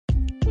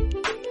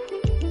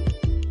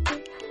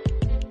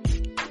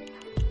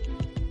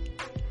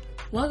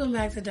Welcome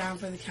back to Down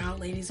for the Count,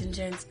 ladies and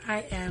gents.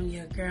 I am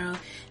your girl,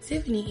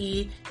 Tiffany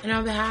E. And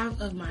on behalf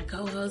of my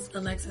co-hosts,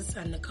 Alexis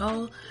and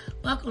Nicole,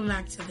 welcome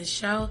back to the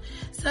show.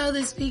 So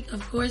this week,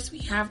 of course, we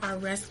have our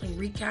wrestling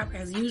recap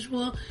as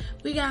usual.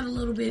 We got a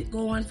little bit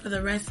going for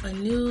the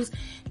wrestling news,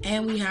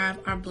 and we have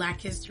our Black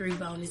History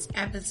bonus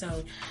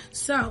episode.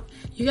 So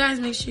you guys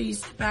make sure you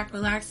sit back,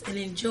 relax, and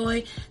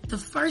enjoy the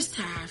first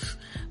half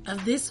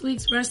of this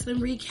week's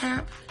wrestling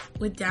recap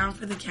with Down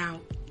for the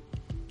Count.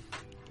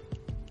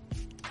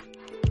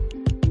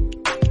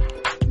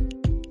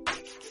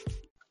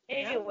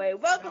 Anyway,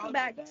 welcome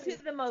back to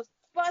the most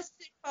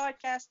busted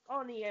podcast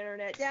on the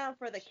internet, Down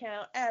for the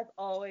Count. As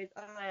always,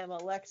 I am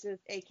Alexis,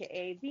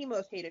 aka the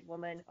most hated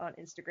woman on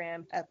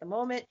Instagram at the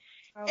moment.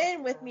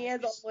 And with me,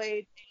 as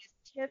always,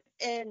 is Tiff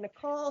and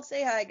Nicole.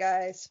 Say hi,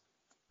 guys.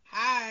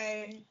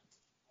 Hi.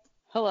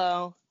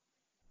 Hello.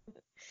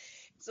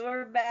 So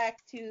we're back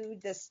to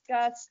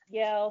discuss,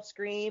 yell,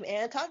 scream,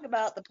 and talk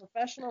about the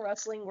professional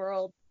wrestling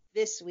world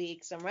this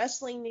week. Some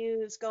wrestling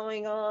news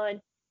going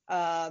on.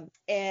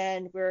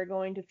 And we're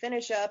going to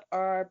finish up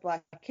our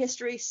Black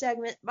History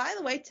segment. By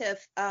the way,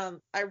 Tiff, I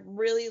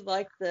really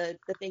liked the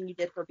thing you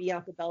did for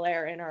Bianca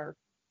Belair in our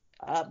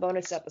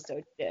bonus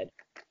episode you did.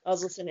 I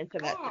was listening to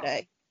that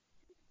today.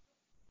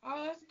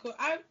 Oh, that's cool.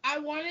 I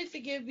wanted to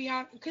give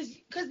Bianca, because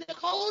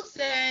Nicole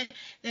said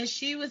that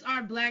she was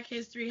our Black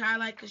History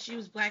highlight because she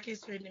was Black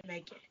History and didn't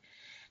make it.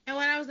 And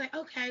when I was like,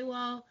 okay,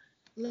 well,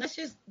 let's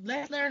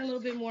learn a little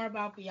bit more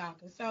about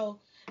Bianca. So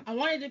I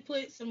wanted to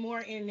put some more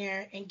in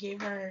there and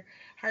give her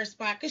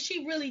spot because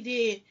she really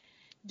did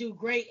do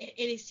great at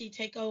NXT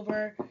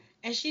TakeOver,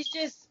 and she's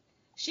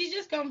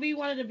just gonna be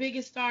one of the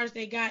biggest stars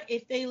they got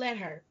if they let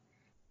her.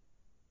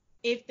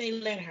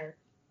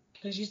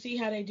 Because you see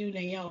how they do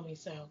Naomi,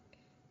 so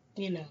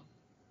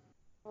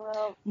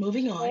Well,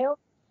 moving on.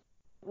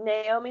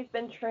 Naomi's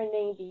been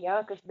trending,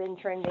 Bianca's been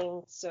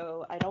trending,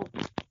 so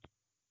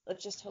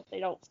let's just hope they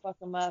don't fuck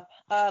them up.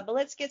 But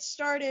let's get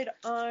started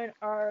on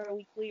our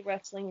weekly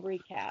wrestling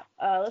recap.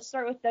 Let's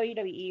start with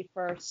WWE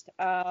first.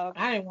 I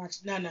didn't watch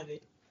none of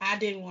it. I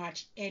didn't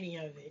watch any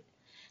of it.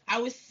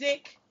 I was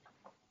sick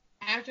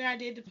after I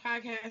did the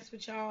podcast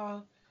with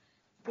y'all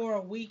for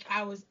a week.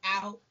 I was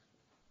out.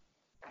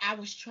 I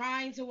was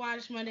trying to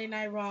watch Monday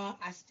Night Raw.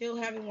 I still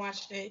haven't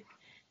watched it.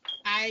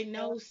 I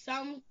know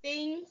some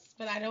things,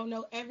 but I don't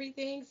know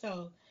everything.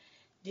 So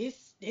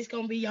this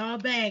gonna be y'all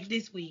bag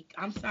this week.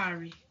 I'm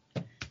sorry.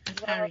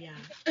 Sorry, y'all.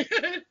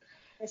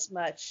 This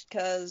much,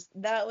 because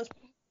that was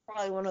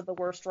probably one of the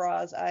worst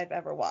Raws I've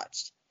ever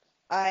watched.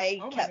 I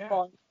kept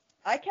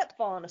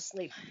falling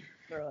asleep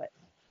through it.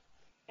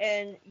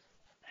 And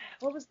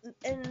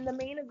the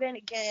main event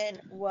again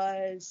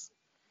was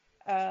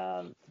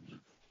Seth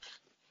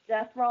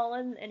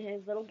Rollins and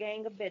his little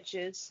gang of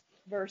bitches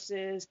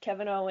versus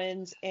Kevin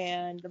Owens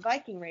and the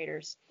Viking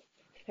Raiders.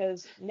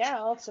 Because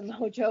now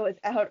Samoa Joe is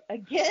out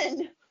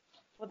again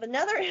with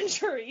another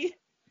injury.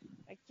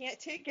 I can't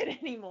take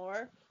it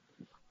anymore.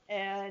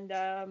 And,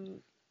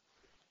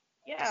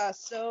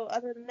 so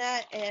other than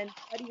that, and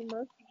Buddy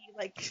Murphy,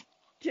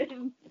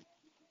 didn't,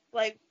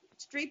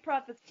 Street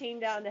Profits came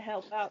down to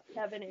help out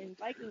Kevin and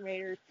Viking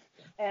Raiders,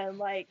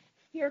 and,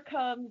 here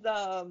comes,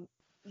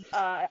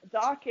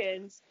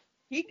 Dawkins.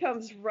 He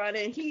comes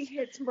running, he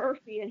hits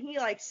Murphy, and he,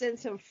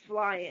 sends him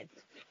flying.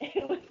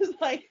 It was,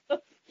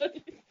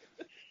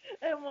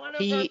 and one of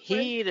he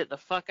eated the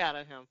fuck out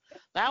of him.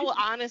 That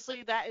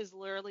is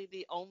literally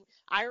the only.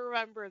 I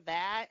remember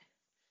that,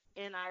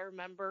 and I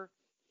remember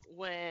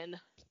when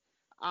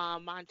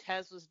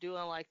Montez was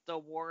doing the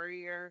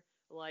warrior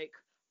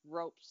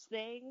ropes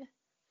thing.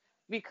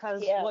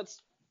 Because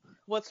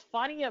what's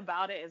funny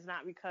about it is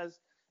not because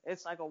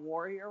it's a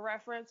warrior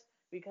reference,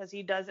 because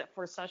he does it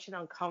for such an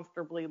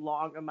uncomfortably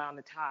long amount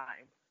of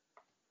time.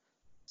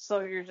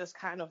 So you're just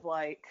kind of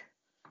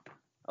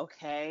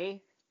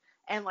okay.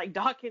 And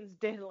Dawkins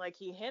did,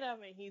 he hit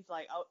him, and he's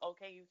like, oh,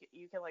 okay,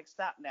 you can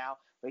stop now,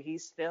 but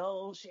he's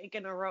still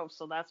shaking the rope,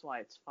 so that's why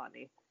it's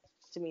funny.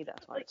 To me,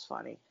 that's why it's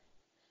funny.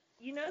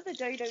 You know, the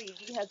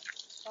WWE has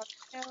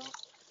now,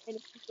 and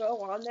if you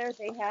go on there,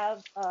 they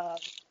have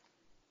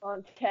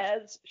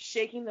Montez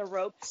shaking the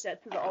rope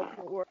set to the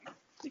Ultimate Warrior.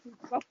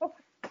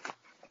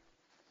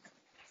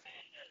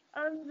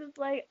 I'm just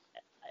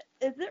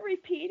is it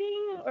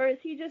repeating, or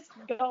is he just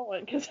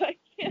going? Because I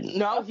can't. He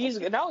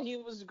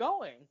was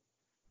going.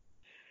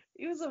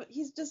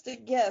 He's just a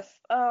gif.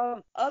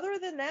 Other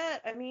than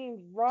that,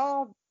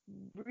 Raw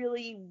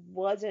really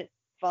wasn't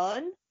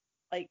fun.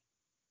 Like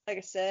I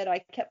said, I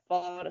kept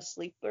falling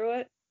asleep through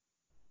it.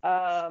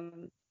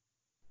 But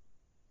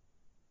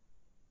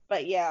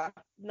yeah,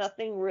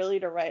 nothing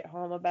really to write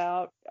home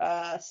about.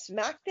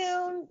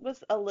 SmackDown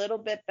was a little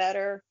bit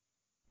better.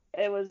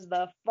 It was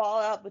the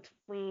fallout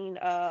between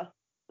the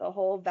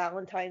whole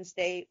Valentine's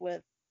Day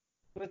with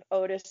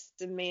Otis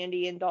and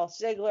Mandy and Dolph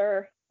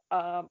Ziggler.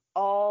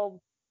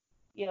 All,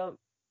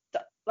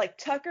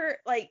 Tucker,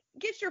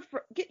 get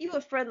you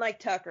a friend like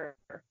Tucker.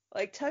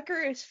 Tucker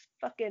is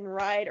fucking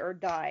ride or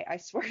die. I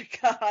swear to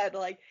God.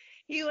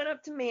 He went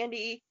up to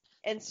Mandy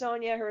and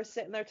Sonya are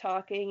sitting there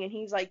talking, and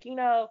he's like,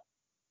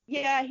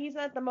 yeah, he's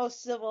not the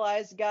most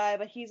civilized guy,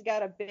 but he's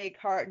got a big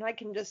heart, and I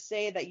can just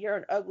say that you're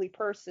an ugly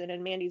person.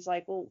 And Mandy's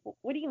like, well,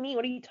 what do you mean?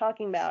 What are you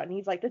talking about? And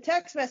he's like, the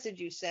text message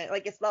you sent.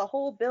 Like, it's the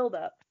whole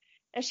buildup.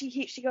 And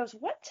she goes,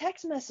 what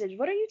text message?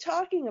 What are you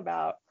talking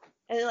about?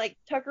 And then, like,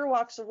 Tucker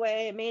walks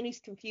away, and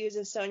Mandy's confused,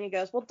 and Sonya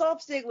goes, well,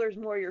 Dolph Ziggler's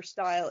more your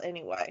style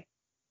anyway.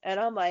 And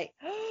I'm like,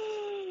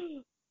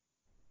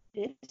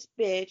 this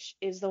bitch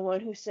is the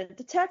one who sent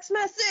the text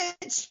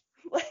message.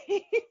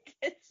 Like,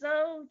 it's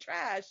so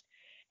trash.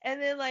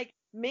 And then, like,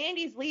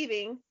 Mandy's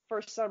leaving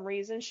for some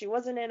reason. She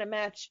wasn't in a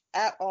match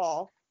at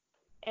all.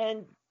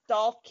 And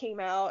Dolph came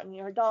out,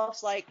 and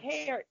Dolph's like,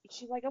 hey,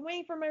 she's like, I'm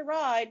waiting for my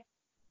ride.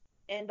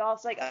 And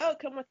Dolph's like, oh,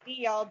 come with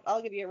me.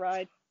 I'll give you a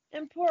ride.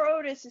 And poor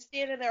Otis is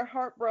standing there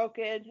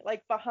heartbroken,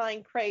 like,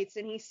 behind crates,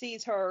 and he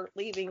sees her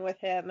leaving with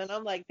him. And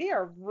I'm like, they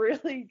are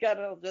really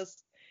gonna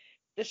just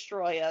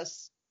destroy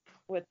us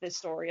with this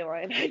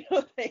storyline. I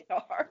know they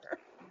are.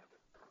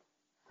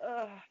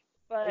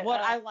 But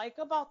what I like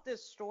about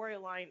this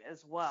storyline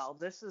as well,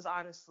 this is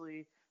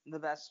honestly the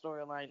best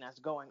storyline that's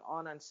going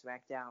on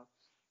SmackDown.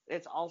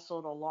 It's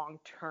also the long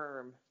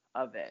term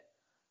of it,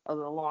 of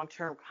the long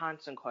term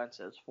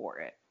consequences for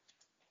it.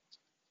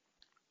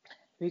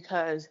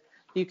 Because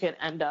you can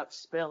end up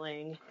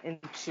spilling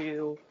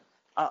into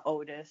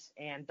Otis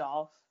and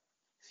Dolph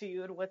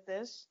feud with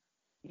this.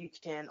 You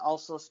can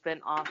also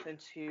spin off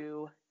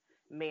into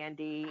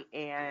Mandy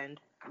and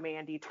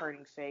Mandy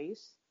turning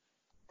face.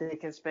 They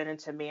can spin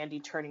into Mandy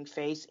turning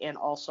face and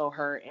also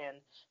her and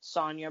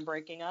Sonya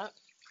breaking up.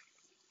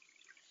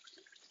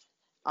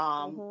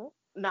 Not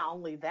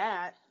only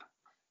that,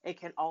 it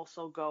can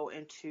also go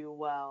into,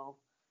 well,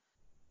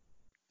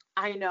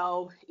 I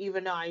know,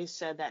 even though I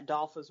said that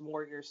Dolph was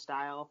more your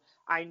style,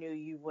 I knew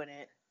you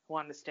wouldn't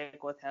want to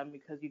stick with him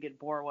because you get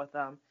bored with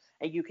him.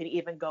 And you can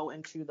even go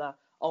into the,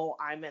 oh,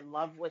 I'm in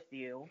love with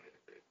you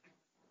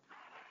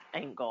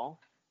angle.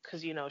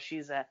 Because,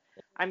 she's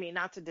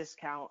not to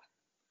discount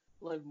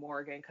Liv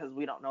Morgan because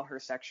we don't know her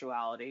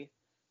sexuality.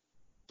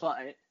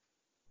 But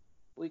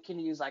we can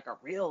use, like, a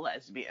real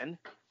lesbian.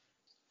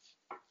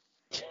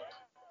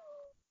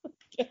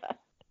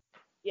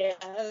 Yeah,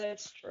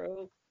 that's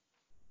true.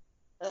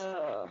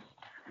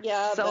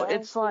 Yeah, so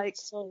it's like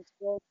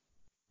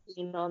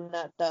on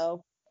that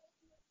though.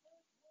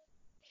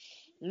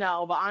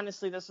 No, but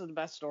honestly, this is the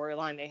best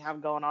storyline they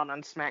have going on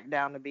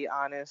SmackDown, to be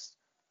honest.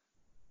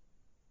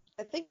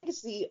 I think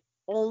it's the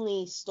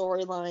only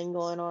storyline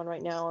going on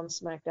right now on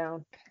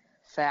SmackDown.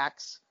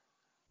 Facts.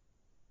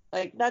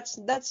 Like, that's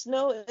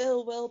no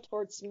ill will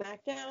towards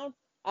SmackDown,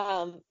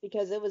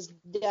 because it was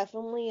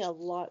definitely a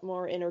lot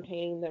more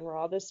entertaining than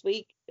Raw this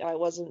week. I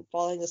wasn't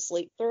falling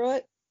asleep through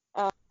it.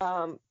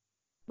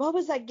 What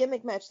was that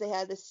gimmick match they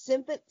had? The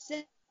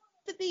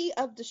Symphony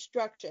of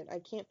Destruction. I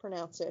can't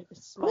pronounce it.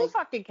 Who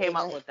fucking came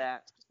up with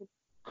that?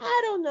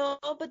 I don't know,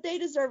 but they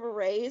deserve a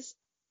raise.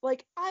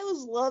 Like, I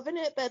was loving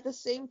it, but at the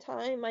same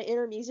time, my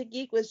inner music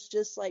geek was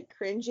just, like,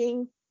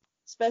 cringing,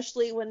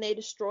 especially when they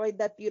destroyed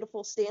that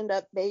beautiful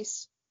stand-up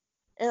bass.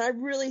 And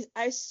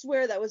I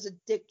swear that was a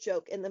dick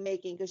joke in the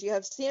making, because you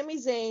have Sami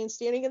Zayn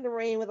standing in the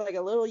rain with, like,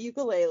 a little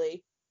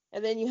ukulele,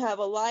 and then you have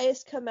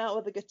Elias come out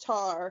with a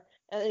guitar,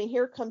 and then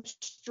here comes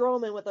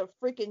Strowman with a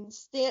freaking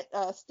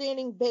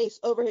standing bass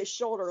over his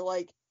shoulder,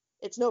 like,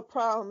 it's no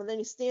problem. And then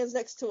he stands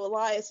next to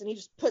Elias, and he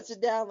just puts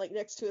it down, like,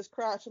 next to his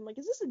crotch. I'm like,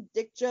 is this a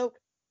dick joke?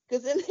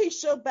 Because then they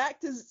show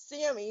back to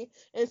Sammy,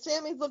 and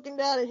Sammy's looking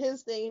down at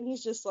his thing, and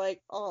he's just like,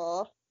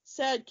 aw,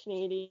 sad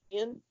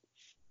Canadian.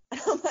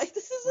 And I'm like,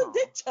 this is a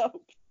dick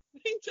joke.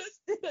 They just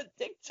did a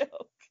dick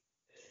joke.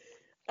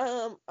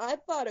 I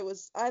thought it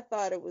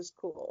was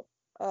cool.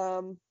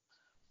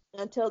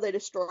 Until they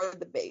destroyed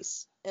the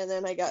base, and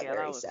then I got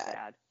very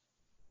sad.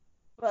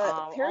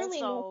 But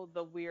apparently, also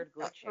the weird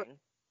glitching.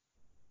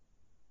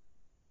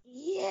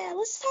 Yeah,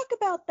 let's talk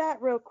about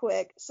that real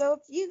quick. So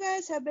if you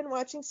guys have been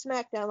watching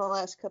SmackDown the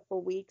last couple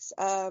of weeks,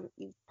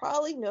 you've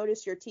probably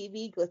noticed your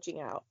TV glitching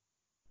out.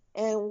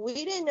 And we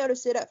didn't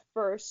notice it at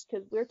first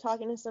because we were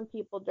talking to some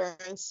people during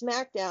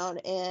SmackDown,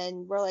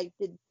 and we're like,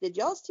 did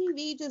y'all's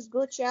TV just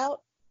glitch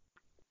out?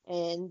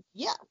 And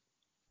yeah.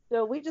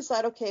 So we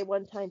decided, okay,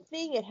 one-time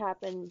thing. It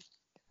happened.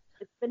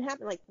 It's been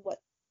happening like, what,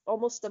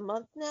 almost a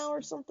month now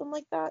or something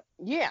like that?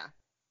 Yeah.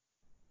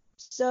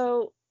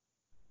 So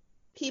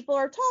people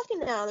are talking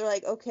now. They're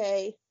like,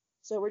 okay,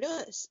 so we're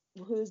doing this.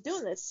 Who's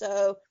doing this?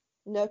 So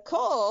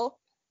Nicole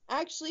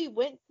actually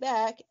went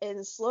back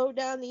and slowed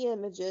down the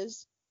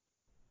images,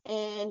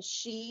 and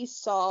she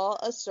saw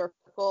a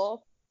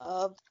circle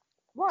of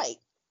white.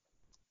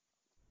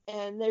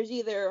 And there's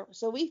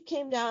so we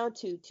came down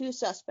to two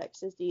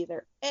suspects. It's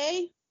either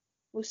A,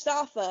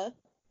 Mustafa,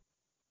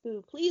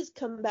 who please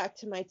come back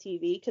to my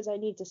TV because I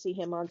need to see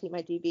him on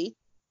my TV,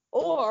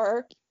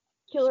 or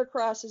Killer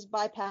Kross is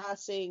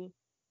bypassing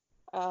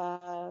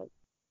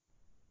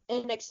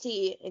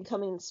NXT and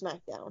coming to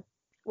SmackDown,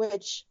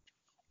 which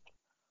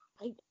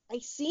I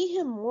see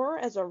him more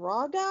as a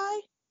Raw guy,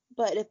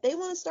 but if they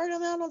want to start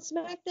him out on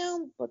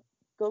SmackDown, but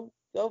go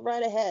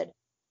right ahead.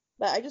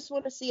 But I just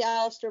want to see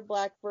Aleister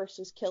Black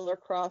versus Killer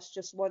Cross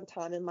just one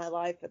time in my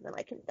life, and then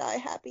I can die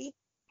happy.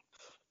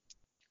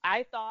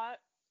 I thought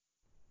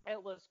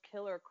it was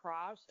Killer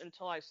Cross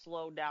until I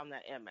slowed down the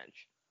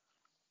image.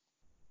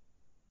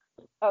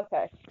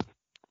 Okay.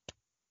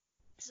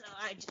 So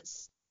I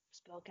just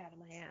spoke out of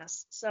my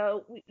ass.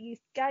 So you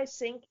guys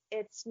think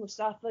it's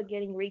Mustafa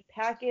getting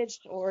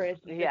repackaged, or is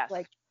it Yes.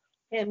 like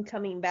him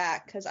coming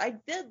back? Because I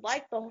did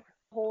like the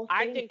whole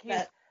thing. I think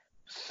he's...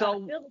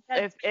 So,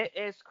 if it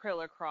is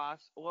Killer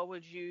Cross, what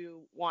would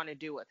you want to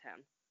do with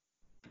him?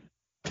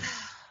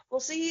 Well,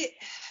 see,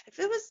 if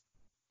it was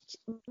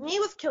me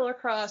with Killer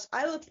Cross,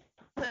 I would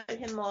put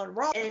him on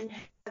Raw and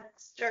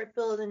start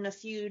building a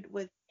feud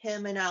with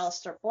him and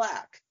Aleister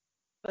Black.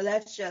 But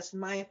that's just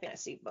my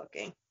fantasy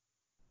booking.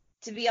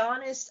 To be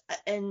honest,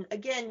 and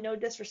again, no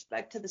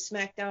disrespect to the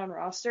SmackDown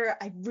roster,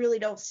 I really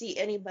don't see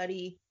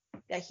anybody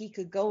that he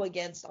could go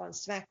against on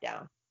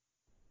SmackDown.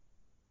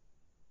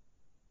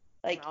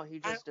 Like, well, he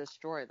just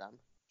destroyed them.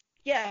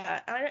 Yeah,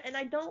 and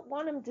I don't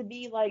want him to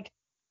be like,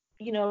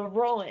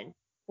 Rowan,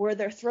 where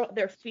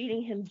they're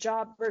feeding him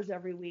jobbers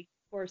every week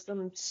or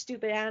some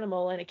stupid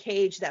animal in a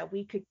cage that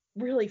we could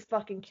really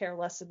fucking care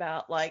less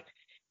about. Like,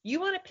 you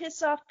want to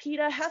piss off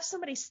PETA? Have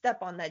somebody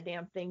step on that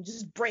damn thing.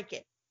 Just break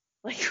it.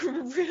 Like,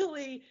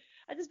 really,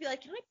 I'd just be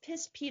like, can I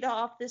piss PETA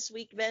off this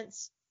week,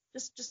 Vince?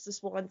 Just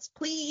this once,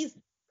 please.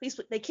 Please,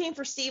 they came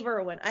for Steve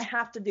Irwin. I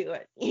have to do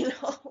it,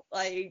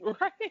 like...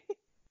 Right.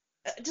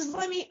 Just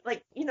let me,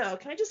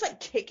 can I just,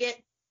 kick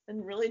it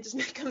and really just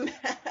make him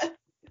mad?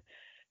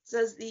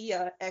 Says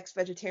the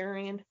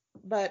ex-vegetarian.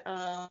 But,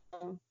 I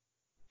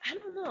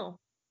don't know.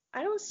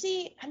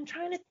 I'm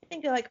trying to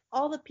think of,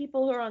 all the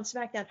people who are on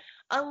SmackDown.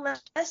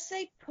 Unless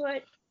they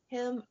put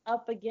him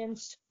up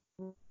against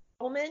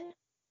Roman,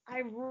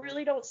 I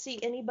really don't see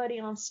anybody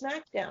on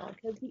SmackDown.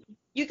 Because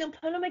you can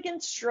put him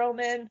against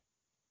Strowman,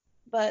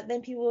 but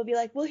then people will be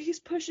like, well, he's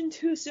pushing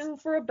too soon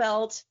for a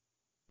belt.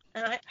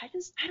 And I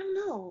don't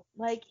know.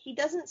 He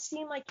doesn't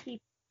seem like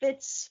he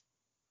fits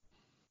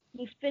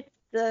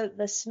the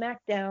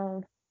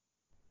SmackDown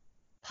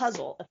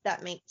puzzle, if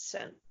that makes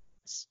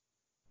sense.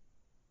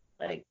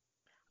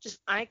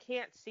 I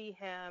can't see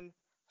him.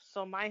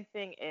 So my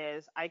thing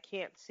is, I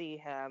can't see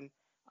him.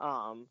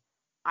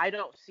 I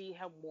don't see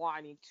him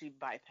wanting to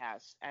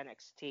bypass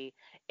NXT,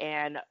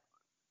 and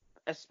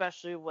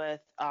especially with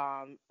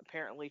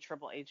apparently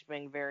Triple H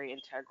being very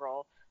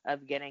integral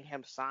of getting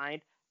him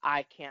signed.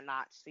 I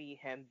cannot see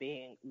him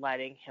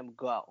letting him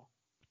go.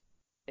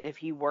 If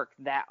he worked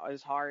that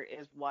as hard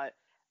as what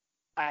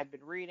I've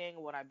been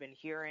reading, what I've been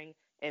hearing,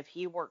 if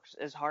he works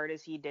as hard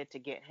as he did to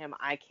get him,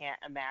 I can't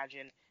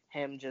imagine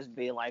him just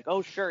be like,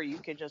 oh, sure, you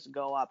can just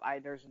go up.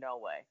 There's no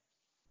way.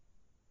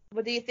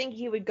 But do you think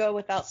he would go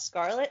without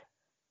Scarlett?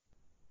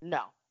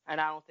 No,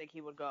 and I don't think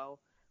he would go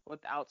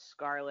without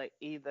Scarlett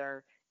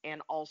either.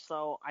 And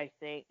also, I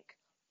think...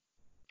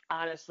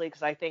 honestly,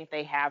 because I think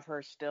they have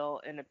her still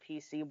in a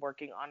PC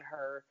working on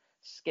her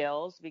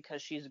skills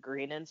because she's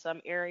green in some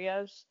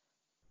areas.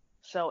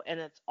 So, and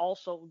it's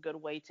also a good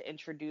way to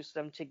introduce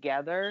them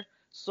together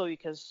so you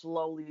can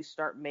slowly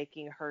start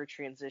making her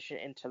transition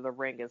into the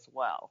ring as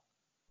well.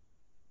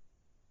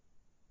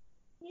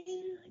 Yeah,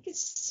 I could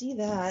see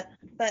that.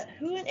 But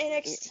who in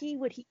NXT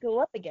would he go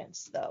up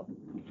against, though?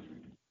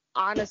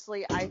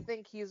 Honestly, I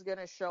think he's going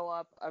to show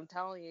up. I'm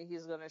telling you,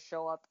 he's going to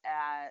show up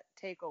at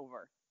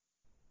TakeOver.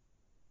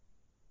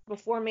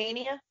 Before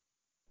Mania?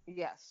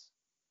 Yes.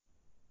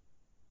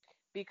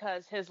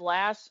 Because his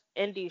last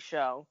indie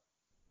show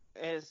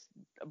is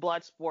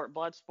Bloodsport.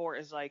 Bloodsport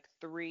is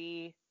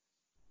 3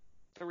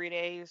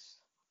 days,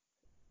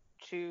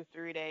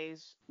 2-3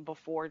 days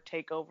before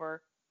TakeOver.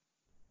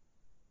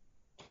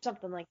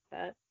 Something like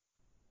that.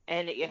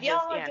 And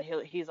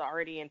he's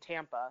already in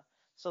Tampa.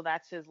 So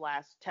that's his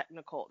last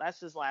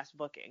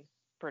booking,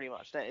 pretty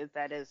much.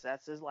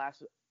 That's his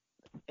last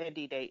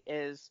indie date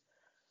is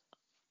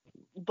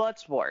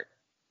Bloodsport.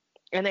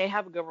 And they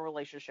have a good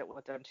relationship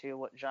with them too,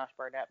 with Josh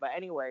Barnett. But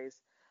anyways,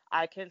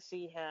 I can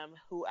see him,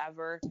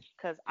 whoever,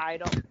 because I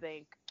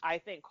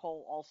think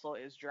Cole also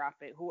is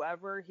dropping.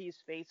 Whoever he's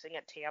facing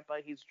at Tampa,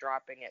 he's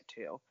dropping it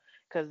too,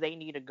 because they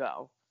need to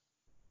go.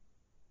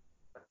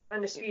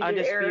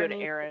 Undisputed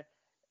Era.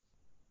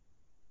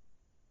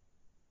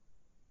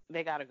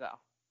 They gotta go.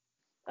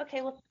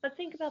 Okay, well, but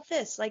think about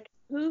this.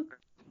 Who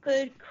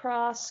could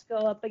Cross go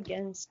up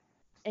against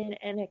in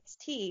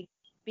NXT?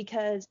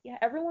 Because,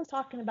 everyone's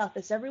talking about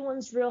this.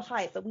 Everyone's real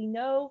hype. But we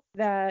know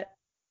that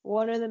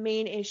one of the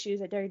main issues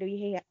that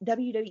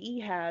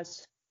WWE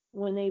has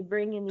when they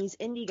bring in these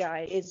indie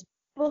guys is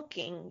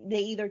booking. They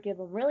either give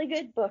them really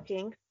good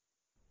booking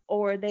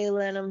or they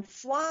let them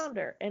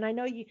flounder. And I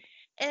know you...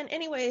 And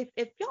anyway,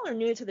 if y'all are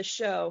new to the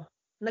show,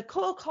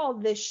 Nicole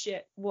called this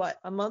shit, what,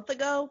 a month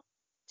ago?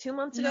 2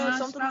 months ago? No,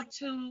 something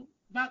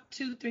about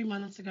 2-3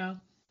 months ago.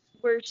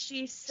 Where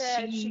she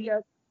said, she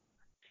goes,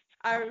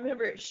 I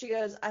remember, she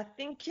goes, I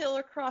think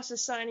Killer Cross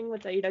is signing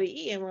with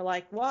WWE. And we're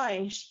like, why?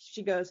 And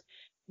she goes,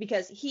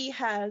 because he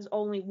has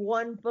only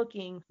one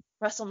booking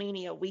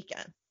WrestleMania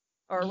weekend.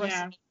 Or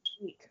WrestleMania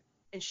week.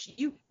 And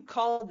you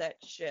called that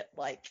shit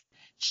like.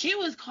 She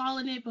was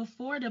calling it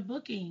before the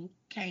booking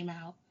came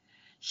out.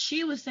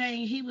 She was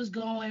saying he was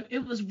going.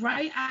 It was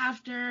right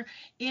after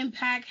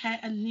Impact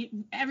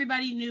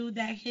everybody knew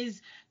that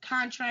his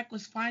contract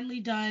was finally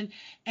done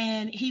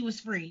and he was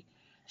free.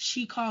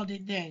 She called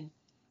it then.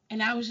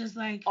 And I was just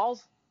like,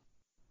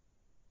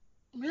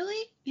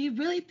 really? You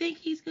really think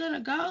he's going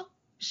to go?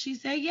 She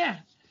said, yeah.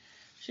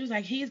 She was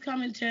like, he's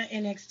coming to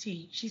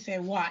NXT. She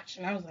said, watch.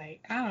 And I was like,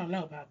 I don't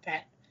know about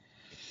that.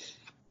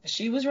 But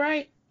she was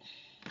right.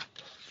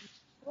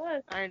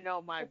 What? I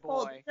know my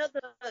boy.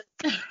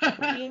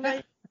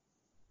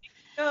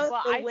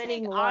 Well, I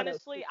think,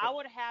 honestly, I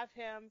would have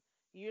him,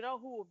 you know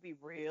who would be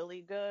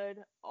really good?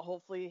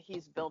 Hopefully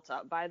he's built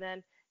up by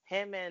then.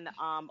 Him and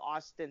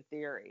Austin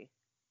Theory.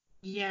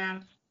 Yeah.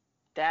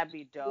 That'd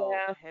be dope.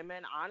 Yeah.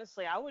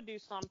 Honestly, I would do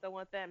something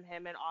with them.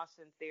 Him and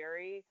Austin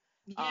Theory.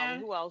 Yeah.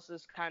 Who else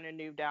is kind of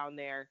new down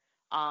there?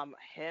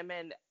 Him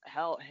and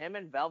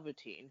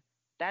Velveteen.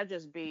 That'd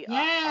just be a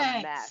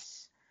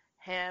mess.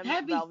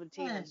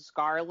 Velveteen, and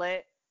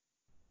Scarlett.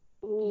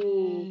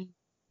 Ooh.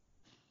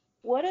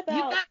 What about?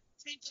 You got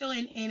potential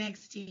in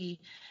NXT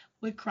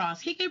with Cross.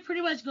 He can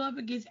pretty much go up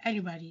against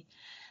anybody.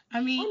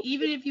 I mean,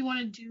 even if you want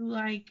to do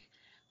like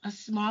a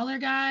smaller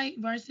guy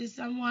versus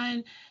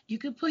someone, you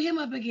could put him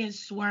up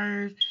against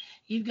Swerve.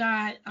 You've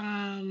got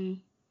hell,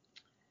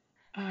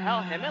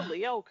 him and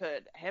Leo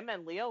could have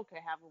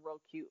a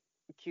real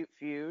cute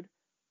feud.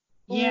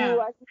 Yeah.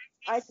 Ooh,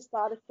 I just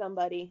thought of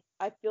somebody.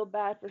 I feel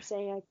bad for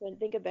saying I couldn't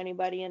think of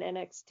anybody in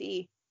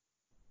NXT.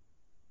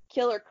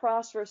 Killer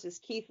Cross versus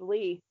Keith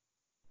Lee.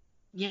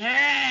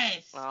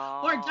 Yes.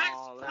 Oh, or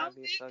Daija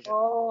that'd be so good.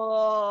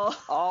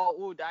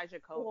 Daija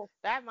Kofi.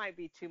 That might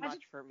be too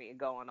much for me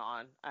going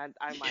on. I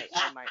might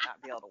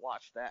not be able to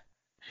watch that.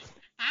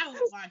 I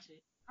would watch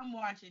it. I'm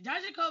watching.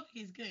 Daija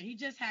Kofi is good. He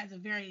just has a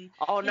very.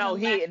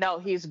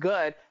 He's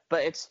good,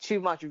 but it's too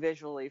much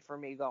visually for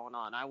me going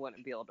on. I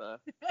wouldn't be able to.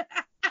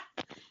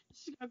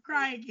 She's gonna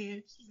cry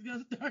again. She's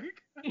gonna start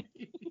crying.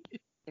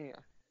 Yeah.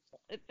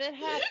 If it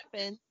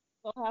happens,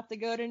 we'll have to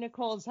go to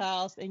Nicole's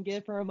house and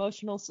give her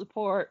emotional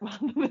support while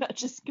the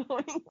match is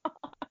going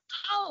on.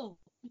 Oh,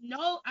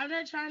 no, I'm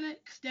not trying to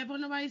step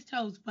on nobody's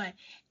toes, but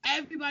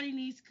everybody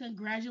needs to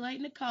congratulate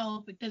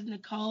Nicole because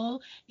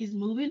Nicole is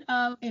moving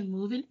up and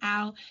moving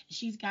out.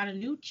 She's got a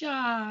new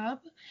job,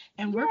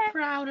 and we're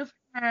proud of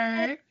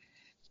her.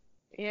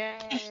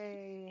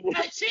 Yay.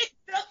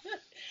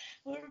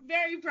 We're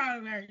very proud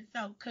of her.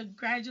 So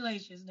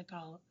congratulations,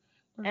 Nicole.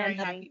 We're very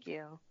happy. Thank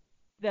you.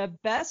 The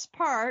best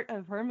part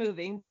of her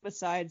moving,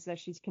 besides that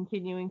she's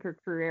continuing her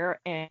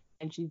career and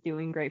she's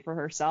doing great for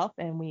herself,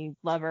 and we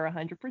love her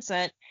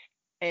 100%,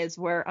 is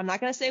where, I'm not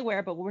going to say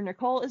where, but where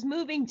Nicole is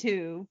moving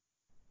to,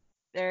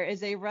 there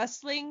is a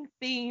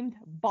wrestling-themed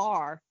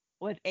bar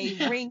with a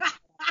ring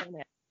in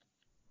it.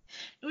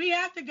 We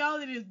have to go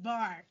to this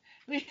bar.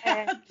 We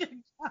have to go.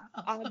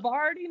 I'm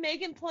already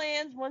making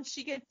plans once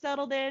she gets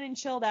settled in and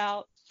chilled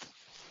out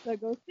to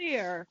go see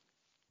her.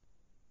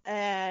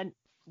 And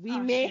we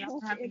may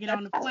have to get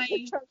on the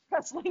plane.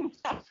 Wrestling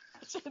match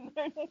in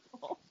there,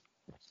 Nicole.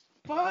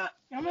 Fuck,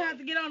 I'm gonna have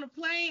to get on the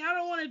plane. I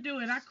don't want to do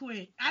it. I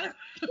quit.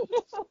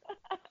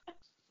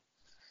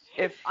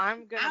 If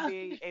I'm gonna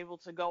be able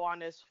to go on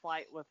this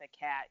flight with a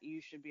cat,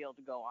 you should be able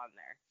to go on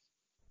there.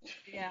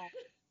 Yeah.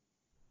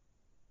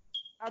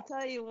 I'll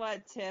tell you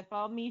what, Tiff.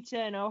 I'll meet you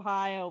in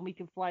Ohio and we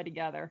can fly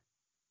together.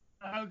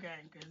 Okay,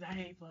 because I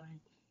hate flying.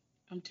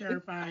 I'm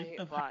terrified. I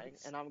hate flying,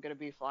 and I'm going to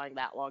be flying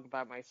that long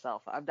by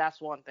myself.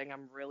 That's one thing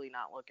I'm really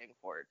not looking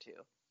forward to.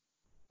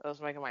 That was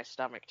making my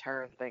stomach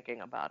turn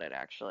thinking about it,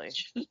 actually.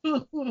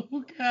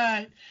 Oh,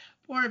 God.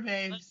 Poor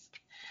babes.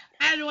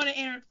 I didn't want to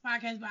interrupt the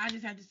podcast, but I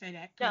just had to say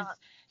that because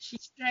she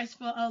stressed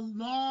for a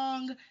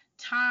long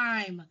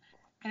time.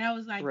 And I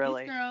was like,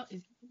 really? This girl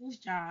is doing this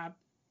job.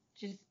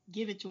 Just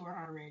give it to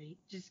her already.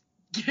 Just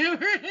give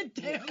her a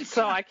damn job.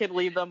 So I can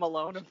leave them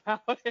alone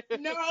about it?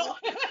 No.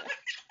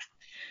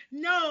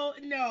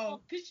 No,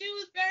 because she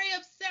was very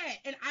upset,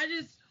 and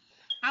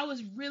I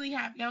was really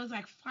happy. I was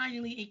like,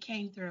 finally, it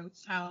came through,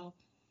 so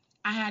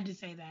I had to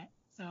say that.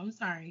 So I'm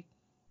sorry.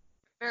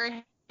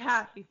 Very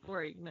happy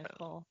for you,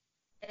 Nicole.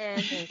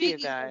 And thank you,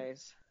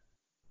 guys.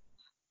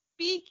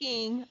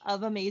 Speaking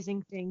of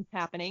amazing things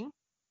happening,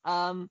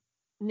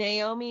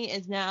 Naomi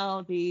is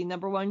now the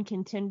 #1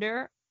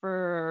 contender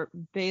for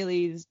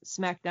Bayley's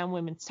SmackDown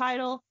Women's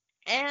title,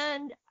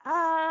 and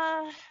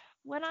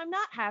what I'm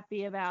not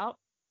happy about,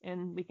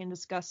 and we can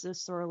discuss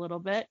this for a little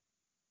bit,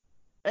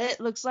 it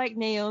looks like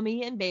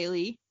Naomi and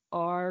Bayley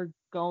are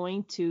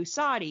going to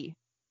Saudi.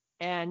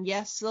 And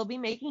yes, they'll be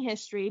making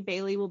history.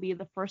 Bayley will be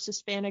the first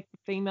Hispanic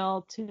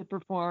female to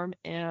perform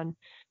in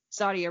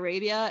Saudi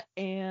Arabia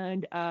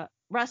and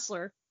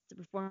wrestler to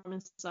perform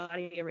in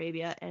Saudi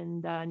Arabia.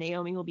 And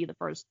Naomi will be the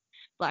first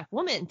Black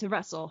woman to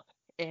wrestle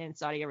in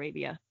Saudi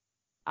Arabia.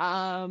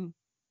 I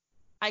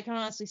can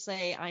honestly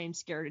say I am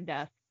scared to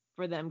death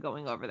for them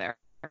going over there.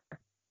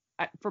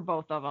 For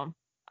both of them.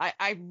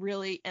 I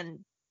really, and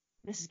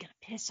this is going to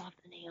piss off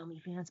the Naomi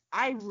fans,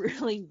 I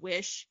really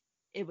wish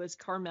it was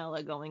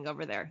Carmella going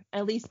over there,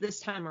 at least this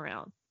time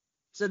around.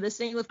 So this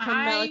thing with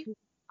Carmella,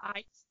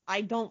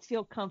 I don't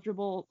feel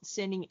comfortable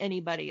sending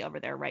anybody over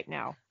there right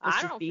now.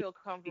 I don't feel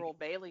comfortable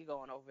Bayley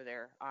going over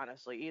there,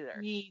 honestly, either.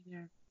 Me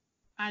either.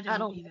 I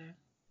don't either.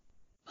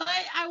 But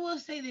I will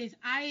say this: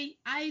 I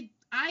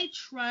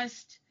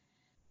trust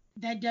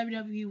that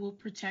WWE will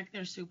protect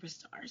their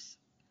superstars.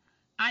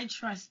 I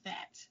trust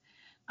that.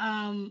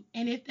 And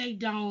if they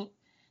don't,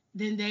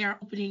 then they are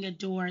opening a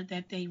door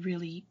that they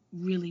really,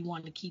 really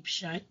want to keep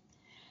shut.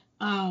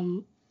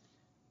 I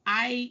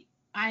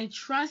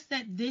trust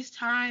that this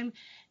time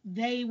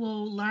they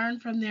will learn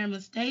from their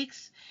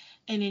mistakes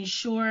and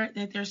ensure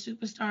that their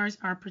superstars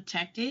are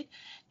protected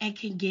and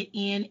can get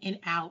in and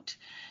out.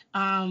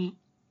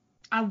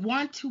 I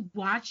want to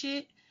watch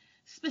it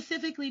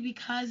specifically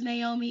because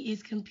Naomi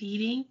is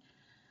competing,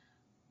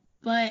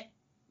 but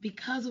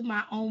because of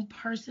my own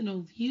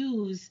personal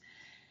views,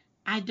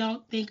 I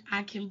don't think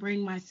I can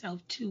bring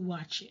myself to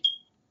watch it.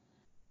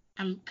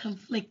 I'm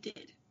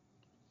conflicted.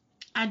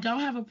 I don't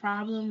have a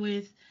problem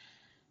with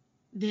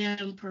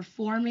them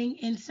performing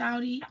in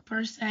Saudi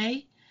per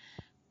se,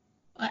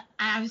 but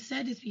I've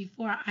said this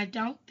before, I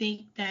don't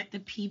think that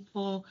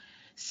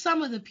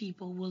some of the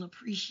people will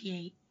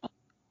appreciate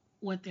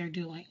what they're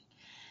doing.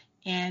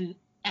 And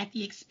at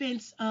the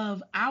expense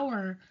of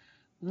our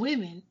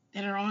women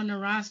that are on the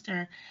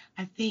roster,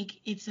 I think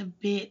it's a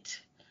bit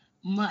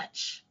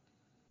much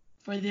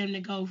for them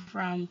to go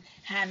from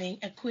having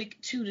a quick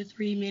 2 to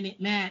 3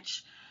 minute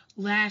match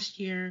last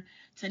year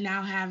to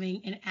now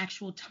having an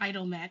actual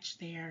title match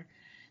there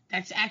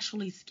that's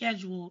actually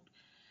scheduled.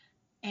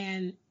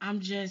 And I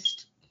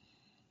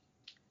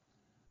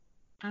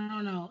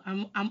don't know.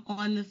 I'm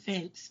on the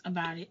fence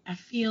about it. I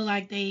feel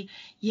like the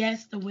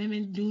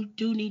women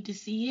do need to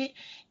see it.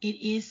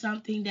 It is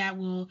something that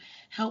will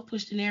help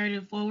push the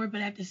narrative forward,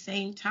 but at the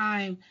same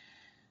time,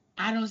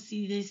 I don't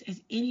see this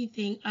as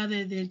anything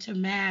other than to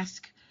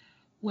mask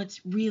what's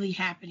really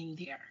happening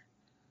there.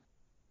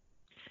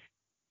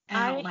 And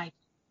I don't like it.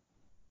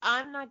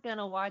 I'm not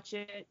gonna watch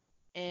it,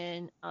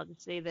 and I'll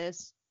just say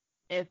this.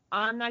 If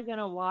I'm not going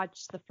to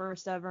watch the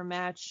first ever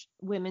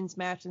women's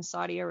match in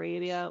Saudi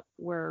Arabia,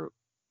 where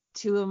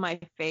two of my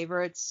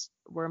favorites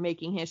were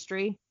making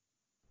history,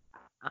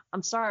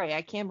 I'm sorry,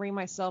 I can't bring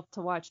myself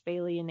to watch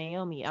Bayley and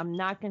Naomi. I'm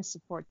not going to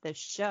support this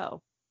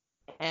show.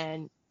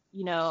 And,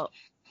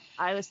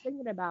 I was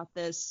thinking about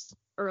this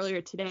earlier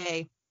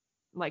today,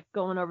 like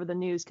going over the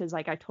news, because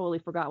I totally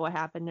forgot what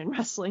happened in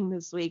wrestling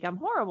this week. I'm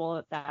horrible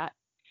at that.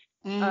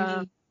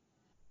 Mm-hmm.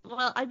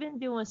 Well, I've been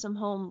doing some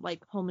home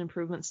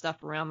improvement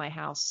stuff around my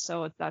house,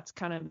 so that's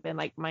kind of been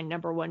like my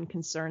number one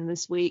concern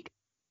this week.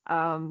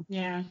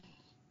 Yeah.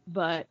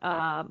 But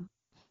I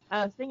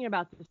was thinking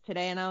about this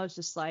today, and I was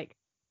just like,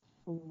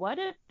 what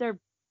if they're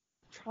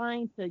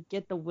trying to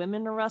get the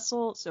women to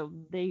wrestle so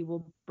they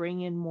will bring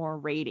in more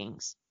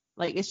ratings?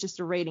 Like, it's just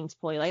a ratings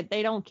ploy. Like,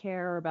 they don't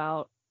care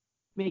about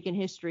making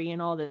history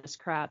and all this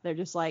crap. They're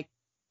just like,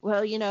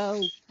 well,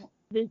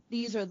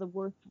 these are the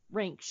worst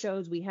ranked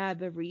shows we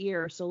have every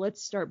year, so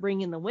let's start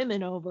bringing the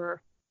women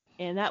over,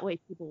 and that way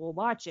people will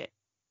watch it.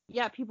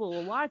 Yeah, people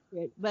will watch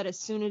it, but as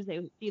soon as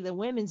they see the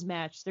women's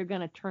match, they're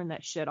going to turn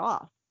that shit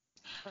off.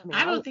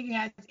 I don't think it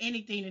has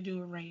anything to do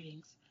with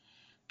ratings.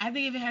 I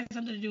think if it had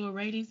something to do with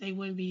ratings, they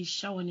wouldn't be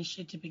showing this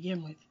shit to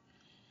begin with.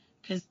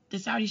 Because the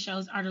Saudi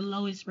shows are the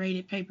lowest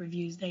rated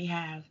pay-per-views they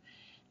have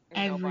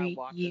every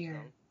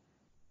year.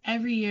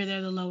 Every year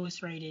they're the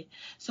lowest rated.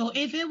 So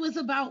if it was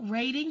about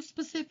ratings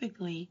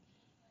specifically,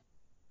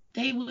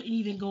 they wouldn't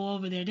even go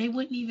over there. They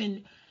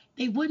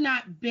would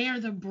not bear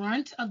the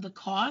brunt of the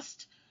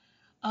cost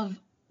of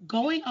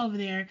going over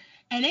there.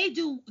 And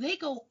they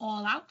go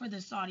all out for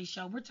the Saudi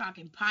show. We're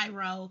talking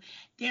pyro.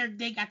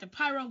 They got the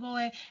pyro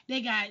going.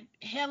 They got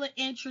hella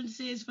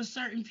entrances for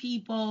certain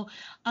people.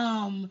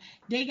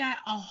 They got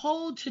a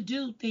whole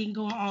to-do thing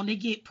going on. They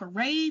get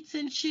parades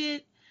and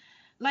shit.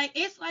 Like,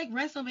 it's like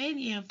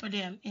WrestleMania for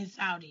them in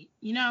Saudi,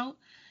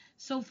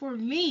 So for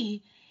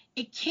me,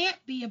 it can't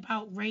be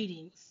about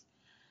ratings.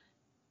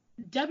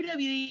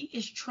 WWE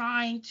is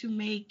trying to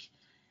make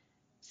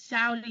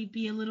Saudi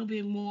be a little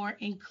bit more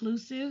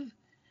inclusive,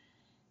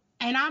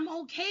 and I'm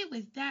okay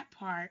with that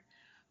part,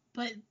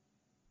 but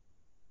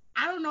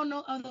I don't know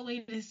no other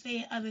way to say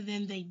it other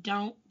than they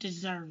don't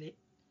deserve it.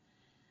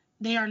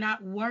 They are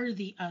not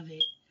worthy of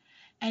it.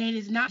 And it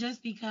is not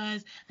just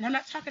because, and I'm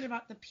not talking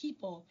about the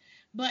people,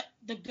 but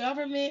the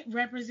government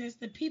represents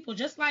the people.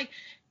 Just like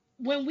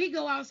when we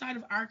go outside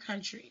of our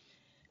country,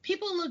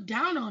 people look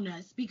down on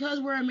us because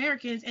we're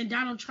Americans and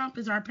Donald Trump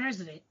is our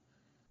president.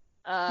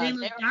 They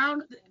look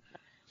down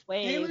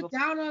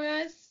on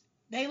us.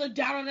 They look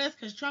down on us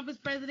because Trump is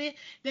president.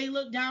 They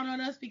look down on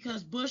us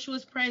because Bush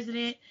was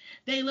president.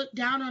 They look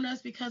down on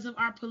us because of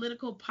our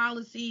political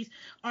policies,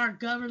 our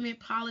government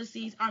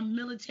policies, our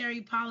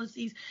military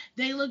policies.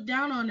 They look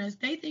down on us.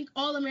 They think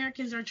all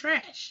Americans are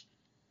trash.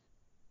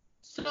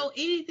 So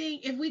anything,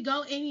 if we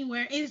go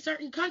anywhere, in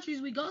certain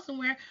countries, we go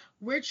somewhere,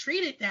 we're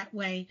treated that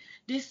way,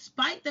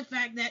 despite the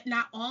fact that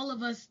not all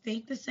of us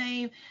think the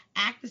same,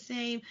 act the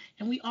same,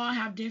 and we all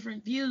have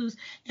different views.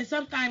 And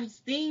sometimes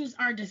things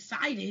are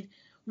decided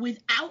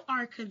without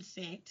our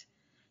consent,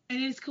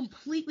 and it's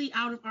completely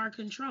out of our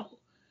control.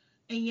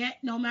 And yet,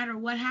 no matter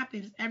what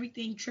happens,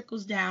 everything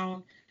trickles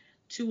down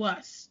to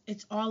us.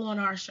 It's all on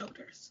our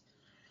shoulders.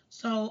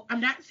 So I'm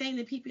not saying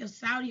the people of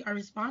Saudi are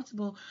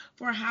responsible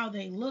for how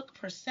they look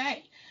per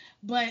se,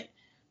 but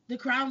the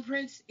crown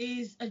prince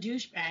is a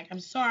douchebag. I'm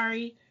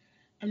sorry.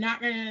 I'm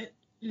not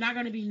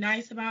gonna be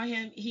nice about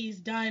him. He's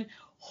done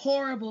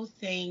horrible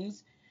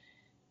things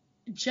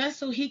just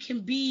so he can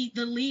be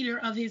the leader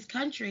of his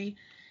country.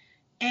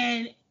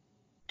 And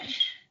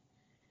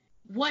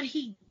what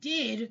he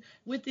did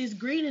with this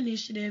green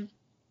initiative,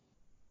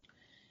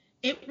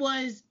 it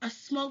was a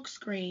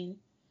smokescreen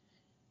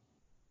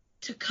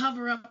to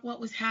cover up what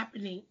was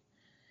happening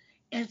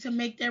and to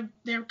make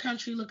their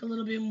country look a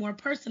little bit more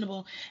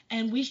personable.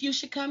 And you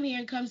should come here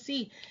and come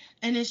see.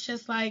 And it's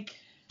just like,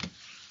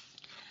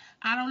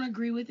 I don't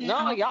agree with it.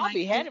 No, y'all like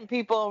beheading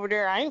people over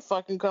there. I ain't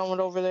fucking coming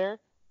over there.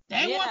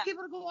 They Yeah. want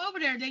people to go over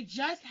there. They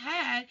just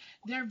had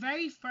their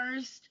very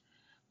first,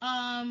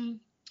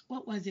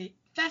 what was it?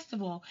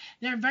 Festival.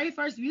 Their very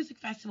first music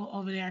festival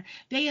over there.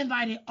 They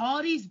invited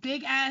all these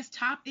big ass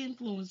top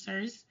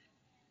influencers.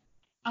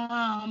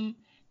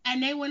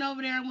 And they went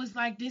over there and was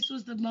like, this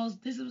was the most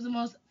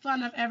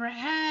fun I've ever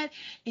had.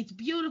 It's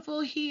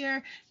beautiful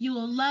here. You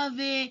will love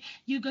it.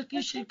 You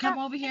should come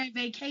over here on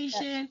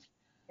vacation.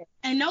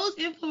 And those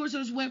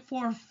influencers went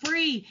for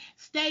free,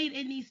 stayed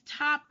in these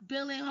top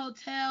billing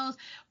hotels,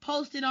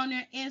 posted on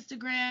their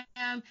Instagram.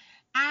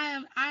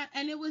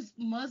 And it was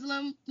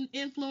Muslim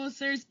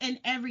influencers and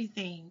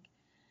everything.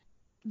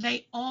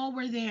 They all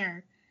were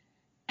there.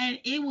 And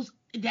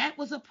that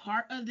was a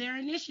part of their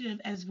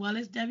initiative, as well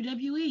as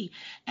WWE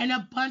and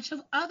a bunch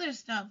of other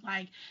stuff.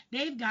 Like,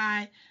 they've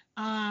got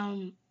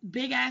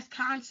big ass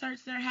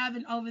concerts they're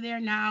having over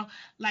there now.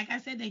 Like I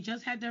said, they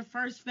just had their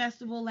first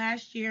festival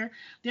last year.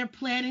 They're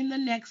planning the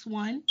next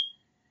one,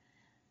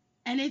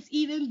 and it's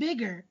even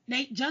bigger.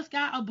 They just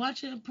got a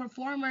bunch of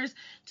performers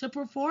to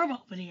perform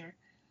over there.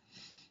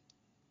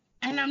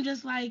 And I'm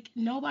just like,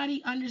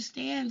 nobody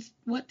understands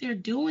what they're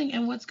doing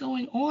and what's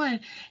going on.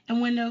 And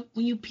when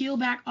you peel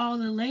back all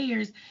the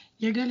layers,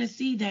 you're gonna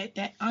see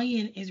that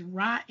onion is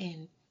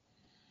rotten.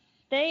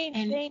 They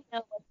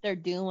know what they're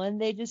doing.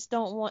 They just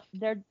don't want.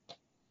 They're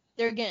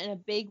getting a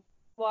big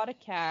wad of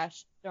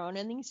cash thrown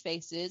in these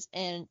faces,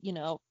 and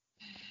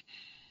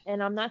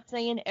And I'm not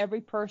saying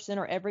every person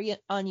or every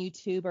on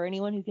YouTube or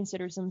anyone who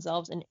considers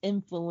themselves an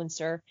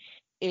influencer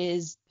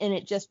is in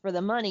it just for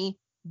the money.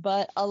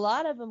 But a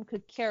lot of them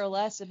could care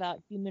less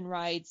about human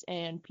rights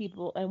and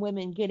people and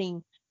women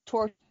getting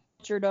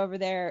tortured over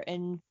there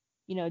and,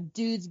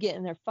 dudes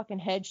getting their fucking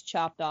heads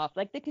chopped off.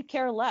 Like, they could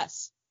care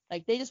less.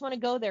 Like, they just want to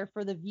go there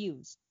for the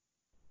views.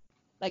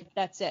 Like,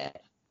 that's it.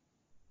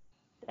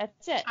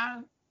 That's it.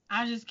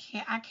 I just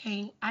can't.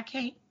 I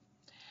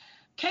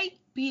can't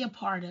be a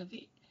part of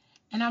it.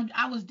 And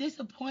I was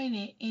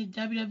disappointed in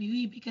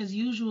WWE because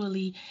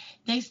usually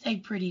they stay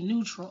pretty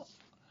neutral.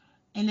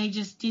 And they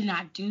just did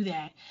not do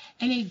that.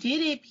 And they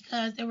did it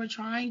because they were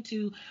trying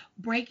to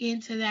break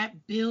into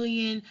that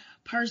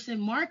billion-person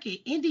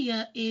market.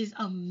 India is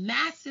a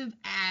massive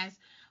ass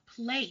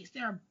place.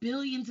 There are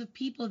billions of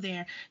people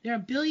there. There are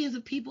billions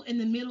of people in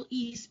the Middle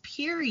East,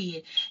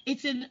 period.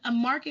 It's in a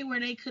market where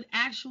they could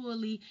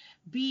actually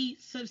be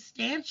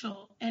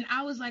substantial. And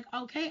I was like,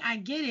 okay, I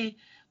get it.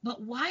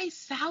 But why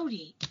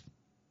Saudi?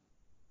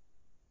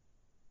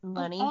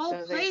 Money. Of all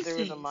Because they threw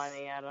places. the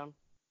money at them.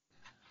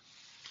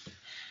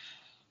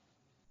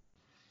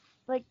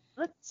 Like,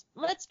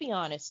 let's be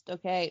honest,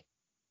 okay?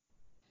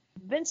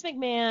 Vince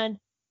McMahon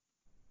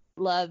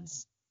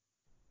loves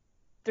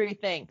three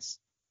things: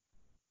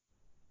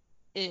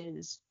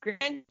 his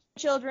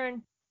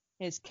grandchildren,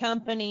 his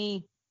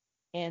company,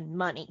 and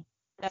money.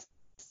 That's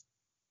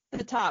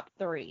the top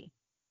three.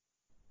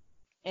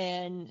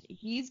 And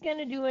he's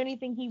gonna do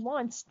anything he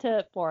wants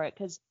for it,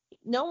 because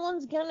no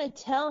one's gonna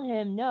tell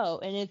him no.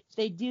 And if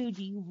they do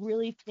you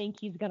really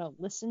think he's gonna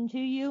listen to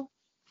you?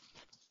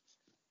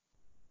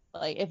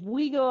 Like, if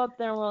we go up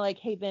there and we're like,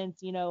 hey, Vince,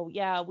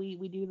 yeah,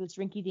 we do this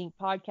rinky dink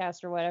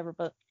podcast or whatever,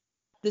 but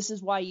this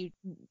is why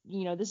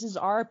this is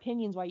our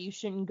opinions why you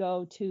shouldn't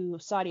go to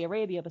Saudi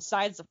Arabia,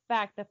 besides the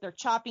fact that they're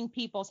chopping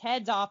people's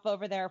heads off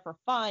over there for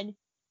fun.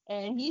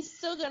 And he's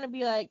still going to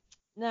be like,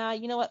 nah,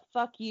 you know what?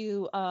 Fuck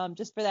you.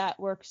 Just for that,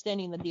 we're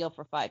extending the deal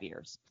for 5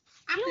 years.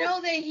 I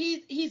know that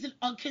he's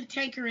a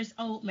cantankerous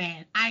old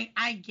man.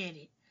 I get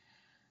it.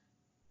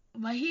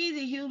 But he's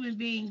a human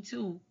being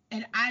too.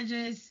 And I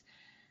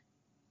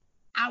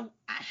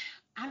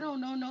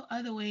don't know no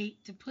other way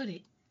to put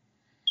it.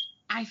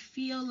 I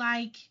feel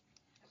like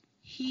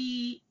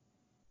he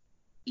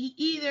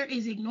either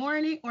is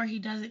ignoring it or he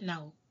doesn't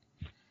know.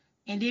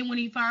 And then when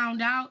he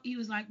found out, he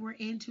was like, we're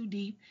in too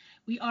deep.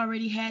 We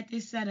already had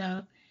this set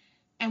up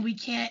and we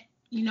can't,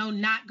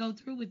 not go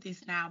through with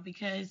this now,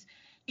 because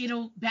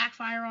it'll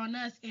backfire on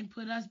us and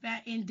put us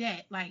back in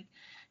debt. Like,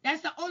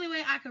 that's the only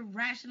way I could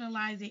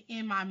rationalize it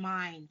in my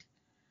mind.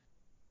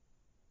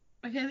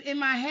 Because in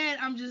my head,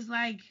 I'm just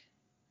like,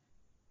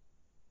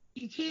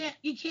 you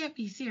can't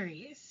be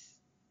serious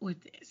with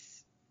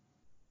this.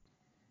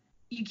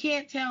 You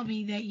can't tell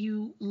me that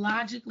you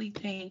logically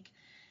think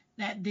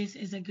that this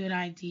is a good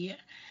idea.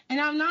 And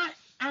I'm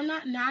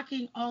not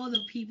knocking all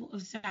the people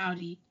of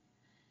Saudi.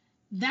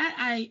 That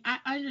I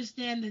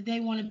understand that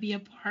they want to be a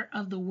part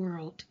of the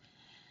world.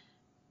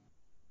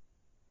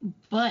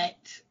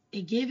 But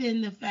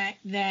given the fact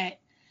that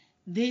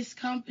this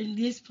company,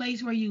 this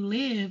place where you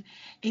live,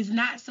 is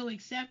not so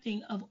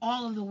accepting of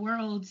all of the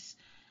world's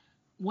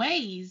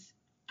ways,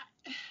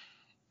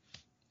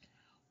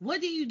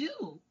 what do you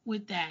do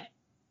with that?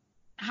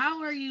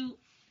 How are you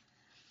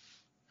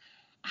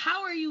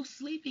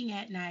sleeping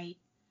at night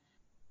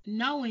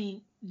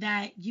knowing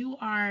that you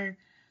are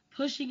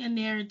pushing a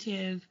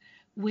narrative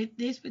with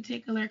this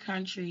particular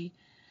country,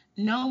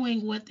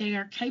 knowing what they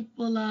are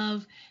capable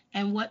of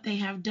and what they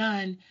have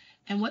done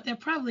and what they're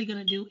probably going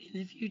to do in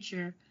the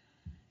future?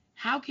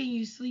 How can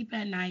you sleep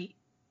at night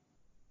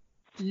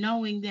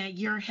knowing that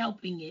you're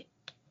helping it?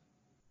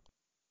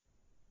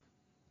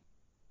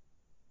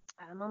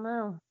 I don't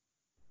know.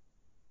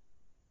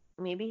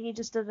 Maybe he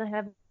just doesn't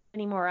have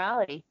any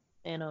morality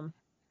in him.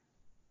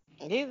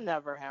 He's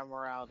never had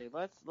morality.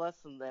 Let's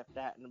nip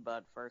that in the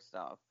bud first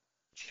off.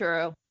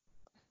 True.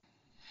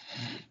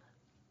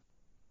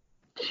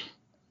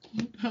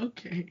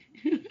 Okay.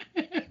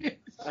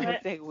 I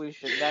think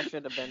that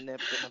should have been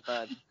nipped in the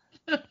bud.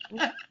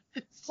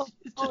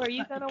 Oh, are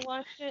you gonna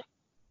watch it?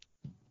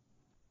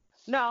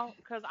 No,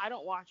 because I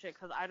don't watch it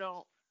because I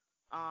don't.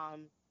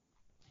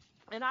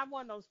 And I'm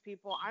one of those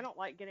people. I don't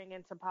like getting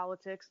into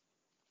politics,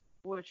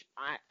 which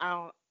I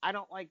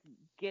don't like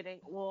getting.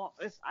 Well,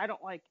 it's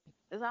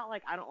not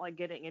like I don't like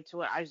getting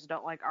into it. I just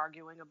don't like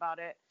arguing about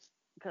it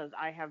because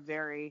I have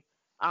very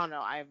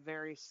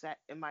set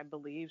in my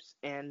beliefs,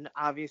 and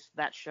obviously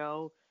that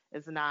show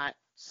is not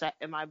set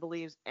in my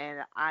beliefs, and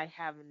I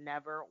have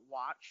never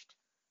watched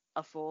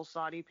a full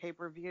Saudi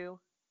pay-per-view.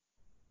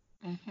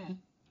 Mm-hmm.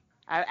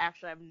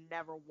 I've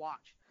never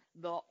watched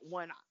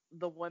when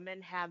the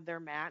women had their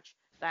match.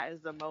 That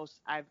is the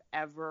most I've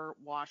ever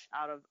watched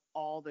out of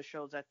all the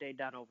shows that they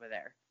done over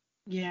there.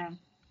 Yeah.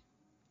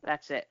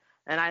 That's it.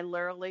 And I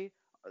literally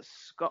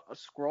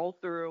scrolled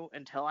through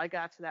until I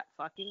got to that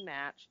fucking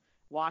match,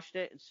 watched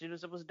it, as soon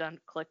as it was done,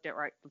 clicked it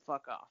right the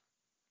fuck off.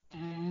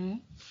 Mm-hmm.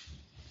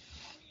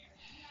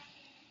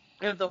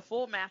 If the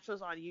full match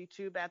was on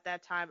YouTube at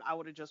that time, I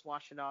would have just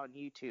watched it on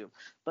YouTube.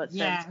 But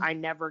Yeah. since I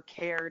never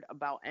cared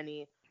about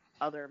any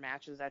other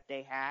matches that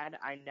they had,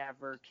 I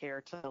never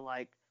cared to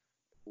like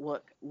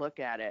look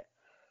at it.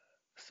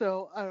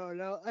 So I don't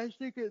know. I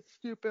think it's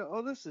stupid.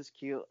 Oh, this is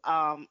cute.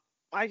 I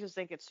just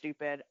think it's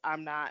stupid.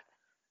 I'm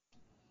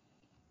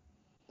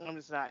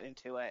just not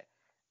into it.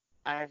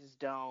 I just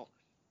don't.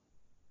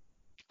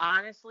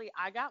 Honestly,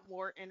 I got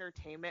more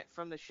entertainment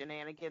from the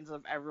shenanigans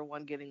of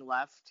everyone getting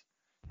left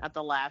at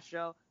the last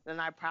show than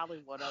I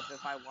probably would have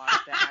if I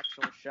watched the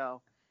actual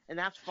show. And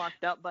that's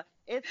fucked up. But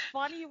it's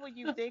funny when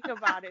you think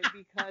about it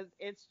because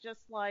it's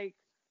just like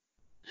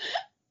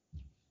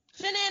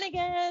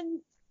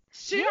Shenanigans.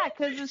 yeah,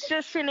 because it's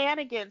just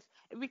shenanigans.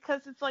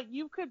 Because it's like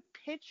you could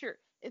picture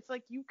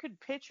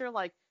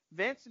like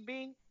Vince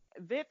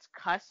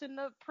cussing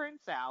the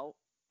Prince out.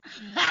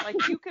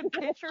 Like you could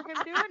picture him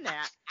doing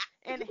that,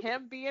 and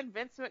him being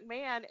Vince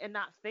McMahon and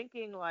not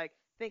thinking,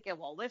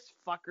 well, this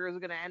fucker is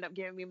gonna end up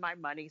giving me my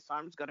money, so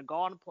I'm just gonna go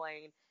on a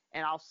plane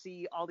and I'll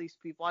see all these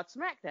people at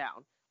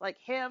SmackDown. Like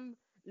him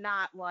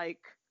not like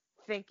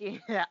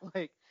thinking that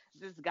like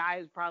this guy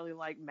is probably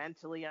like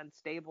mentally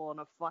unstable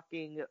and a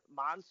fucking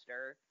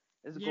monster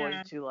is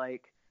going to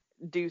like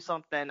do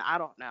something, I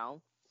don't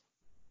know.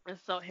 And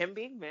so him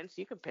being Vince,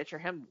 you could picture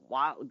him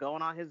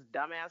going on his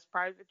dumbass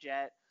private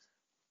jet,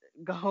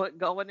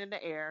 going in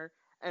the air,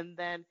 and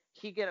then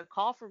he get a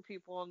call from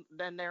people, and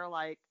then they're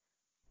like,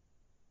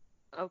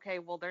 okay,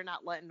 well, they're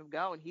not letting him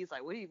go. And he's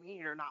like, what do you mean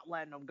you're not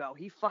letting him go?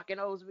 He fucking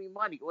owes me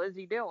money. What is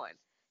he doing?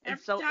 And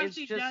Every so time it's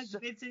she just does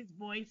Vince's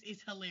voice is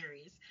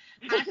hilarious.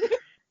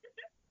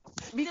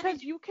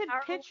 because you can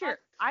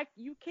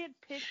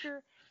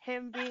picture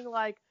him being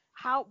like,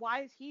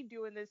 why is he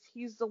doing this?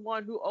 He's the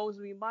one who owes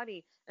me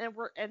money.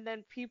 And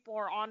then people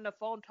are on the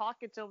phone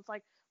talking to him. It's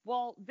like,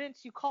 well,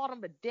 Vince, you called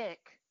him a dick.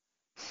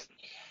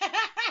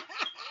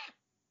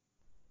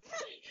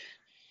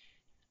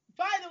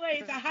 By the way,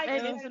 it's a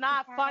hypothetical. It's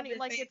not funny.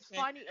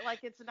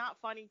 It's not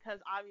funny because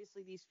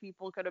obviously these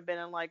people could have been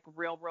in like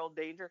real world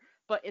danger.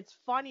 But it's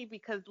funny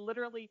because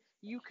literally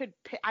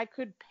I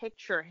could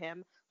picture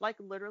him like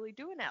literally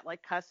doing that,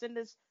 like cussing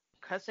this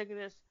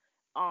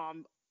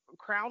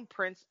crown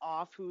prince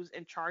off, who's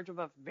in charge of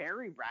a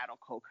very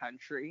radical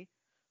country,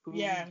 who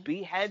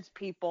beheads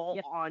people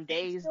on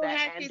days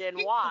that end in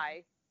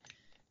Y.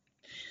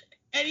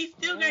 And he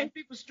still got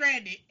people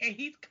stranded, and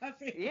he's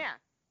cussing. Yeah.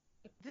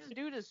 This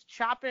dude is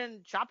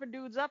chopping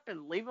dudes up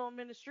and leaving them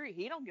in the street.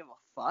 He don't give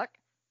a fuck.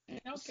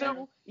 Okay.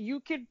 So you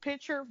can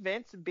picture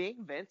Vince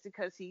being Vince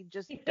because he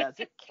just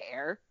doesn't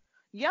care,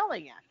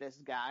 yelling at this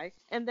guy,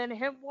 and then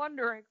him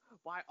wondering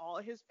why all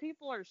his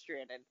people are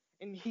stranded.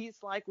 And he's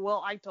like,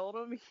 "Well, I told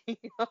him he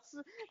was,"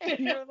 and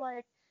you're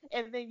like,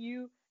 and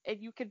you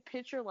can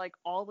picture like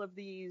all of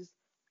these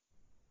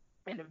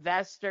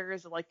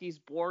investors, like these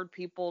board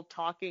people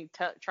talking,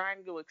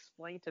 trying to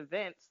explain to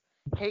Vince,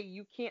 "Hey,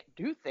 you can't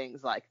do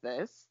things like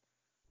this,"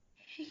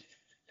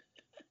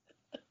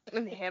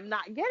 and him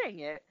not getting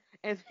it.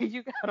 And then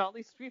you got all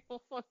these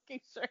people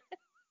fucking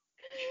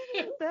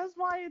That's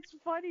why it's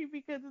funny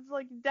because it's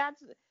like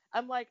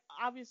I'm like,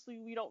 obviously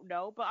we don't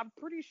know, but I'm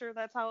pretty sure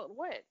that's how it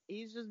went.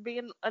 He's just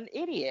being an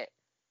idiot.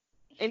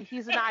 And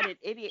he's not an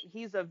idiot.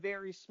 He's a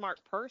very smart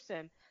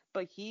person,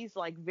 but he's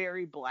like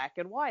very black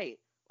and white.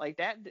 Like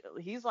that,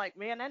 he's like,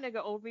 man, that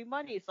nigga owed me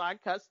money, so I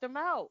cussed him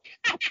out.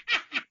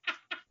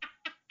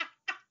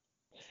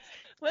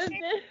 When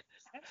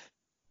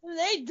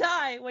they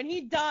die, when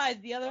he dies,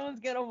 the other one's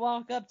gonna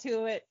walk up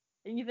to it,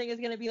 and you think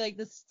it's gonna be like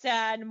this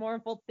sad,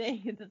 mournful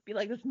thing, and just be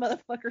like, this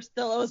motherfucker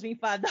still owes me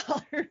 $5.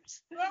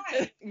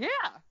 Right. Yeah.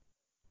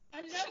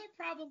 Another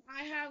problem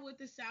I have with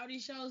the Saudi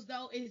shows,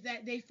 though, is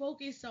that they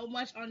focus so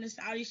much on the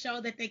Saudi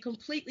show that they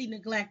completely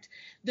neglect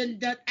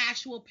the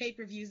actual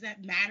pay-per-views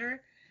that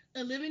matter.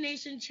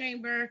 Elimination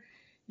Chamber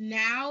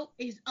now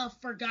is a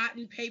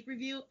forgotten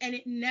pay-per-view, and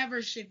it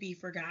never should be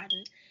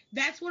forgotten.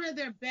 That's one of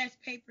their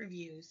best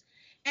pay-per-views.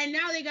 And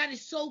now they got it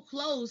so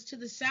close to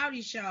the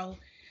Saudi show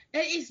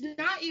that it's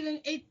not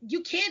even,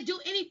 you can't do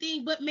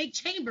anything but make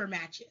chamber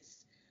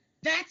matches.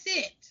 That's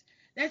it.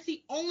 That's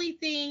the only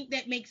thing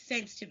that makes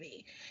sense to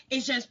me.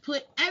 Is just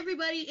put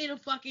everybody in a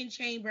fucking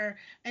chamber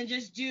and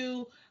just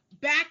do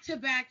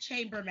back-to-back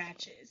chamber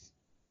matches.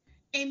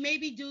 And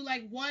maybe do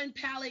like one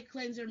palate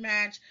cleanser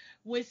match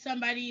with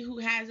somebody who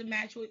has a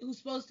match who's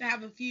supposed to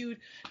have a feud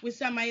with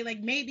somebody. Like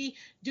maybe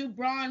do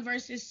Braun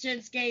versus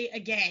Shinsuke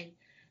again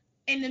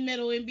in the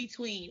middle, in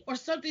between, or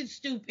something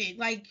stupid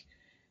like,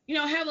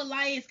 have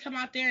Elias come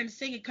out there and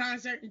sing a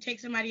concert and take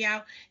somebody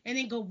out, and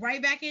then go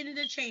right back into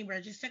the chamber.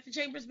 Just set the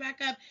chambers back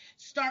up,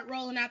 start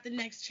rolling out the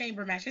next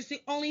chamber match. That's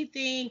the only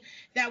thing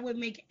that would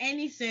make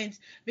any sense,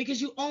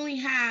 because you only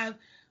have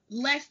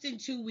less than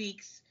 2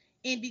 weeks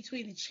in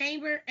between the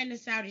chamber and the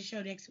Saudi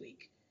show next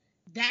week.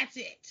 That's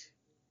it.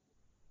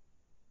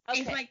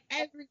 Okay. It's like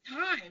every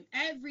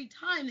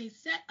time they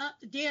set up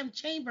the damn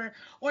chamber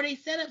or they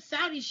set up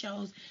Saudi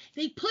shows,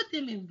 they put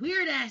them in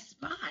weird ass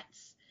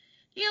spots.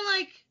 You're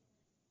like,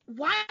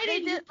 why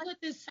didn't you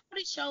put this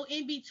Saudi show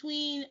in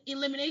between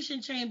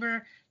Elimination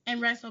Chamber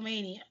and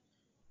WrestleMania?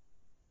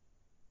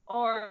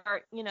 Or,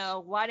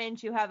 why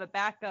didn't you have a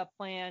backup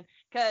plan?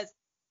 Because,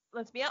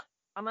 I'm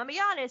going to be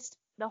honest,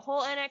 the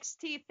whole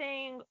NXT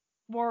thing,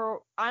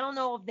 I don't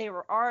know if they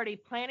were already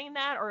planning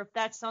that or if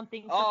that's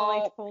something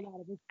Triple H pulled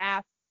out of his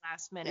ass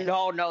last minute.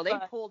 No, they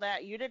pulled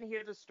that. You didn't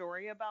hear the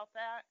story about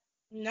that?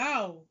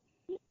 No.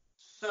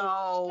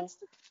 So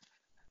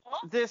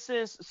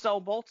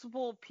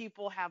multiple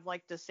people have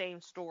like the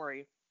same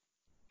story.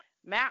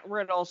 Matt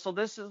Riddle, so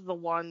this is the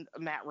one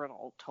Matt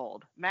Riddle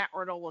told. Matt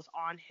Riddle was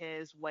on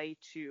his way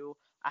to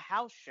a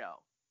house show,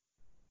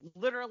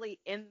 literally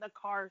in the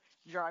car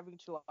driving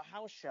to a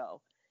house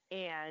show,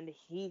 and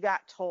he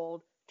got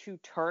told to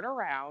turn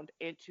around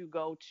and to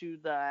go to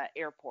the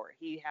airport.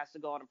 He has to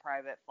go on a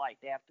private flight.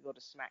 They have to go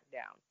to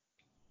SmackDown.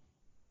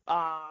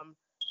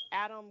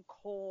 Adam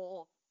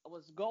Cole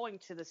was going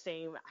to the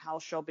same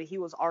house show, but he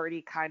was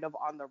already kind of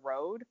on the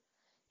road,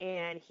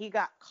 and he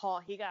got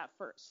called.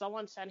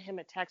 Someone sent him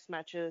a text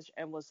message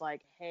and was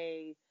like,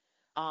 "Hey,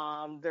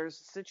 there's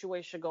a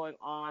situation going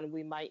on.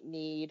 We might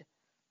need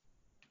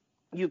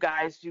you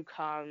guys to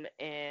come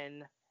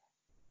in.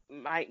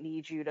 Might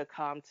need you to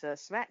come to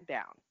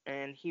SmackDown."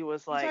 And he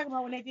was like, "You talking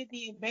about when they did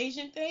the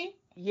invasion thing?"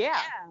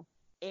 Yeah.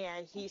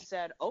 And he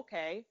said,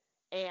 "Okay."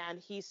 And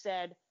he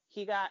said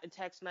he got a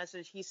text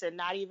message. He said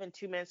not even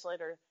 2 minutes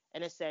later,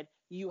 and it said,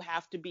 "You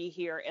have to be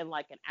here in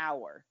like an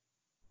hour."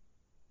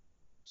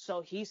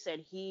 So he said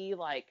he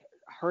like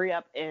hurry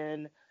up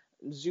and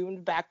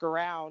zoomed back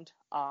around.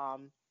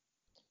 And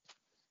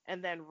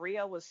then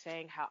Rhea was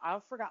saying how, I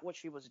forgot what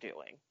she was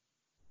doing.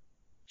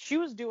 She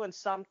was doing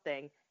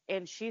something,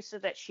 and she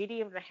said that she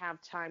didn't even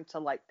have time to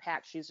like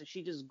pack. She said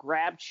she just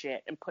grabbed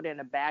shit and put it in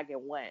a bag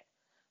and went.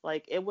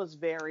 Like, it was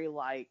very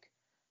like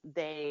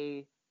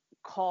they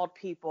called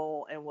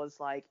people and was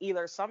like,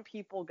 either some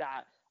people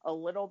got a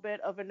little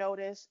bit of a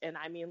notice, and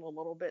I mean a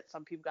little bit,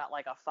 some people got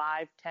like a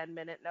 5-10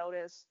 minute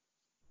notice,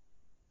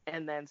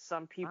 and then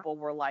some people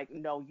were like,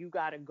 no, you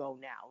gotta go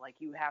now, like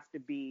you have to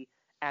be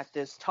at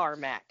this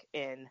tarmac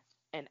in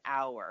an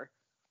hour.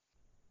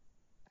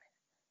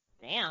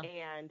 Damn.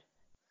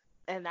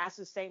 And that's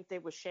the same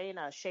thing with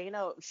Shayna.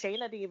 Shayna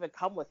didn't even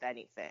come with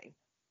anything.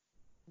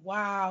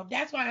 Wow,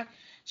 that's why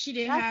she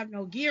didn't have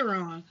no gear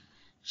on.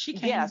 So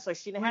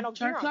she didn't have no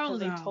gear on because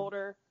they told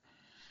her.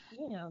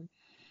 Yeah.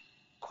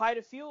 Quite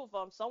a few of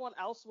them. Someone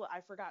else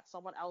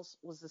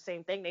was the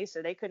same thing. They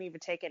said they couldn't even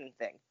take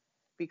anything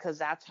because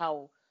that's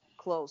how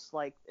close.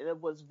 Like,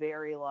 it was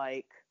very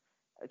like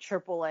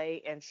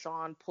AAA and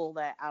Sean pulled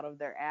that out of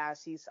their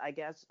ass. I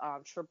guess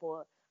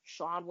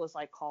Sean was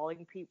like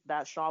calling people.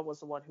 That Sean was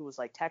the one who was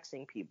like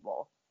texting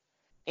people,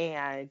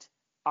 and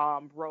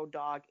Road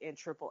Dogg and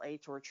Triple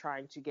H were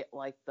trying to get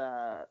like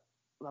the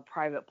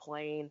private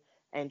plane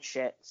and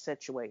shit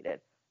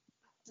situated.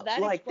 So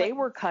that like they explains-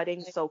 were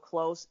cutting so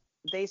close.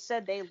 They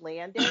said they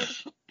landed.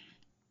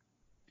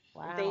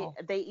 Wow.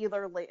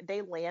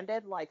 They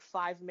landed like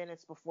 5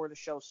 minutes before the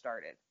show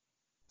started.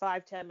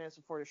 5-10 minutes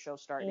before the show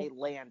started, they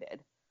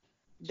landed.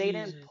 They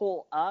didn't Jesus.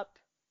 pull up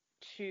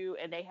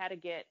and they had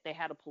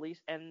a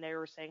police, and they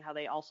were saying how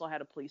they also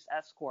had a police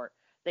escort.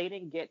 They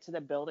didn't get to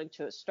the building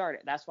till it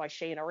started. That's why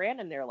Shayna ran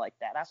in there like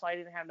that. That's why I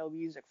didn't have no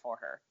music for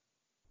her.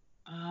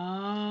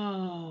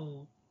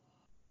 Oh.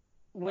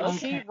 When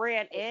she Okay.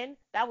 ran in,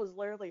 that was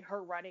literally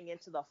her running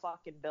into the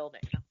fucking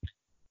building.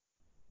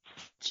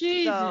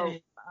 Jesus. So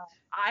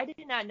I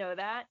did not know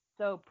that.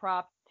 So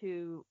props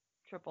to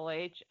Triple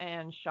H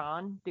and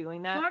Sean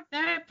doing that. Fuck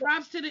that.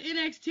 Props to the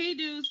NXT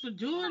dudes for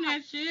doing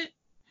that shit.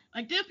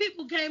 Like, them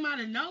people came out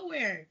of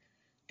nowhere.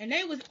 And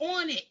they was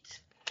on it.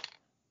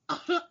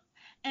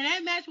 And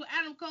that match with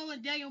Adam Cole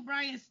and Daniel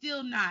Bryan is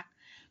still not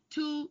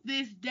to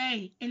this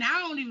day. And I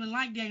don't even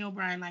like Daniel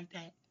Bryan like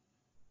that.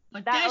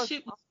 But that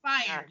shit was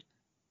fire.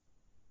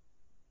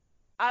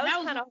 I That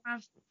was was kind one of of my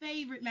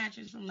favorite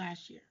matches from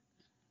last year.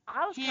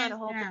 hoping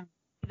Down.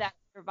 that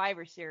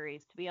Survivor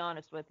Series, to be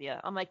honest with you.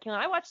 I'm like, can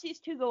I watch these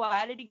two go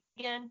at it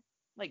again?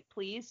 Like,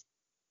 please.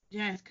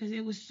 Yes, because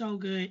it was so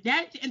good.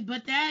 But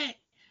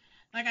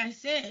like I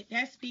said,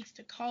 that speaks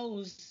to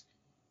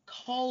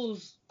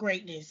Cole's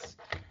greatness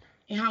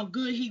and how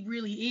good he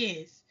really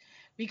is.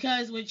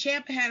 Because when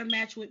Ciampa had a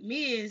match with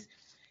Miz,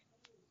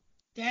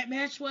 that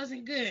match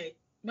wasn't good.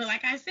 But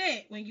like I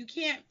said, when you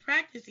can't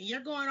practice and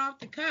you're going off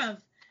the cuff,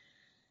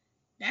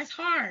 that's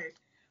hard.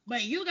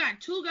 But you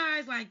got two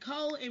guys like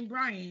Cole and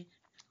Bryan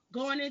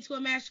going into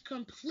a match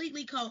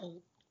completely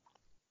cold.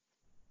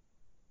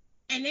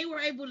 And they were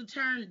able to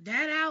turn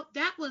that out.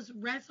 That was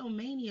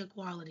WrestleMania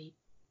quality.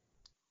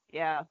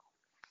 Yeah.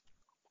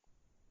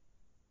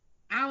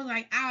 I was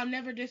like, I'll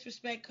never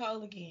disrespect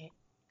Cole again.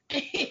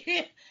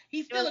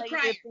 He's still a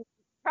crier.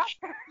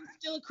 He's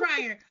still a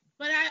crier.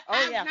 But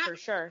For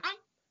sure.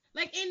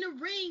 Like, in the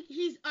ring,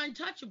 he's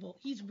untouchable.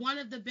 He's one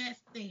of the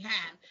best they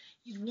have.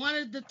 He's one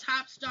of the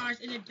top stars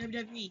in the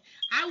WWE.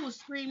 I will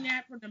scream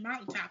that from the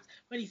mountaintops,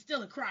 but he's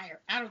still a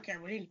crier. I don't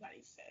care what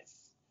anybody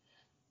says.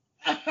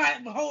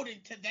 I'm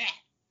holding to that.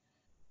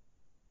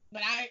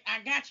 But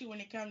I got you when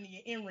it comes to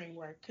your in-ring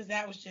work, because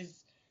that was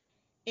just,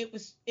 it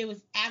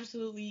was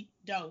absolutely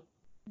dope.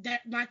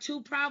 That my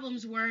two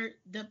problems were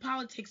the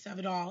politics of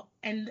it all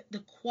and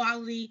the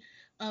quality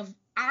of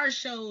our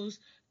shows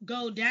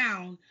go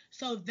down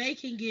so they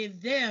can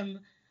give them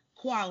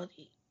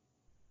quality.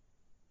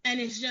 And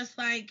it's just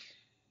like,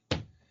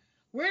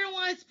 we're the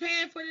ones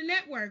paying for the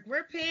network.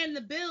 We're paying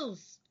the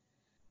bills.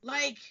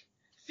 Like,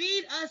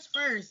 feed us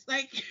first.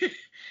 Like,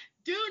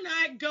 do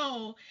not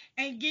go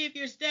and give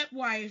your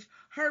stepwife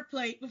her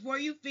plate before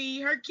you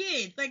feed her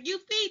kids. Like, you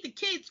feed the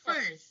kids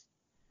first.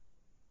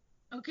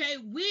 Okay?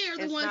 We're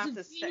the ones who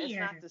feed It's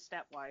not the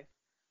stepwife.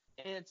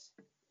 It's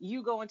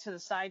you go into the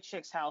side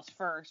chick's house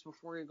first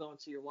before you go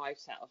into your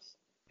wife's house.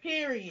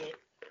 Period.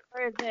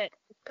 Or is it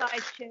the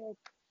side chick,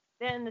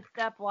 then the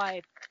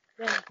stepwife,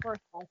 then the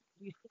first wife?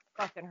 You still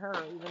fucking her,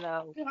 even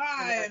though.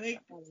 God,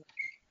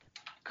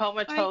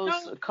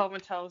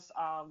 Comatose,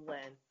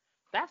 Lynn.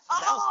 That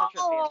was such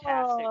a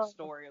fantastic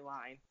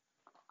storyline.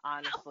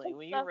 Honestly,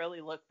 when you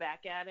really look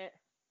back at it.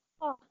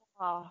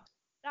 Oh,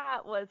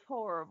 that was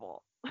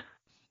horrible.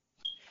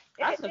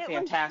 That's a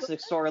fantastic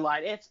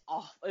storyline. It's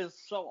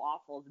so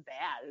awful. It's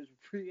bad. It's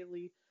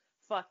really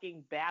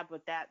fucking bad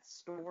with that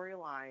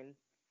storyline.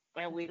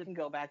 And we can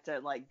go back to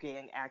like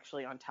being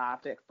actually on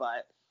topic,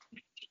 but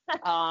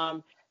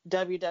the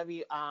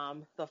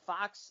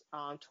Fox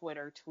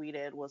Twitter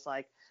tweeted was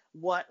like,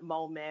 what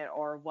moment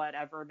or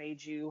whatever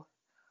made you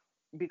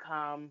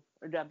become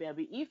a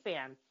WWE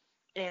fan?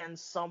 And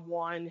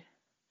someone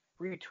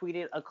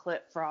retweeted a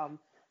clip from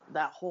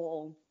that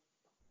whole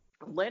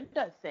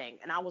Linda thing,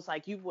 and I was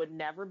like, you would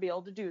never be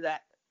able to do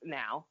that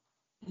now.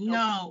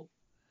 No.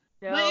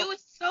 But it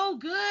was so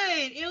good.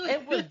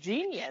 It was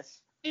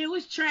genius. It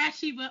was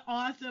trashy but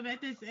awesome at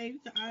the same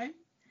time.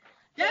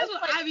 That's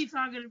what I be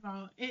talking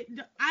about.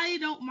 I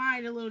don't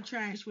mind a little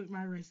trash with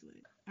my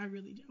wrestling. I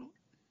really don't.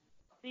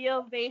 The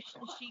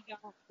ovation she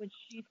got when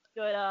she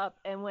stood up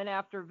and went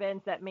after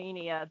Vince at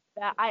Mania,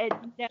 that I had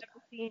never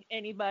seen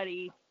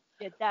anybody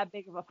get that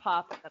big of a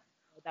pop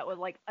that was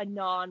like a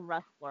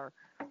non-wrestler.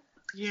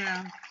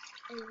 Yeah.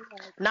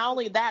 Not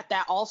only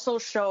that also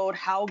showed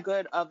how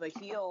good of a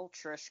heel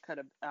Trish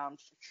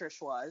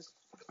was.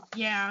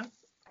 Yeah.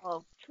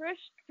 Well,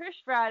 Trish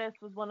Stratus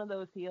was one of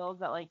those heels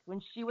that, like, when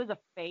she was a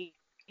face,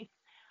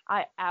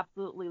 I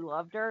absolutely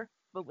loved her.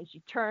 But when she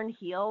turned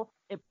heel,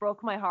 it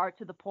broke my heart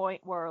to the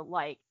point where,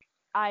 like,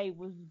 I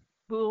was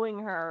booing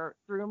her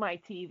through my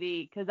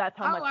TV because that's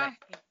how much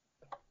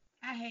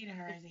I hated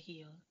her as a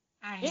heel.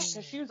 I Yeah, hate because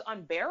her. she was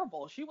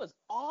unbearable. She was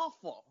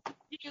awful.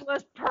 She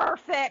was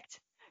perfect.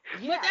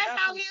 Yeah, But that's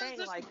how what he I'm was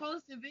saying, like,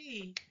 supposed to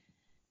be.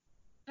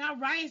 Now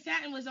Ryan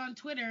Satin was on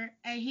Twitter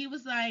and he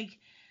was like,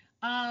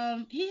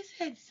 he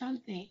said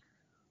something.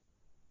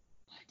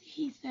 What did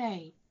he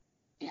say?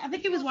 I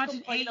think he was watching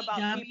complaining about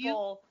AEW.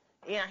 people.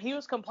 Yeah, he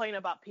was complaining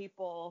about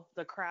people,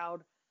 the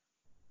crowd.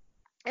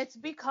 It's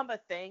become a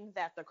thing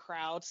that the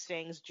crowd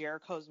sings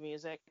Jericho's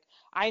music.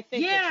 I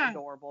think it's Yeah.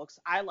 adorable because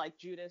I like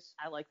Judas.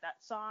 I like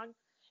that song,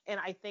 and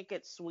I think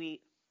it's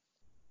sweet.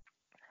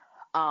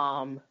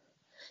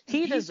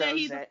 He deserves said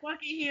he's it. a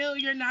fucking heel.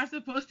 You're not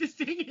supposed to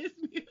sing his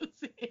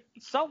music.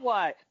 So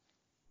what?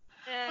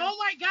 Oh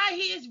my God,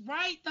 he is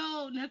right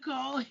though,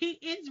 Nicole. He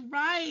is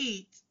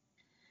right.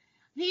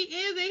 He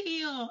is a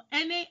heel,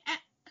 and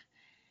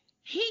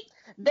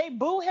they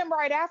boo him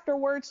right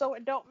afterwards, so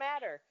it don't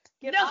matter.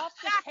 Get off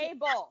the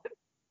table.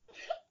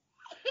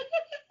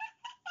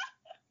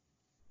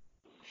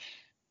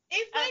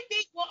 It's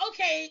like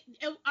okay,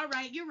 all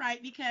right, you're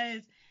right,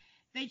 because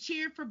they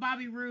cheered for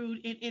Bobby Roode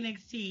in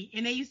NXT,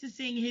 and they used to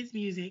sing his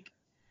music.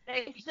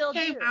 They still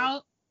came do.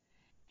 out,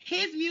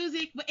 his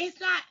music, but it's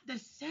not the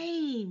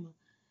same.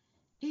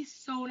 It's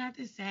so not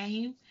the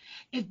same.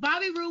 If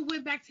Bobby Roode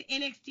went back to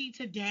NXT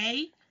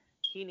today,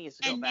 he needs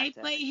to go and back they to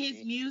play NXT.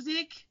 his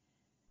music,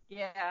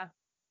 yeah,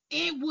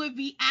 it would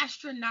be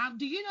astronomical.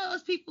 Do you know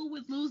those people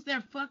would lose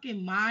their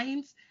fucking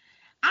minds?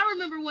 I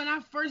remember when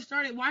I first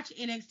started watching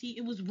NXT,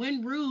 it was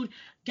when Roode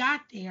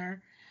got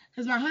there,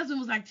 because my husband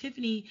was like,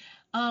 Tiffany,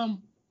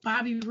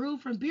 Bobby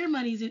Roode from Beer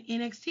Money's in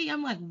NXT.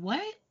 I'm like,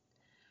 what?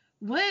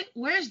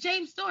 Where's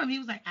James Storm? He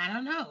was like, I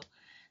don't know.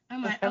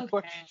 I'm like,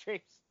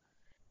 okay.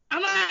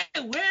 I'm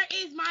like, where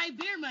is my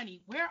Beer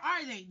Money? Where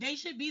are they? They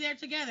should be there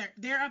together.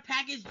 They're a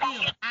package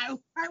deal. I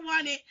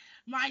wanted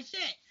my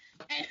shit.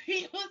 And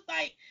he was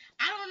like,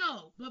 I don't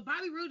know, but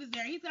Bobby Roode is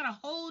there. He's got a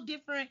whole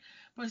different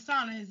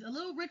persona. It's a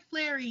little Ric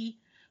Flair-y,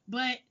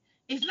 but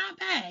it's not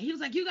bad. He was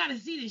like, you got to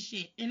see this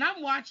shit. And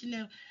I'm watching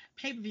the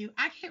pay-per-view.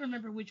 I can't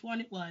remember which one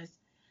it was.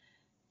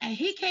 And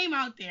he came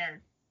out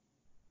there,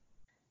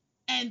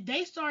 and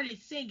they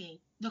started singing.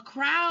 The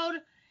crowd,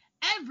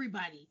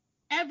 everybody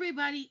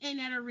in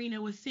that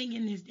arena was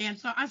singing this damn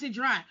song. I said,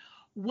 Dry,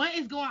 what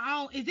is going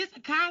on? Is this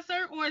a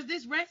concert or is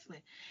this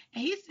wrestling?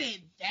 And he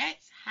said,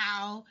 that's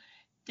how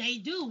they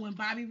do when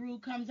Bobby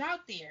Roode comes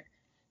out there.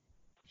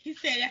 He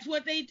said that's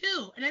what they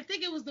do. And I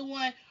think it was the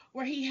one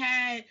where he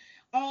had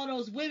all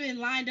those women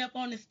lined up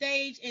on the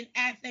stage, and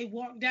as they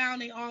walked down,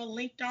 they all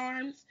linked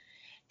arms,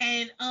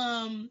 and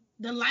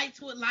the lights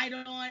would light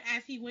on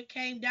as he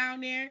came down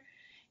there.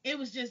 It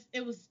was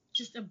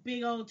just a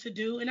big old to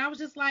do. And I was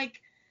just like,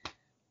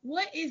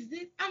 what is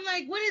this? I'm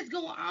like, what is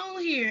going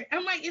on here?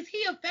 I'm like, is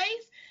he a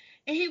face?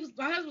 And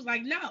my husband was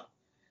like, no,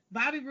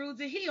 Bobby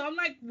Roode's a heel. I'm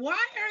like, why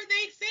are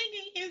they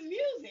singing his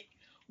music?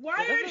 Why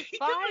are they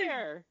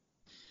fire?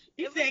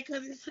 He said,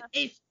 because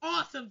it's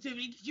awesome to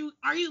me.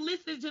 Are you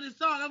listening to the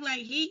song? I'm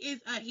like, he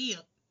is a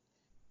heel.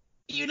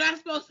 You're not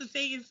supposed to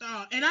sing his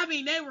song. And I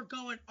mean, they were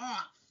going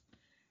off.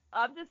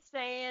 I'm just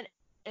saying,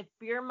 if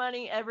Beer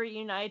Money ever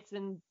unites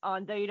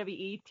on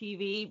WWE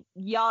TV,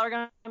 y'all are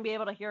going to be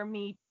able to hear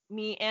me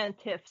and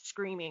Tiff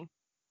screaming,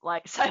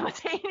 like,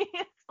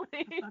 simultaneously.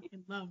 I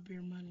fucking love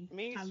Beer Money.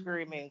 Me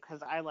screaming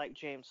because I like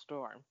James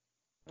Storm.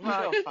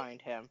 Let me go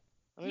find him.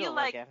 Let me go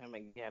look at him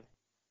again.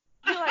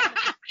 You like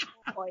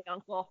my boy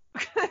uncle.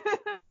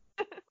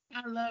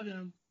 I love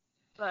him.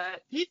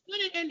 But he's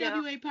good at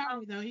NWA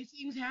Power, though. He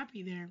seems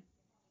happy there.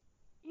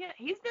 Yeah,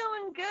 he's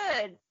doing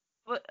good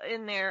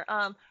in there.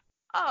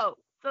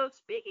 So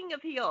speaking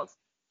of heels,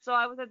 so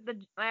I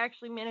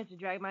actually managed to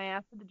drag my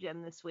ass to the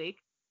gym this week,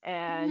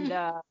 and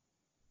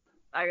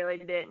I really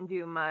didn't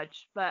do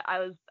much, but I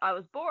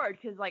was bored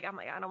because I'm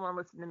like, I don't want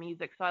to listen to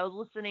music, so I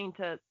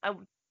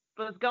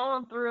was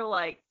going through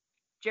like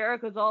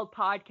Jericho's old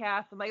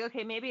podcast. I'm like,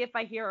 okay, maybe if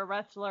I hear a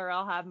wrestler,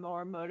 I'll have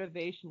more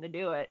motivation to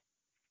do it.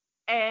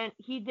 And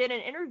he did an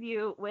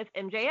interview with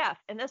MJF,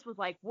 and this was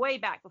like way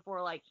back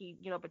before like he,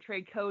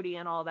 betrayed Cody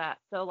and all that.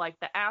 So like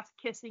the ass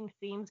kissing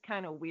seems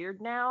kind of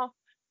weird now.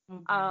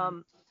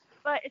 Okay.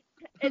 But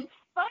it's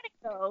funny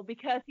though,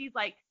 because he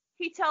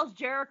tells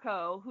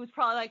Jericho, who's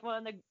probably like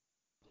one of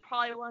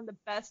the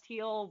best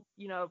heel,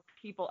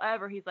 people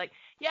ever. He's like,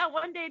 yeah,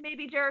 one day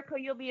maybe Jericho,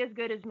 you'll be as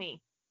good as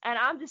me. And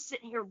I'm just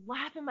sitting here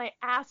laughing my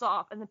ass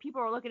off, and the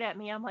people are looking at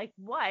me. I'm like,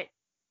 what?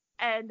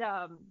 And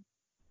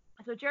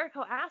so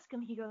Jericho asked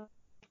him, he goes,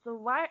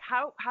 so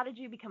how did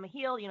you become a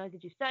heel?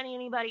 Did you study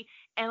anybody?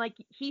 And like,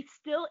 he's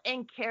still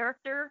in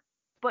character,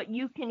 but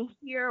you can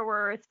hear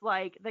where it's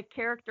like the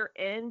character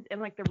ends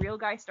and like the real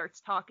guy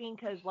starts talking.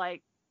 Cause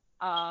like,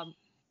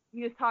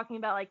 he was talking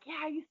about like,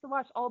 yeah, I used to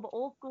watch all the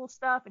old school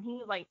stuff. And he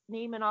was like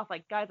naming off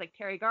like guys like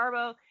Terry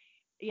Garbo.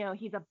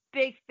 He's a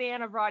big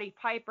fan of Roddy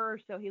Piper.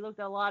 So he looked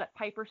at a lot of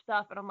Piper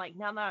stuff. And I'm like,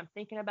 now that I'm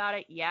thinking about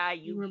it, yeah,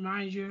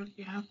 reminds you,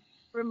 yeah.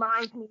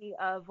 Reminds me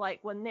of like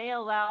when they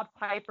allowed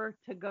Piper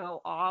to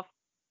go off,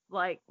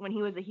 like when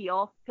he was a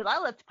heel, because I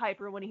loved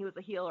Piper when he was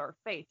a heel or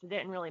a face. It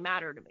didn't really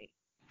matter to me.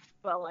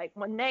 But like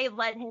when they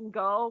let him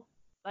go,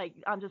 Like,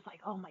 I'm just like,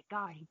 oh my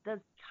God, he does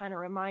kind of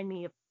remind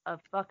me of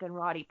fucking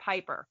Roddy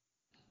Piper.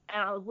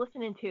 And I was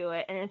listening to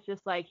it, and it's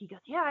just like, he goes,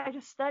 yeah, I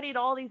just studied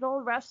all these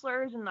old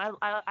wrestlers, and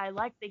I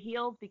like the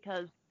heels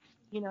because,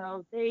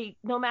 they,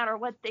 no matter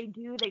what they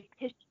do, they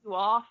piss you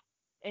off.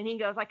 And he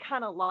goes, I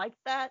kind of like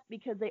that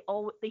because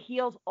the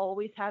heels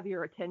always have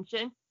your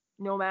attention,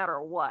 no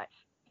matter what.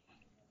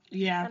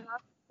 Yeah. And I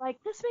was like,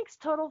 this makes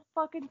total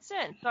fucking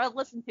sense. So I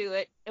listened to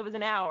it. It was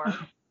an hour.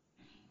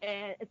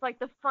 And it's like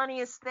the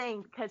funniest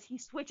thing because he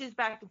switches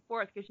back and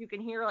forth because you can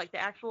hear like the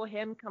actual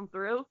him come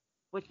through,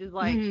 which is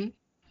like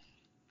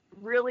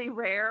really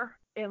rare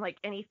in like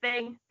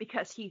anything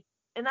because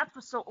and that's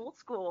what's so old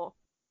school.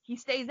 He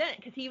stays in it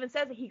because he even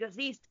says it. He goes,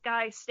 these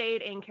guys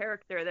stayed in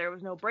character. There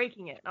was no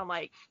breaking it. And I'm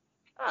like,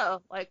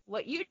 oh, like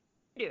what you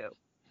do.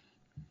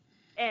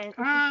 And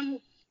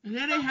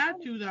yeah, they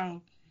had to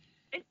though.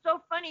 It's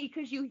so funny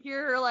because you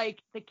hear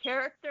like the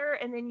character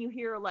and then you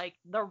hear like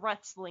the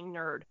wrestling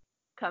nerd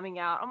coming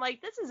out. I'm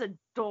like, this is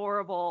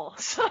adorable.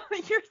 So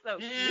you're so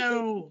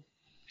Ew.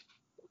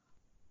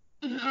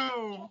 cute.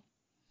 Ew.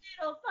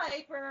 Little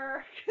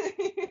Piper.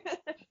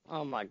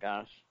 Oh my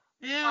gosh.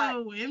 Ew,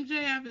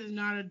 MJF is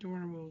not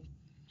adorable.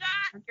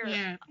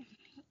 Yeah.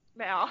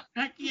 Now.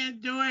 I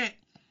can't do it.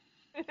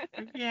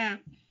 I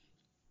can't.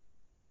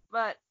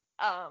 But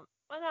no,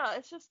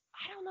 it's just,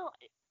 I don't know.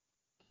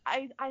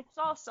 I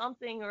saw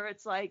something where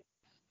it's like,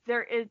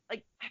 there is,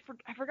 like, I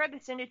forgot to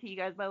send it to you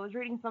guys, but I was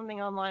reading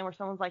something online where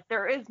someone's like,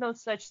 there is no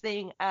such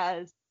thing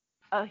as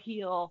a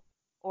heel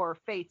or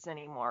face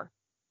anymore.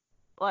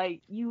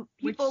 Like,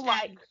 people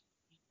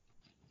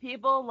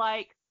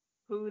like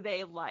who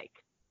they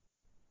like.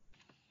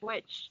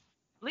 Which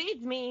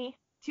leads me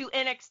to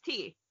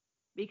NXT,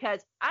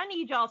 because I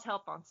need y'all's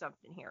help on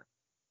something here.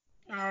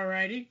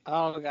 Alrighty.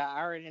 Oh God, I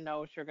already know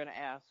what you're gonna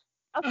ask.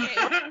 Okay,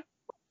 I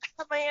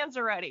have my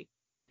answer ready.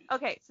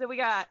 Okay, so we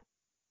got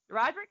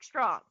Roderick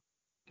Strong.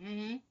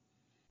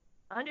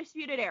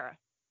 Undisputed Era.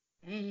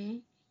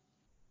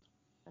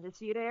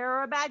 Undisputed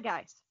Era bad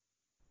guys.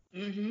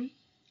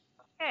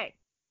 Okay.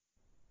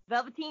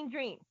 Velveteen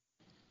Dream.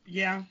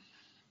 Yeah.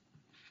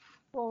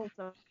 Pulling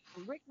some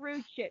Rick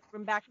Rude shit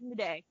from back in the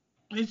day.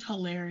 It's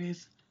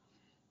hilarious.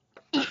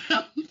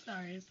 I'm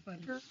sorry, it's funny.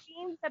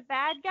 Dream the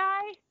bad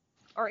guy?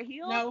 Or a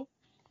heel?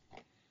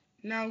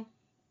 No.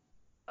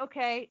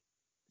 Okay,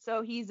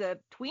 so he's a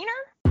tweener?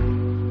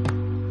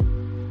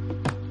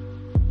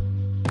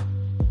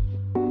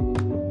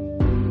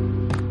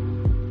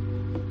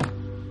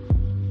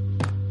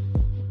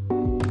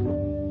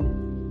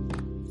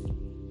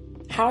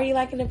 How are you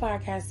liking the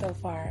podcast so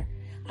far?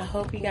 I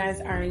hope you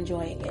guys are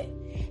enjoying it.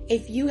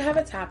 If you have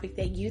a topic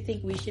that you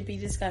think we should be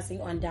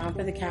discussing on Down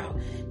for the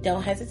Count,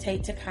 don't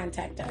hesitate to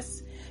contact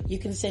us. You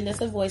can send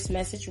us a voice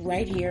message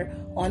right here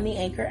on the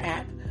Anchor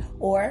app,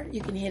 or you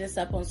can hit us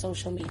up on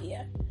social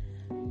media.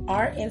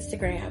 Our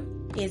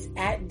Instagram is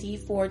at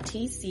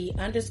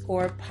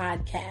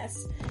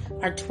D4TC_podcast.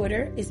 Our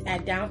Twitter is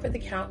at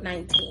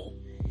DownForTheCount19.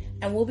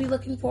 And we'll be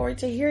looking forward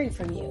to hearing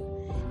from you.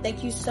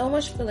 Thank you so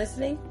much for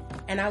listening,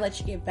 and I'll let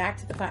you get back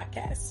to the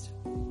podcast.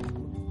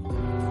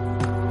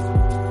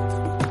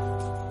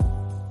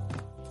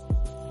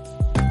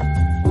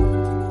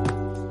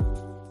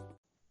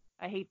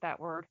 I hate that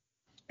word.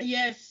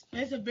 Yes,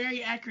 that's a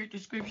very accurate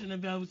description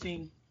of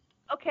Velveteen.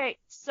 Okay,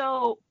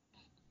 so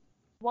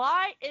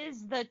why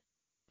is the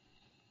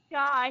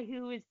guy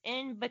who is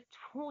in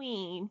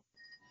between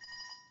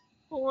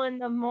pulling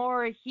the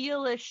more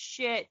heelish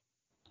shit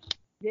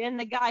than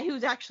the guy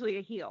who's actually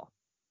a heel?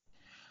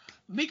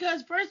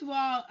 Because first of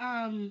all,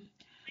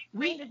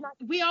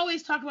 we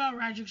always talk about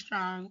Roderick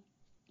Strong.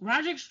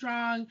 Roderick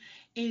Strong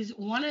is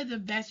one of the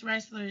best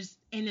wrestlers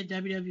in the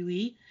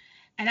WWE.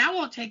 And I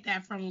won't take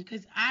that from him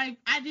because I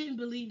didn't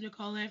believe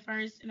Nicole at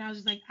first. And I was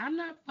just like, I'm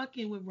not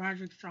fucking with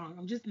Roderick Strong.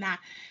 I'm just not.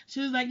 She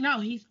was like, no,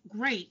 he's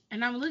great.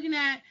 And I'm looking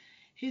at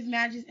his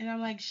matches and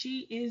I'm like,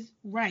 she is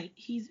right.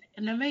 He's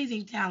an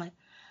amazing talent.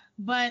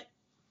 But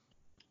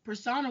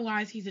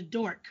persona-wise, he's a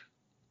dork.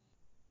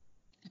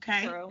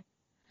 Okay? True.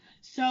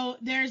 So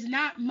there's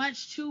not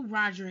much to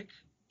Roderick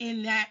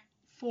in that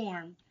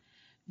form.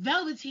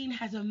 Velveteen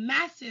has a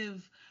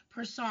massive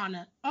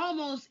persona,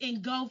 almost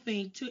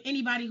engulfing to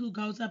anybody who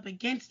goes up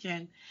against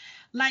him.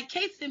 Like,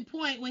 case in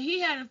point, when he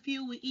had a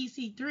feud with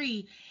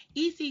EC3,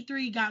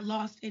 EC3 got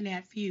lost in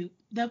that feud.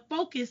 The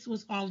focus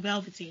was on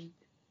Velveteen.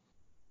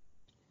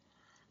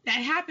 That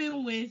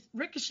happened with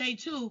Ricochet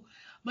too,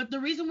 but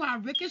the reason why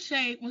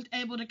Ricochet was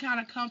able to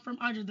kind of come from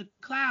under the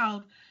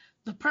cloud,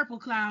 the purple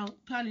cloud,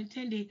 pun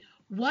intended,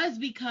 was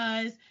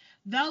because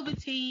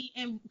Velveteen,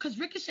 and because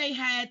Ricochet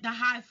had the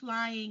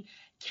high-flying,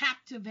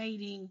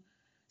 captivating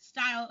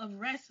style of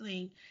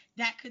wrestling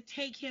that could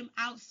take him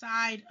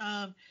outside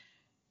of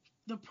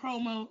the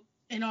promo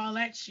and all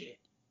that shit.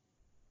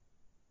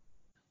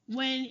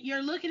 When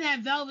you're looking at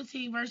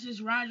Velveteen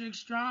versus Roderick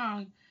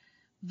Strong,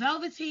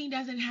 Velveteen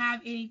doesn't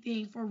have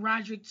anything for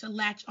Roderick to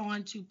latch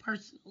on to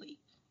personally.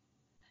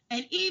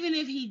 And even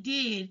if he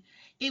did,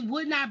 it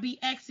would not be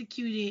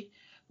executed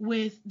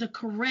with the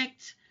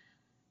correct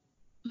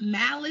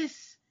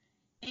malice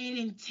and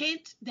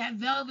intent that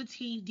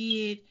Velveteen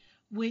did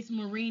with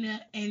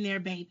Marina and their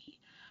baby.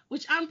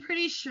 Which I'm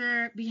pretty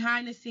sure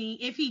behind the scene,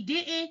 if he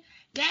didn't,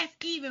 that's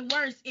even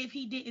worse if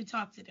he didn't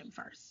talk to them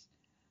first.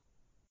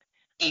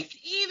 It's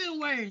even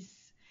worse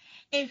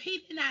if he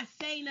did not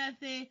say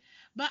nothing,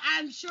 but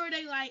I'm sure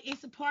they like,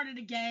 it's a part of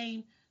the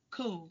game.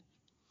 Cool.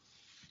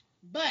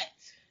 But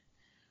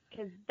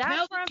Because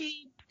that's where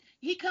Velveteen,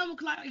 he come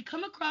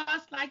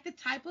across like the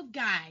type of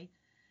guy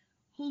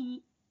who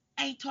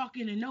ain't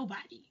talking to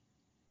nobody.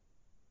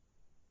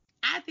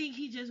 I think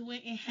he just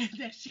went and had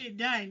that shit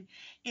done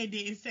and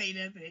didn't say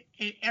nothing.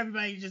 And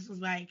everybody just was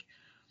like,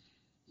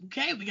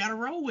 okay, we gotta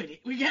roll with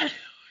it. We don't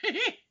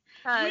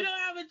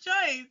have a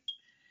choice.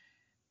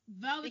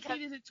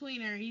 Velveteen is a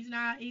tweener. He's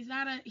not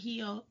a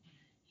heel.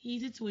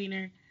 He's a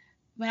tweener.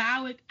 But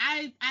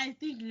I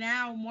think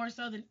now more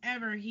so than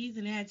ever, he's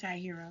an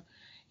anti-hero.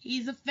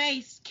 He's a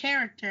face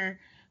character,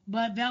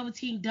 but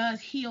Velveteen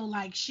does heel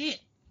like shit.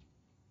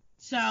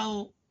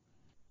 So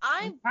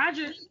I'm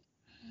Roger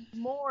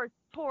more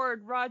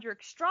toward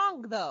Roderick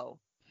Strong though,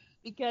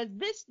 because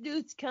this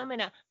dude's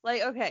coming out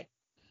like, okay,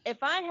 if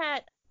I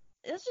had,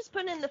 let's just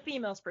put it in the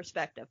female's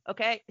perspective,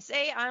 okay?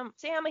 Say I'm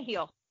a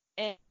heel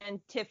and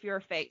Tiff, you're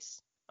a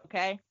face,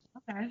 okay?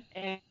 Okay.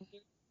 And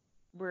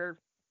we're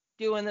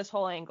doing this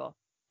whole angle.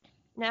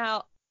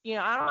 Now,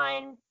 I don't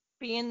mind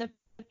being the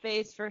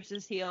face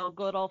versus heel,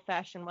 good old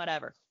fashioned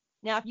whatever.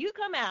 Now, if you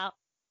come out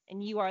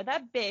and you are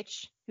that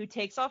bitch who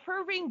takes off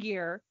her ring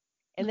gear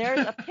and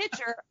there's a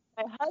picture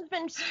of my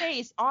husband's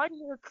face on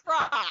your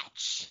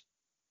crotch.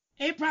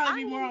 It'd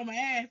probably be more on my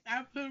ass.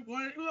 I put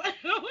one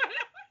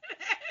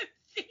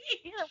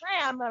Either way,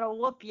 I'm going to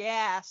whoop your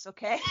ass,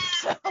 okay?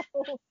 So,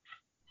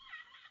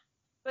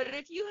 but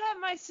if you have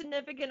my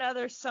significant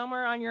other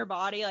somewhere on your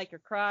body, like your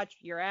crotch,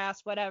 your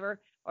ass,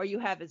 whatever, or you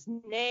have his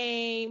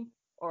name,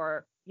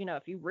 or,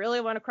 if you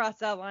really want to cross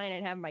that line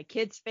and have my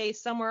kid's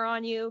face somewhere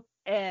on you,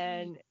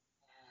 and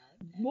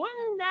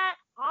wouldn't that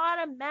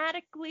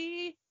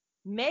automatically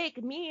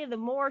make me the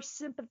more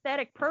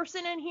sympathetic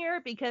person in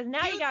here? Because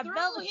now you got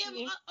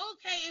Velveteen.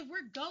 Okay, if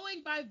we're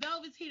going by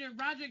Velveteen and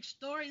Roderick's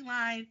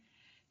storyline,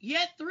 you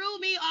threw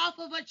me off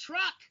of a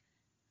truck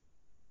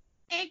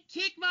and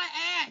kicked my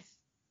ass.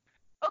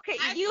 Okay,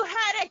 you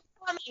had it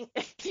coming.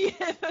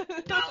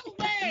 No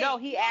way. No,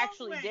 he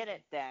actually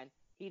didn't then.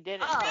 He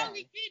didn't. No,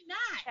 he did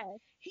not. Okay.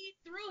 He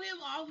threw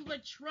him off of a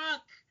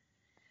truck,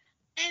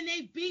 and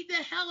they beat the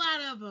hell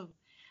out of him.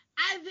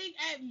 I think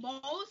at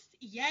most,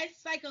 yes,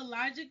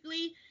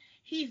 psychologically,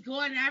 he's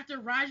going after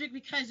Roderick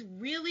because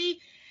really,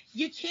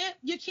 you can't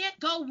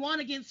go 1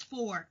 against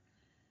 4.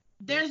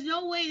 There's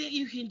no way that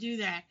you can do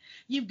that.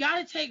 You've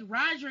got to take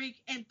Roderick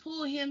and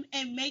pull him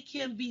and make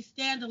him be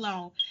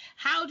standalone.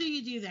 How do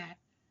you do that?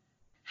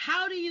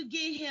 How do you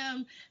get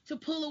him to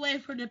pull away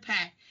from the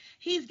pack?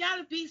 He's got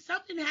to be,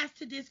 something has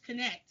to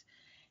disconnect.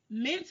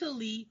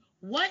 Mentally,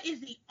 what is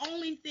the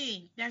only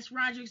thing that's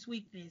Roderick's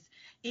weakness?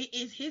 It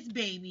is his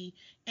baby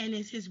and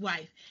it's his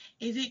wife.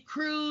 Is it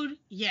crude?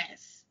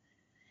 Yes.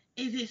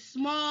 Is it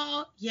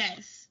small?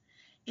 Yes.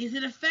 Is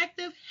it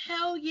effective?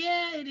 Hell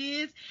yeah, it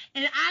is.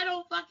 And I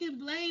don't fucking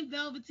blame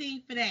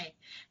Velveteen for that.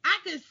 I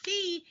could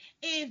see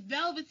if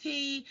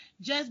Velveteen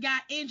just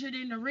got injured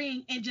in the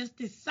ring and just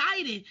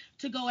decided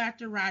to go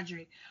after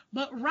Roderick.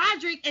 But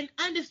Roderick and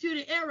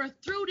Undisputed Era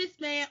threw this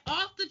man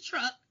off the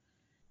truck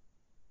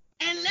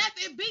and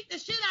left and beat the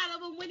shit out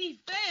of him when he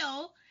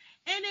fell.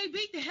 And they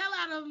beat the hell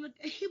out of him.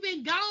 He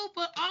been gone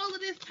for all of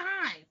this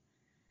time.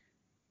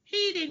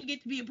 He didn't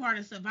get to be a part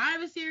of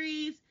Survivor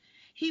Series.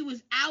 He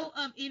was out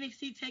of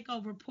NXT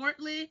TakeOver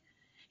Portland.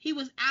 He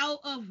was out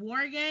of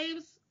War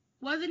Games,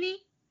 wasn't he?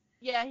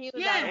 Yeah, he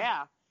was Yeah. out.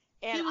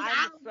 Yeah. And He was I'm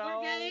out of War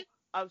so Games.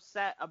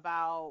 upset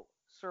about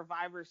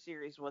Survivor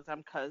Series with him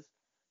because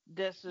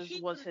this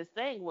was his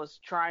thing, was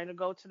trying to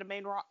go to the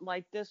main roster.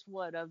 Like, this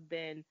would have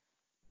been,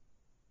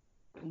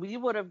 we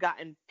would have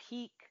gotten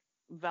peak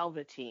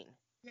Velveteen.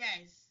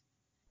 Yes.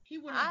 He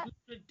would have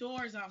blew the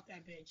doors off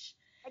that bitch.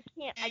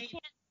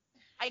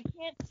 I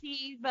can't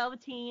see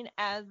Velveteen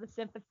as the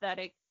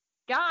sympathetic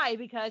guy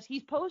because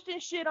he's posting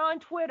shit on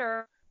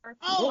Twitter.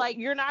 Oh, like,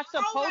 You're not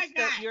my supposed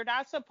God. to. You're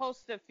not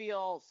supposed to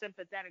feel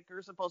sympathetic.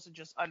 You're supposed to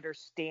just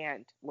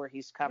understand where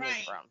he's coming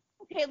Right. from.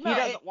 okay, He look,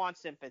 doesn't want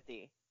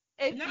sympathy.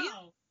 if no. you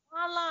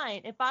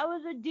online, if I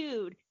was a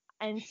dude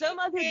and some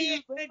other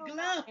dude The went glove.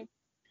 online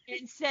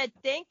and said,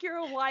 "Thank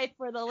your wife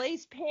for the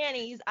lace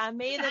panties, I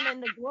made them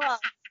in the glove,"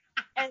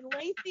 and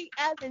Lacey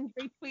Evans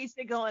retweets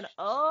it going,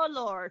 "Oh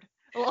Lord."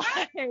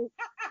 Like, I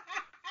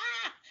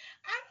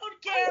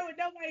don't care what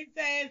nobody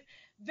says.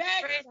 That's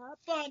straight up,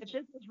 funny. if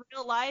this was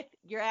real life,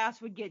 your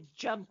ass would get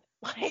jumped.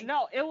 Like,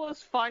 No, it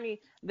was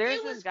funny. There's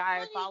It was this guy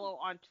funny. I follow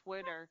on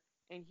Twitter,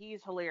 and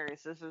he's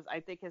hilarious.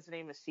 I think his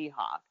name is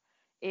Seahawk.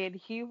 And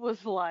he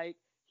was like,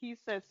 he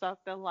said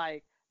something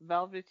like,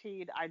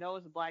 Velveteen, I know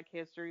it's Black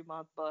History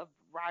Month, but if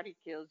Roddy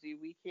kills you,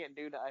 we can't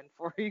do nothing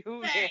for you,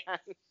 man.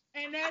 Facts.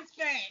 And that's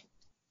facts.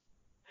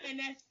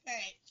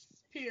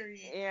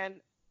 Period.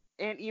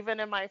 And even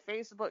in my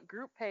Facebook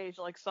group page,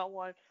 like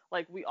someone,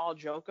 like we all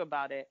joke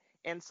about it,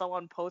 and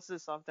someone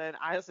posted something,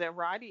 I said,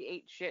 Roddy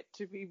ate shit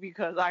to me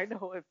because I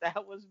know if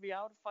that was me,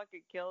 I would have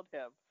fucking killed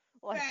him.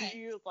 Like, Right.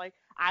 he was like,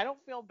 I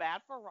don't feel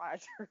bad for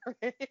Roger.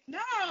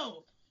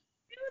 No,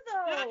 You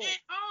not though. at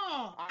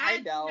all. I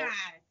know. do not.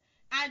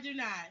 I do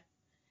not.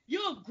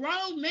 You're a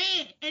grown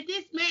man, and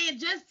this man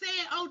just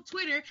said on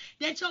Twitter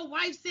that your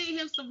wife sent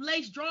him some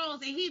lace drawers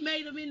and he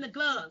made them in the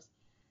gloves.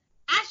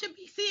 I should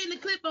be seeing the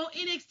clip on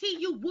NXT,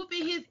 you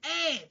whooping his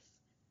ass.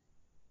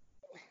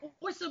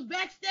 Or some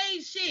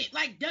backstage shit,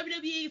 like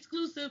WWE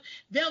exclusive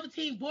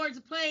Velveteen boards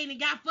a plane and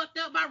got fucked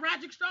up by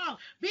Roderick Strong.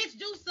 Bitch,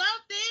 do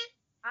something.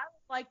 I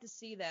would like to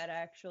see that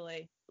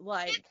actually.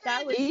 Like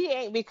that was. He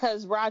ain't,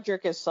 because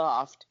Roderick is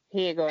soft.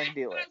 He ain't gonna That's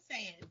do what it. I'm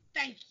saying.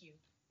 Thank you.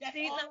 That's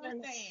See, all no,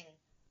 I'm saying.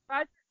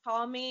 Roger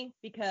call me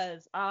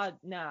because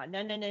no.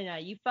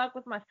 You fuck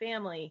with my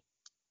family.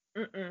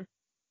 Mm-mm.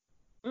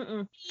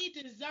 He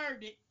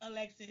deserved it,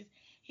 Alexis.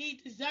 He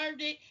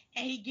deserved it,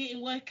 and he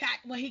getting what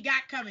he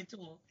got coming to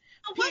him.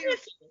 What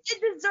if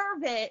you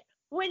deserve it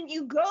when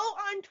you go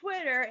on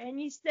Twitter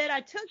and you said I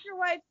took your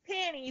wife's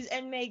panties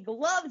and made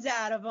gloves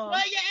out of them? Well,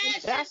 your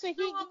ass That's shouldn't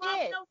what he throw him off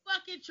did. no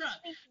fucking truck.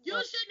 You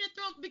shouldn't have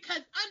thrown,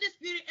 because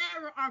Undisputed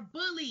Era are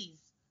bullies.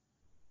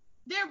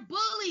 They're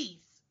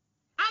bullies.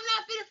 I'm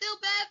not finna feel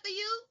bad for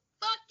you.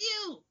 Fuck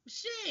you.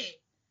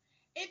 Shit.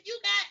 If you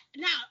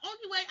got, now,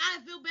 only way I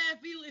feel bad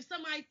for you is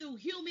somebody threw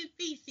human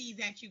feces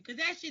at you, because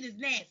that shit is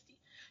nasty.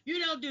 You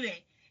don't do that.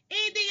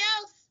 Anything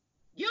else?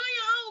 You on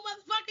your own,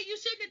 motherfucker. You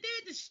shouldn't have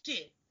did this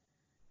shit.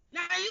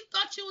 Now, you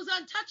thought you was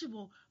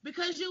untouchable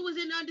because you was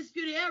in the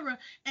Undisputed Era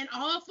and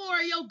all four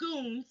of your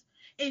goons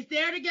is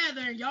there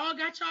together and y'all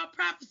got y'all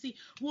prophecy.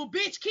 Well,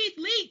 bitch, Keith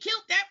Lee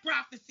killed that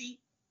prophecy.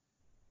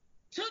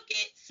 Took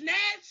it,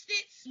 snatched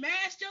it,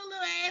 smashed your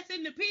little ass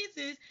into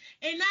pieces,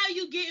 and now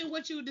you getting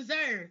what you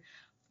deserve.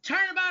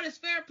 Turnabout is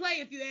fair play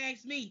if you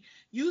ask me.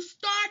 You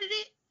started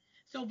it,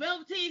 so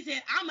Velveteen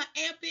said, I'ma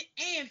amp it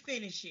and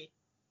finish it.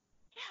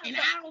 Yeah, And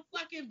I don't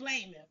fucking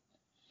blame him.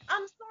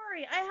 I'm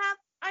sorry.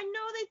 I know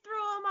they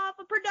threw him off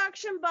a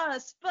production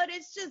bus, but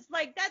it's just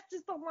like that's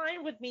just a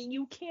line with me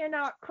you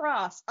cannot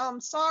cross.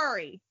 I'm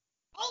sorry.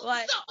 Oh,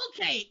 Like- so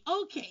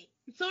okay.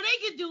 So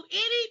they can do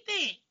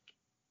anything.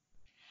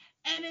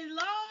 And as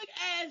long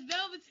as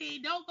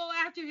Velveteen don't go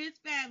after his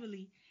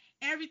family,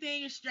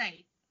 everything is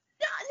straight.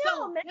 No,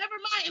 So man. never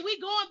mind. And we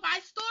going by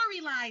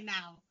storyline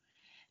now.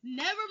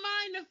 Never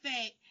mind the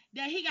fact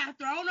that he got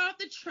thrown off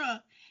the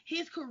truck.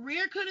 His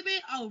career could have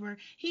been over.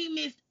 He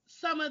missed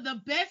some of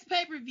the best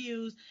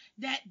pay-per-views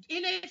that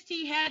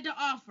NXT had to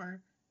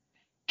offer.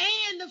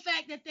 And the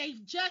fact that they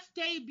just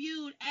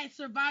debuted at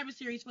Survivor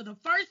Series for the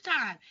first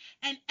time,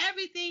 and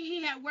everything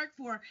he had worked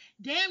for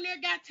damn near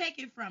got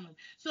taken from him.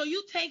 So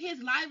you take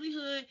his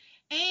livelihood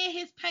and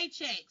his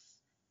paychecks.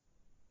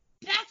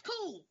 That's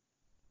cool.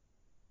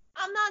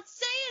 I'm not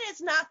saying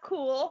it's not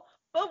cool,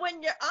 but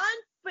when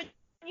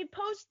you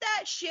post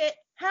that shit,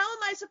 how am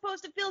I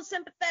supposed to feel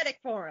sympathetic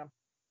for him?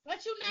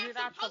 But you're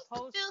not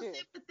supposed to feel to.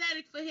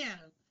 sympathetic for him.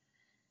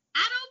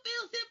 I don't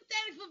feel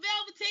sympathetic for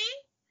Velveteen.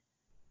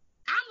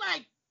 I'm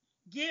like,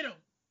 get him.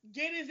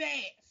 Get his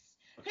ass.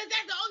 Because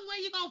that's the only way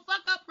you're going to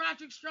fuck up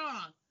Roderick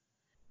Strong.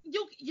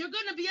 You're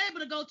going to be able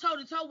to go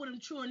toe-to-toe with him,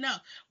 true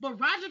enough. But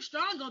Roderick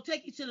Strong going to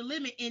take you to the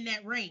limit in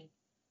that ring.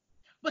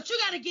 But you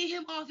got to get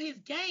him off his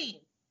game.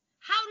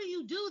 How do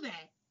you do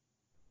that?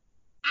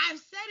 I've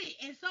said it,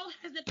 and so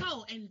has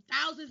Nicole, and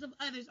thousands of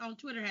others on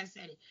Twitter have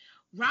said it.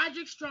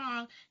 Roderick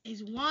Strong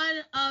is one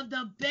of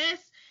the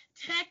best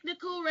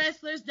technical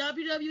wrestlers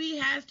WWE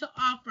has to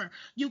offer.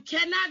 You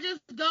cannot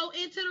just go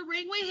into the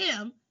ring with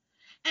him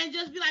and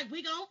just be like,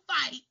 we gonna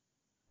fight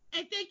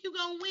and think you're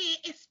gonna win,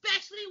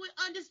 especially with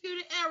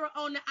Undisputed Era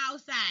on the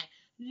outside.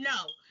 No,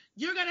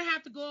 you're gonna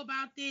have to go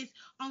about this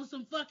on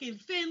some fucking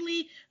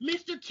Finley,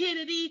 Mr.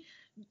 Kennedy,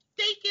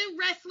 thinking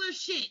wrestler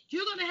shit.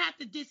 You're gonna have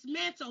to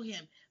dismantle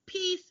him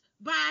piece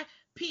by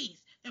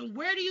piece. And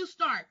where do you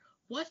start?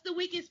 What's the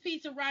weakest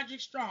piece of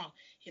Roderick Strong?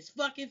 His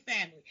fucking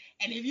family.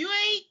 And if you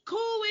ain't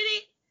cool with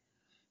it,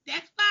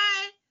 that's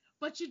fine.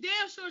 But you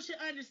damn sure should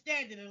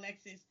understand it,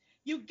 Alexis.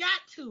 You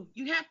got to.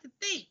 You have to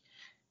think.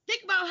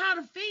 Think about how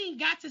the Fiend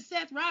got to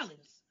Seth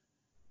Rollins.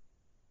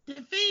 The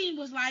Fiend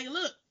was like,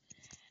 look,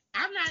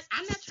 I'm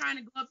not trying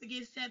to go up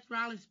against Seth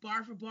Rollins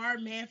bar for bar,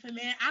 man for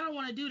man. I don't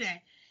want to do that.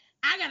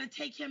 I got to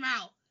take him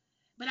out.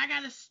 But I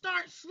got to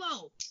start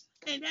slow.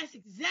 And that's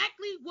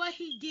exactly what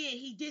he did.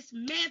 He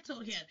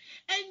dismantled him.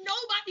 And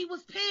nobody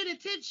was paying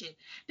attention.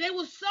 They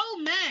were so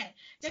mad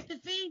that the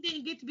Fiend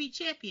didn't get to be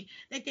champion,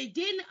 that they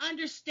didn't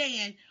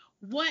understand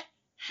what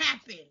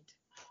happened.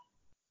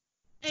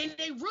 And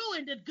they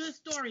ruined the good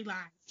storyline,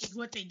 is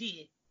what they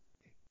did.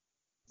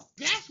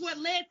 That's what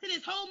led to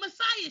this whole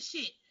Messiah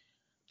shit.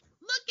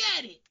 Look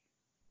at it.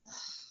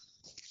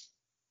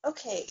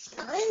 Okay,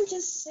 I'm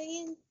just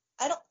saying.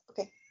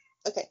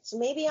 Okay. So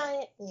maybe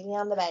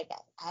I'm the bad guy.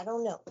 I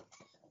don't know,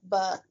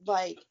 but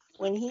like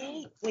when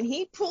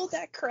he pulled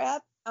that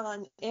crap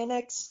on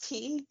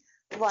NXT,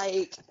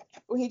 like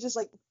when he just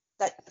like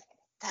that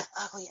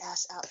ugly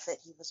ass outfit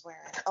he was wearing.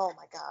 Oh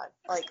my god,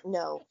 like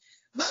no,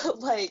 but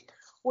like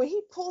when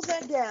he pulls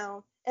that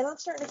down, and I'm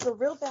starting to feel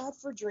real bad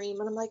for Dream,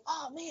 and I'm like,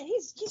 oh man,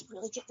 he's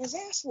really getting his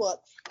ass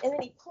whooped. And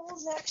then he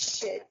pulls that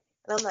shit,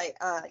 and I'm like,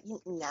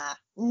 nah.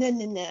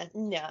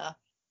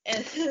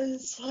 And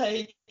it's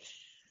like,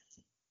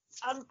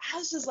 I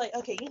was just like,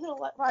 okay, you know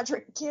what,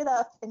 Roderick, get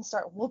up and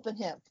start whooping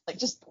him. Like,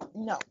 just,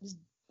 no. Just,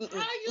 how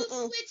you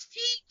switch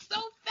teams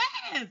so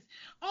fast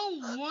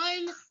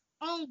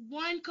on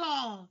one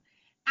call?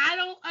 I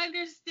don't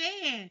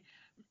understand.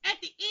 At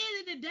the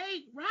end of the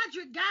day,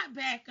 Roderick got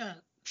back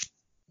up.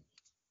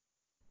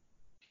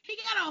 He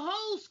got a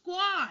whole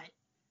squad.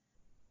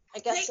 I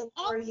guess it's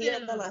more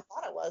heated than I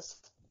thought it was.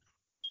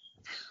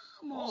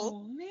 Come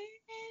on, man.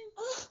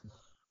 Well,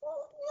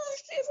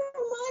 see,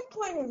 from my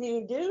point of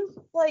view,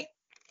 dude, like,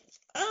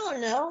 I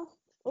don't know.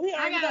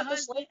 I got a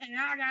husband, and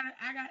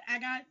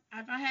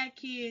if I had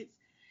kids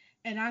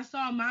and I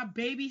saw my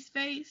baby's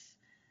face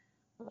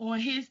on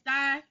his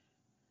thigh,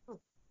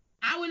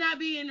 I would not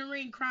be in the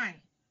ring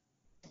crying.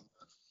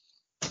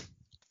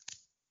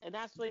 And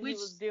that's what he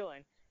was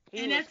doing.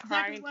 He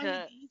started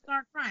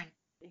crying.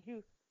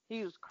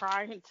 He was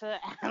crying to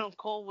Adam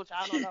Cole, which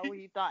I don't know what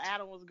he thought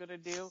Adam was gonna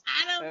do.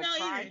 I don't know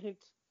either.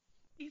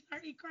 He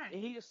started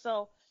crying.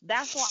 So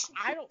that's why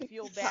I don't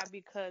feel bad,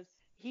 because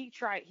he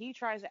tries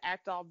to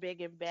act all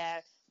big and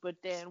bad,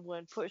 but then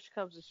when push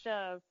comes to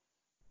shove,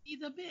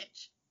 he's a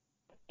bitch.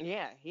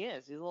 Yeah, he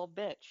is. He's a little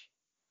bitch.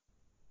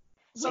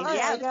 So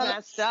it's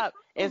messed up.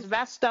 It's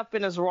messed up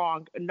and it's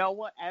wrong.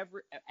 Everyone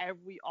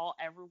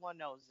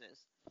knows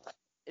this.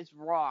 It's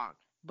wrong.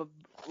 But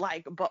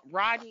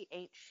Roddy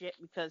ain't shit,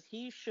 because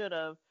he should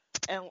have,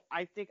 and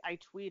I think I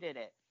tweeted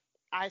it.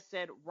 I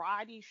said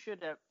Roddy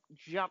should have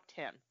jumped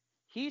him.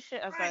 He should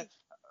have said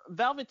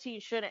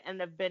Velveteen shouldn't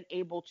have been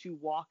able to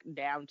walk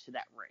down to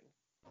that ring.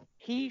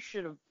 He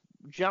should have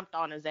jumped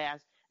on his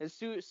ass as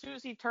soon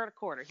as he turned a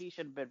corner. He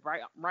should have been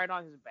right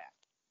on his back.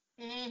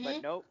 Mm-hmm.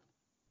 But nope.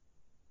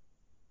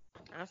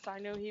 I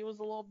knew he was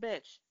a little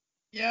bitch.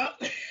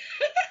 Yep.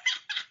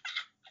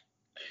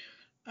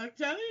 I'm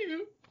telling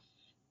you.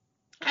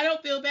 I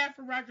don't feel bad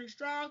for Roderick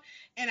Strong,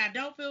 and I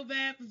don't feel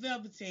bad for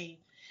Velveteen.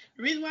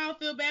 The reason why I don't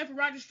feel bad for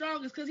Roderick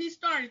Strong is because he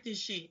started this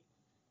shit.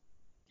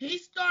 He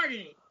started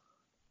it.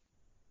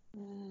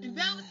 And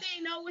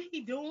Velveteen know what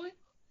he doing.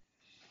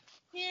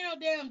 He ain't no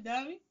damn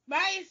dummy. But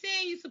I ain't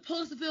saying you're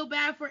supposed to feel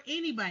bad for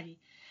anybody.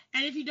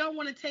 And if you don't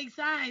want to take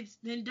sides,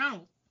 then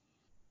don't.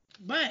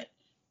 But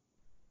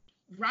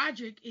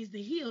Roderick is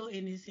the heel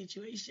in this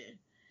situation.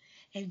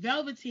 And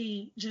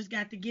Velveteen just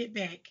got to get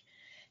back.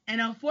 And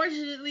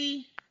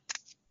unfortunately,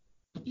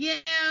 yeah,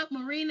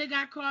 Marina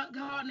got caught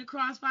in the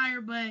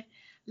crossfire, but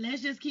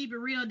let's just keep it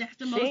real. That's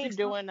the most. She ain't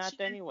doing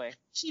nothing anyway.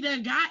 She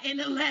done got in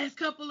the last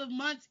couple of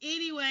months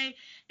anyway,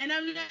 and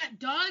I'm not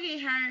dogging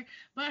her,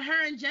 but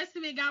her and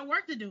Jessamine got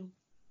work to do.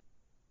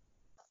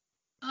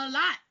 A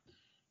lot.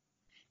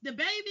 The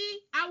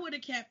baby, I would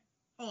have kept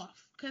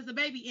off, because the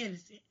baby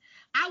innocent.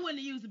 I wouldn't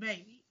have used the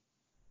baby.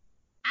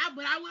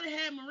 But I would have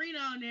had Marina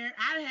on there.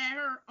 I'd have had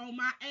her on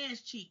my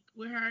ass cheek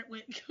with her.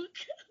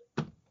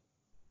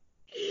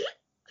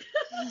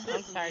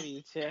 I'm tired of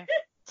you, Chick.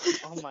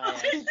 On my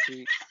ass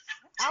cheek.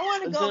 I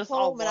want to go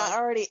home, and I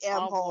already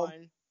am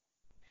home.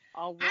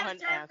 On one I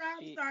turned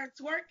around and started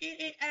twerking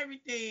and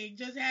everything.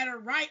 Just had her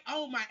right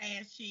on my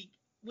ass cheek.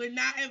 Would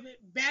not have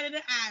batted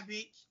an eye,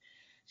 bitch.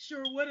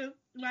 Sure would have.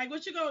 Like,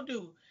 what you gonna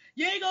do?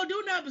 You ain't gonna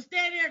do nothing but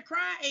stand there and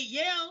cry and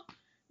yell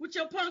with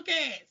your punk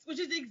ass, which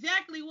is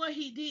exactly what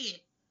he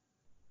did.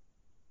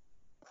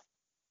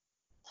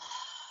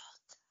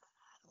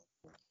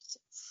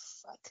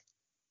 Fuck.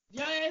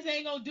 Your ass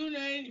ain't gonna do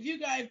nothing.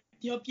 If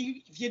your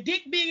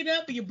dick big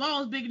enough and your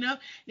balls big enough,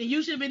 then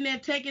you should have been there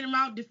taking him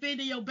out,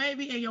 defending your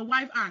baby and your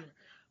wife's honor.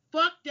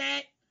 Fuck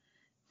that.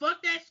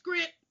 Fuck that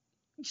script.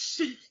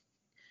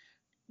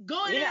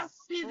 Go in there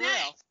with his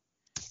ass.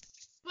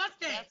 Fuck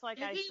that. That's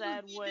like I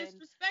said when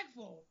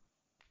disrespectful.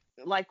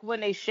 Like when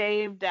they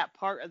shaved that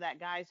part of that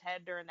guy's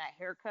head during that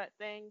haircut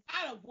thing.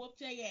 I'd have whooped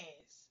their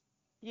ass.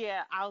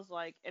 Yeah, I was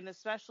like,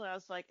 especially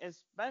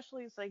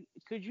it's like,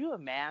 could you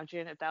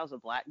imagine if that was a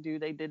black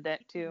dude they did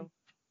that to?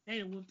 He'd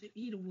have whooped their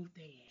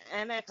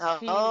ass.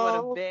 NXT would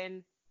have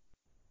been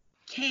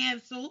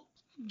canceled.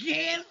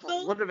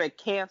 Would have been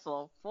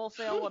canceled. Full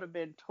Sail would have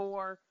been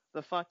tore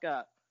the fuck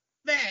up.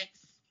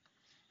 Facts.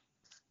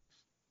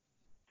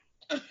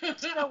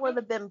 Would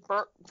have been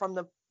burnt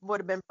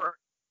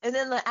and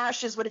then the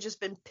ashes would have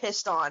just been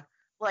pissed on.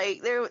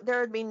 Like there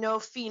would be no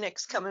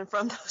Phoenix coming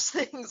from those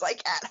things,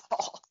 like, at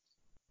all.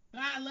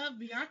 I love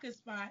Bianca's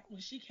spot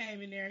when she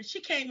came in there. She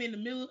came in the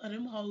middle of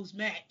them hoes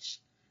match.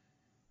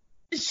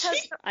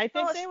 I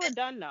think they were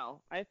done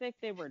now. I think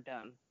they were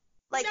done.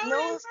 Like,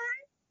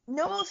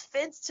 no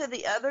offense to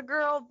the other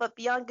girl, but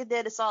Bianca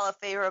did us all a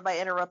favor by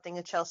interrupting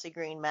a Chelsea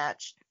Green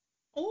match.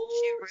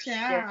 Oh,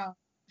 child.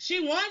 She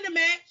won the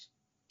match.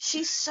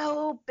 She's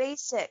so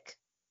basic.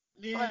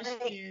 Yeah,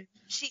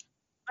 she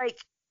like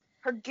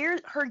her gear.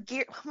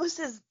 What was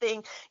his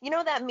thing? You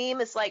know that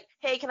meme? It's like,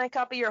 hey, can I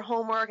copy your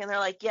homework? And they're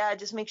like, yeah,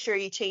 just make sure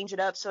you change it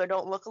up so it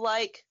don't look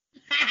alike.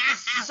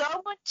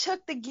 Someone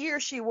took the gear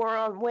she wore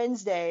on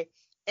Wednesday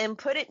and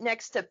put it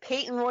next to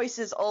Peyton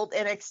Royce's old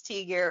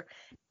NXT gear,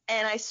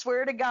 and I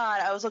swear to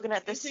God, I was looking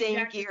at the It's same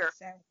exactly gear,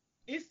 the same.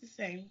 It's the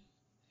same.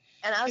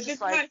 and I was If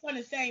just it's not like, on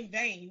the same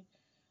vein.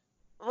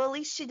 well, at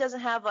least she doesn't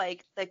have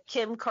like the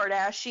Kim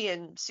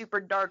Kardashian super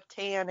dark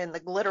tan and the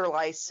glitter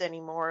lights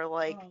anymore.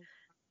 Like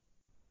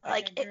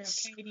That girl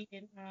it's Katie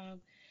and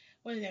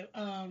what is it?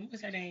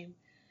 What's her name?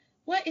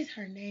 What is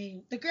her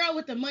name? The girl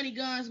with the money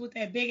guns with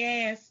that big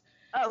ass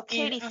in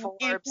Katie Forbes.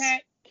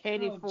 Impact.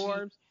 Katie Oh,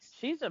 Forbes. geez.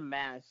 She's a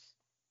mess.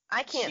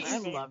 I can't I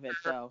stand love it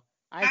her. though.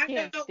 I I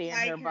can't don't stand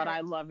like her, but her.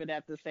 I love it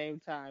at the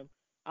same time.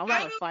 I'm I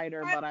not a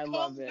fighter, but I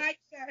love don't it. like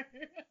her.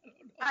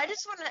 I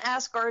just want to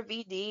ask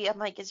RVD. I'm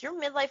like, is your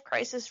midlife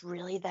crisis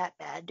really that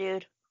bad,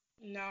 dude?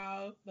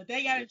 No, but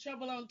they got in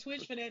trouble on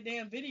Twitch for that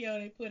damn video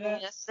they put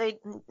up. Yes they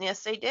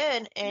did.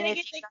 Did And they if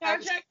get you their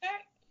guys, contract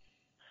back?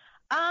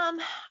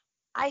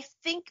 I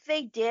think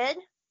they did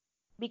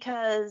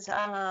because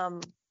well,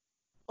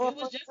 It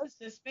was just a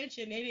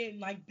suspension. They didn't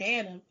like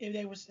ban them if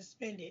they were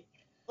suspended.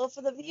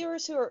 for the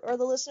viewers who are, or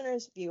the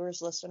listeners,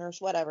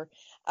 listeners, whatever,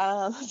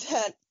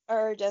 that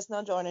are just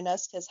now joining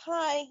us, because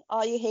hi,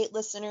 all you hate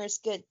listeners,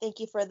 good, thank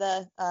you for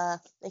the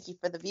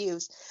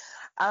views.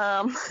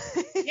 Yeah,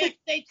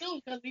 stay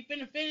tuned because we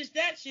finna finish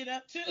that shit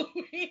up too.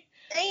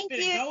 Thank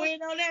Finna you. go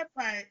in on that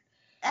part.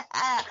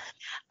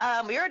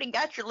 We already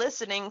got your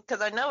listening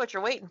because I know what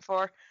you're waiting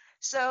for.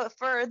 So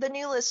for the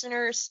new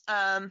listeners,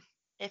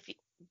 if you,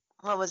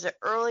 what was it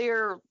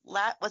earlier?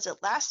 Was it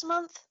last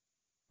month?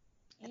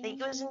 I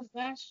think it was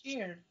last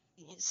year.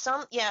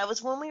 It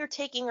was when we were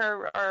taking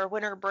our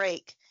winter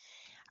break.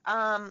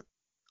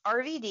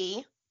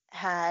 RVD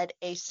had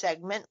a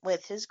segment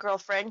with his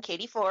girlfriend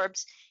Katie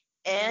Forbes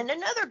and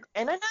another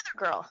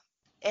girl,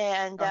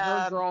 and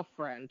Her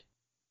girlfriend.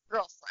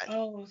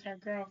 Oh, it was her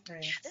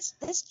girlfriend. This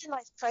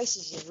midlife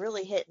crisis is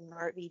really hitting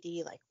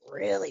RVD like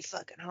really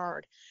fucking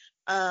hard.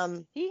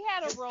 He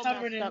had a real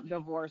messed up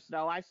divorce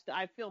though. I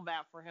feel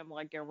bad for him,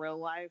 like in real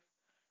life.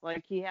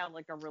 Like he had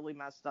like a really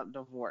messed up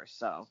divorce.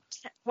 So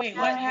wait,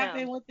 what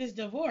happened with this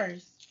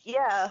divorce?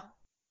 Yeah,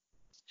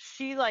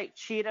 she like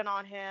cheated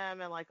on him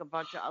and like a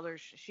bunch of other.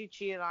 She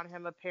cheated on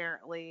him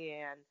apparently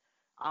and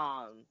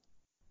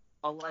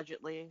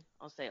allegedly.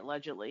 I'll say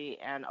allegedly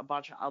and a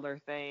bunch of other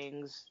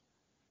things.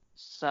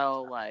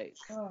 So like.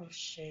 Oh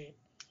shit.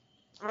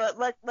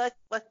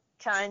 what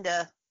kind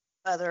of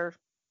other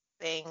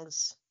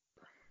things?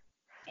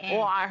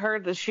 Well, I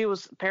heard that she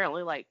was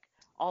apparently like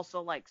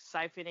also like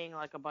siphoning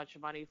like a bunch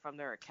of money from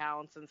their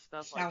accounts and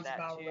stuff Sounds like that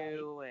about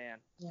too. right.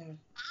 And yeah.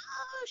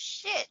 Oh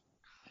shit!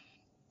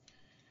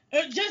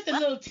 Just a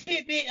little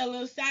tidbit, a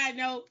little side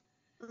note.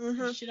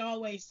 Mm-hmm. You should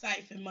always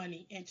siphon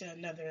money into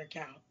another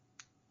account.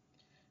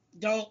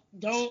 Don't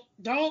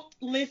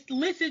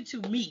listen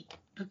to me,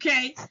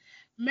 okay?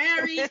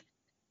 Married,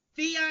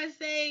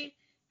 fiance,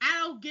 I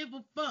don't give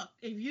a fuck.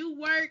 If you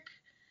work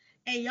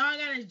and y'all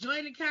got a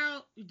joint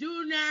account,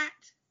 do not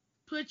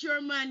put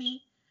your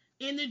money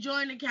in the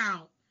joint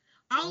account.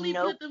 Only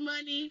put the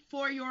money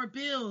for your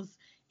bills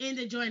in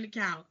the joint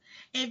account.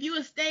 If you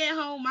a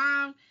stay-at-home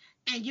mom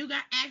and you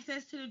got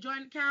access to the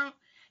joint account,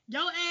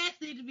 your ass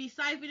need to be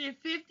siphoning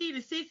 $50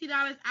 to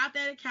 $60 out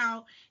that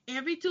account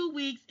every 2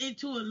 weeks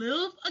into a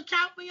little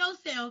account for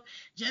yourself,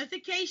 just in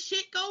case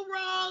shit go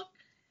wrong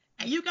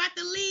and you got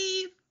to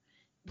leave.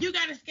 You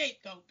got a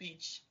scapegoat,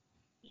 bitch.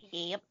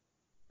 Yep.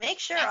 Make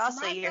sure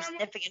also your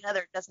significant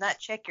other does not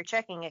check your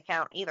checking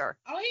account either.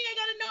 Oh, he ain't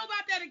got to know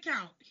about that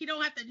account. He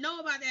don't have to know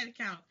about that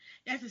account.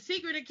 That's a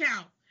secret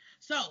account.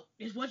 So,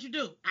 it's what you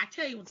do. I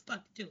tell you what the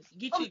fuck to do.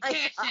 You get you a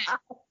Cash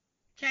App.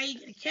 Okay, you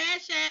get a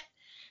Cash App,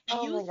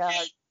 and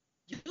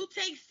you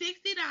take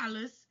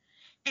 $60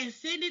 and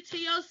send it to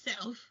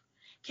yourself.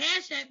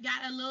 Cash App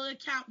got a little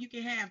account you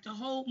can have to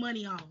hold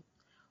money on,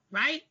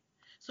 right?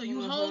 So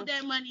you hold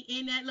that money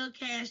in that little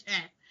Cash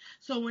App.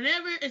 So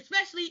whenever,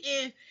 especially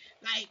if,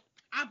 like,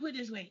 I'll put it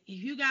this way,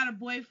 if you got a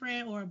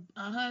boyfriend or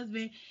a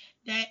husband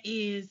that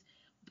is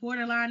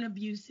borderline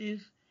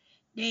abusive,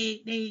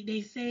 they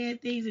saying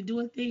things and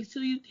doing things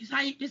to you,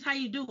 this how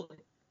you do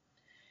it.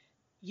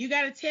 You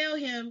got to tell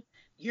him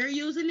you're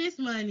using this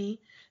money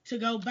to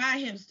go buy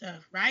him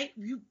stuff, right?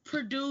 You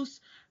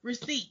produce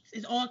receipts.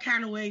 There's all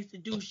kind of ways to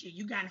do shit.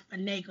 You got to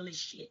finagle this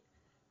shit.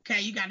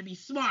 Okay, you got to be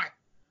smart.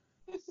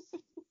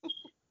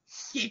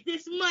 Get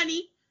this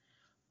money,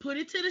 put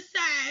it to the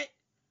side,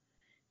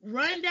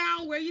 run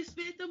down where you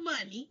spent the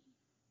money,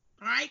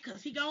 all right?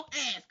 Because he going to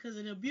ask, because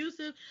an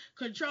abusive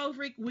control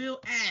freak will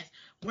ask,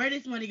 where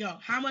this money go?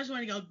 How much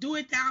money go? Do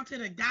it down to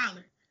the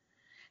dollar.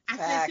 I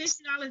spent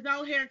 $60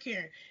 on hair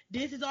care.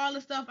 This is all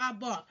the stuff I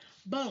bought.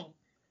 Boom. All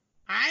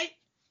right?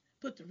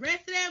 Put the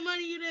rest of that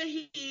money you done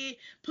hid.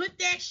 Put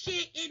that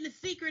shit in the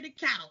secret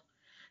account.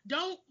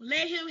 Don't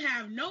let him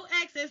have no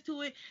access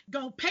to it.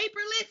 Go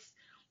paperless.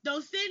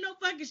 Don't send no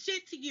fucking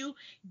shit to you.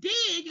 Then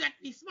you got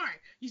to be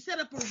smart. You set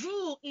up a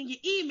rule in your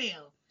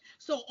email.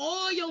 So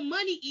all your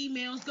money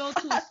emails go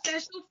to a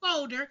special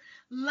folder.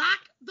 Lock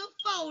the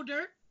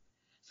folder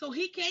so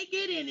he can't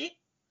get in it.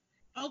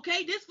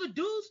 Okay, this for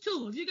dudes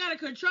too. If you got a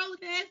controlling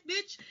ass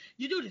bitch,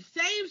 you do the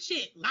same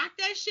shit. Lock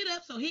that shit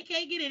up so he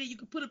can't get in it. You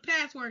can put a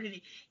password in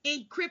it,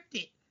 encrypt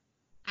it.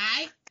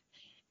 Alright?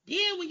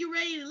 Then when you're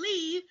ready to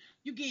leave,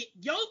 you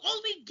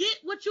only get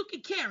what you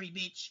can carry,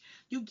 bitch.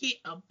 You get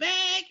a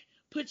bag,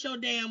 put your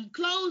damn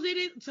clothes in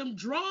it, some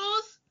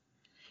drawers.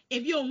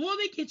 If you're a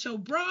woman, get your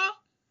bra,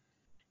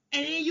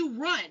 and then you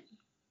run.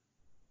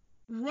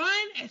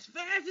 Run as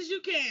fast as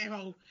you can,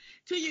 ho,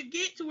 till you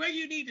get to where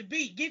you need to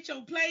be. Get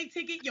your plane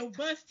ticket, your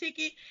bus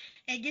ticket,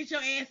 and get your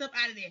ass up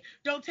out of there.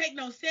 Don't take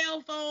no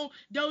cell phone.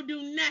 Don't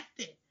do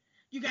nothing.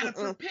 You gotta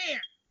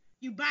prepare.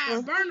 You buy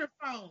a burner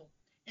phone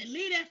and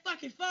leave that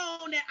fucking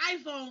phone, that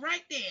iPhone,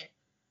 right there.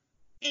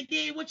 And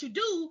then what you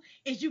do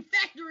is you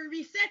factory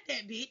reset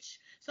that bitch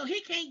so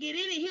he can't get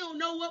in it. He don't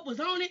know what was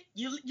on it.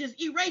 You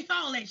just erase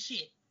all that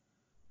shit.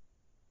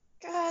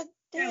 God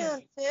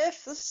damn,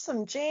 Tiff. This is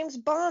some James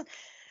Bond.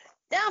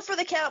 Down for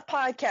the Count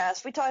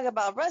podcast. We talk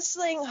about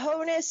wrestling,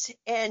 honus,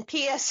 and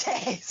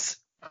PSAs.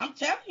 I'm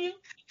telling you.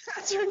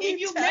 That's what If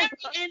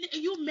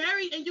you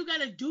married and you got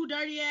a do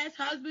dirty ass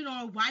husband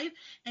or a wife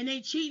and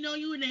they cheating on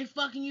you and they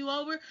fucking you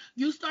over,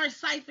 you start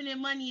siphoning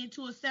money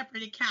into a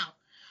separate account.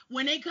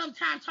 When they come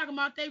time talking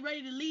about they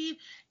ready to leave,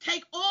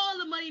 take all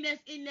the money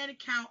that's in that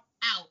account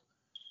out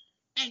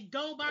and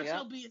go about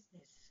your business.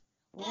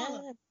 All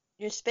of it.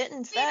 You're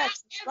spitting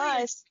facts.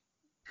 Lies.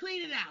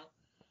 Clean it out.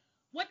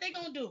 What they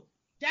gonna do?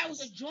 That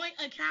was a joint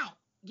account.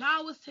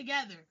 Y'all was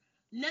together.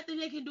 Nothing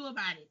they can do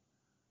about it.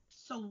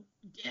 So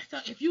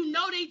if you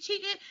know they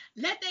cheating,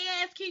 let their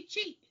ass keep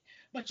cheating.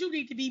 But you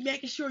need to be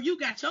making sure you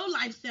got your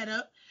life set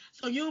up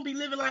so you don't be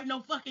living like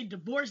no fucking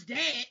divorced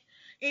dad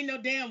in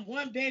no damn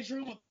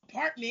 1-bedroom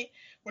apartment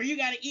where you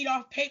got to eat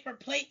off paper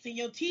plates and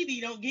your TV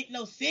don't get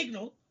no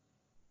signal.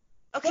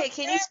 Okay,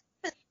 can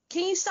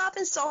you stop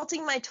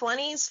insulting my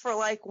 20s for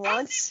like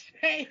once?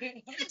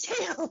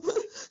 Damn.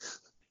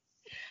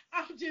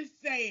 I'm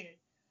just saying.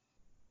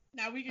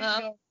 Now we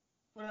can go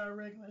with our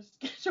regular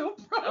schedule.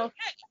 Okay.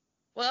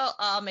 Well,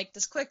 I'll make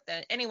this quick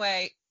then.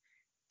 Anyway,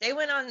 they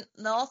went on,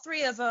 all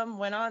three of them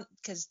went on,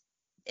 because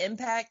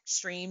Impact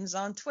streams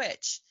on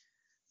Twitch.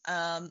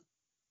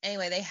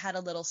 Anyway, they had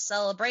a little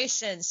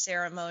celebration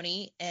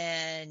ceremony,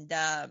 and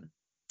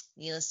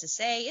needless to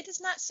say, it is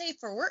not safe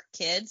for work,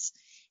 kids.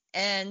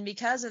 And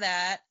because of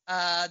that,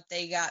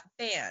 they got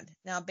banned.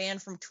 Now,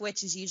 banned from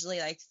Twitch is usually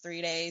like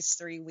 3 days,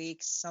 3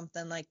 weeks,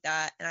 something like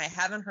that. And I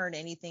haven't heard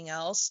anything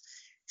else.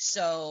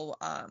 So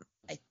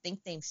I think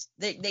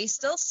they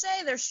still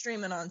say they're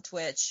streaming on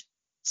Twitch.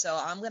 So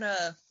I'm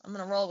gonna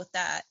roll with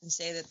that and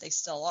say that they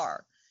still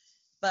are.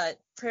 But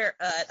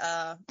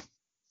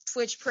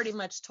Twitch pretty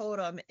much told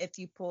them, if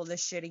you pull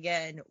this shit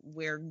again,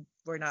 we're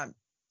not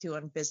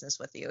doing business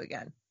with you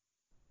again.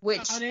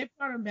 Which they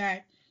brought him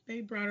back.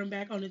 They brought him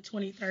back on the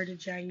 23rd of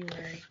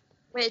January.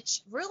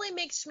 Which really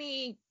makes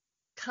me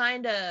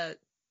kind of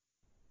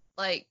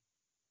like,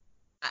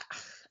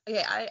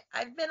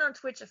 I've been on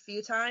Twitch a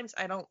few times.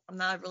 I'm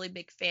not a really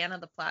big fan of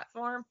the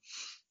platform,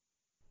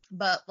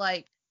 but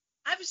like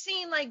I've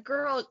seen like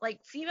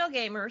female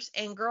gamers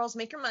and girls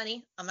making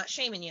money. I'm not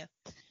shaming you,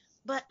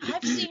 but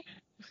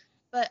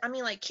I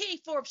mean like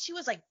Katie Forbes, she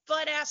was like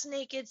butt ass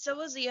naked. So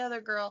was the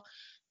other girl,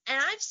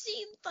 and I've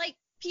seen like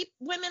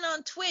women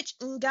on Twitch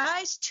and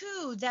guys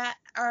too that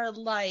are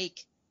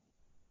like,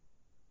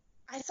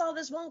 I saw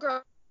this one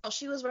girl,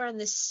 she was wearing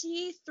this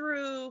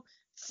see-through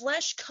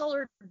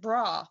flesh-colored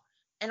bra,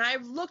 and I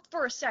looked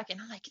for a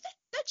second, I'm like,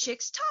 that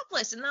chick's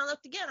topless, and then I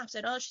looked again, I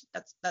said, oh,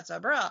 that's a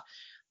bra,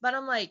 but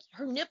I'm like,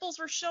 her nipples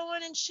were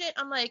showing and shit.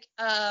 I'm like,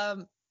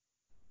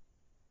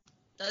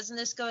 doesn't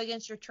this go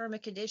against your term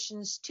and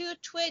conditions to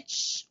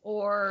Twitch,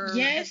 or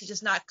have you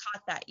just not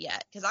caught that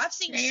yet? Because I've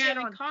seen They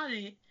haven't caught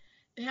it.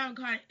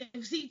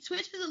 See,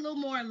 Twitch is a little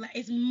more,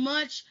 it's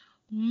much,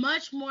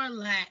 much more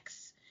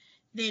lax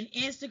than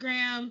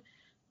Instagram,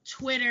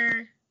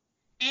 Twitter,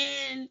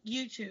 and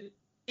YouTube.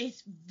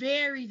 It's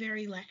very,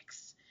 very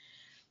lax.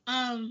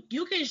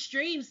 You can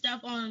stream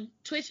stuff on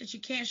Twitch that you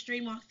can't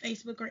stream on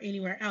Facebook or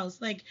anywhere else.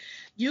 Like,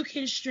 you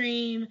can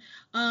stream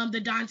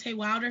the Deontay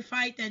Wilder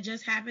fight that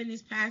just happened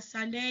this past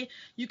Sunday.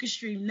 You can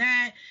stream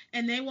that,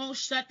 and they won't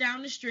shut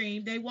down the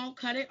stream. They won't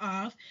cut it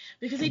off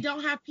because they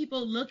don't have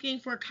people looking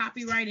for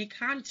copyrighted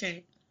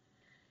content.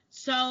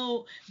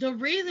 So the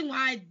reason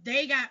why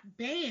they got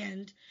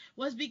banned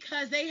was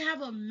because they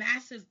have a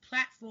massive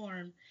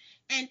platform,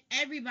 and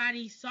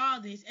everybody saw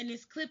this, and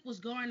this clip was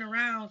going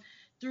around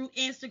through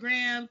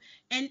Instagram,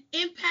 and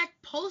Impact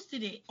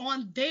posted it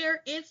on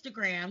their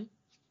Instagram.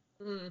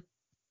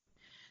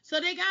 So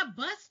they got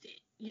busted.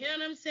 You know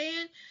what I'm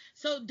saying?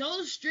 So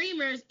those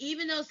streamers,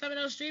 even though some of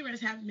those streamers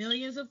have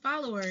millions of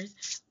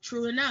followers,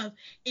 true enough,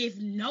 if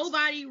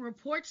nobody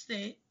reports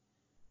it,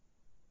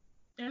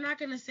 they're not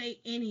going to say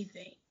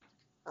anything.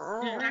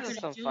 They're not going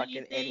to do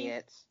fucking anything.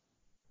 Idiots.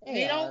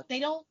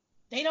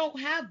 They don't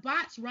have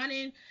bots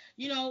running,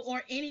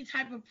 or any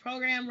type of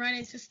program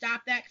running to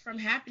stop that from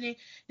happening.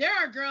 There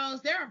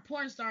are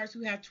porn stars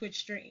who have Twitch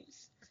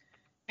streams.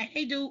 And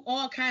they do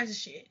all kinds of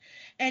shit.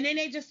 And then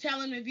they just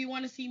tell them, if you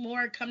want to see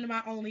more, come to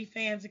my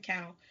OnlyFans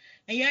account.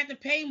 And you have to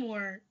pay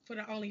more for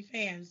the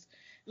OnlyFans.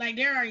 Like,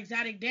 there are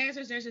exotic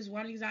dancers. There's just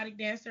one exotic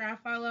dancer I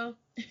follow.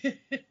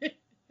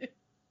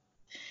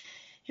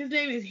 His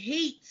name is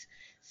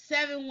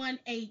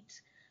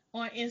Heat718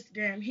 on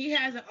Instagram. He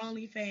has an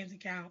OnlyFans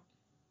account.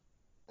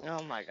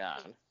 Oh my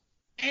god.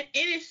 And it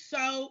is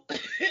so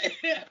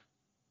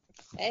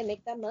Hey,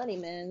 make that money,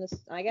 man.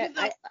 I got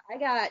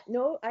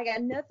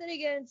nothing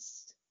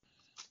against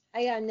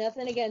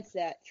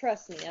that.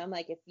 Trust me. I'm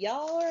like, if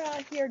y'all are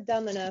out here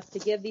dumb enough to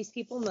give these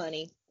people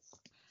money,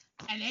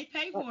 and they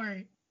pay for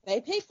it. They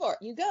pay for it.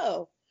 You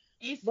go.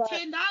 It's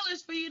 $10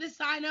 for you to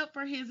sign up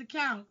for his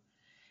account.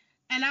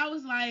 And I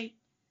was like,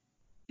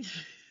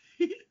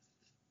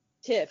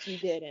 Tiff, you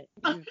didn't.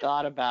 You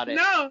thought about it.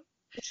 No.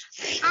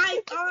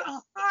 I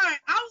thought hard.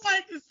 I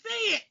wanted to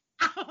see it.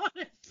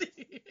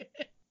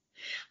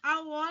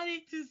 I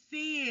wanted to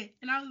see it.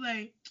 And I was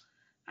like,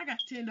 I got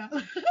 $10. I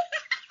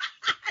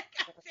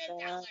got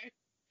 $10.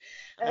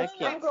 I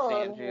can't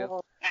stand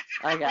you.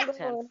 I got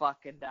 $10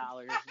 fucking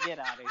dollars. Get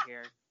out of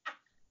here.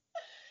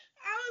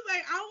 I was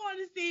like, I want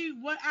to see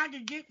what I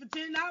could get for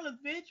 $10,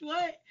 bitch.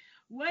 What?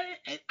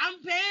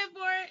 I'm paying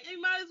for it.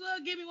 You might as well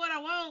give me what I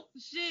want.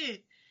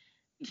 Shit.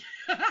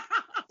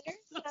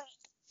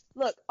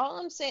 Look, all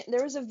I'm saying,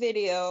 there was a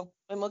video,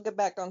 and we'll get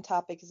back on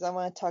topic because I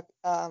want to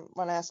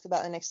ask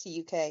about NXT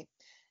UK.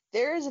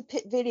 There is a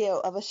video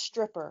of a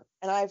stripper,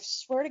 and I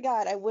swear to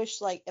God, I wish,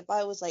 like, if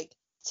I was, like,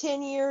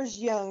 10 years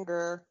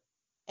younger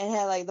and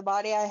had, like, the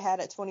body I had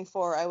at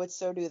 24, I would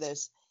so do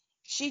this.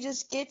 She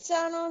just gets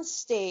out on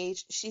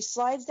stage, she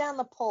slides down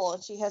the pole,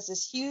 and she has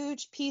this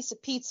huge piece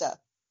of pizza.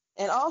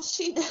 And all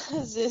she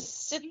does is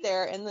sit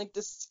there in, like,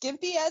 the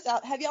skimpy-ass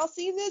out. Have y'all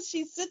seen this?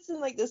 She sits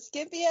in, like, the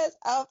skimpy-ass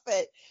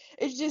outfit.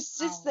 And just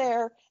sits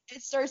there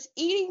and starts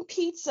eating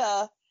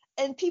pizza,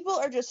 and people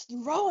are just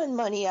throwing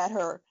money at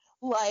her.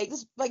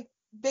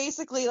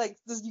 Basically,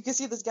 you can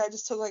see this guy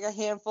just took, like, a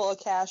handful of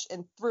cash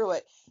and threw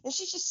it. And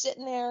she's just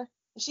sitting there.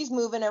 And she's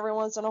moving every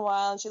once in a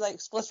while, and she,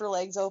 like, splits her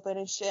legs open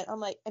and shit. I'm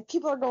like, and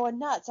people are going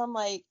nuts. I'm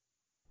like,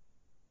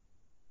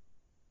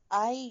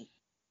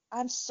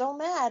 I'm so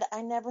mad.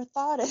 I never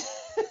thought it.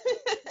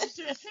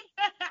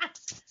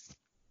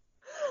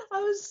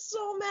 I was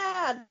so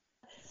mad.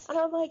 And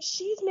I'm like,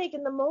 she's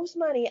making the most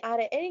money out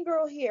of any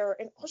girl here,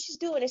 and all she's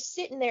doing is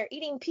sitting there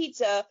eating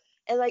pizza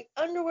and, like,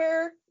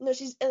 underwear. No,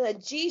 she's in a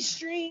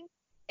G-string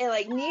and,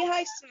 like,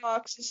 knee-high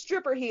socks and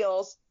stripper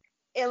heels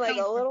and, like,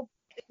 a little,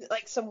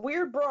 like, some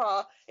weird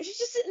bra. And she's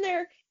just sitting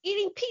there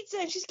eating pizza,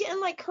 and she's getting,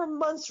 like, her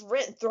month's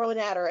rent thrown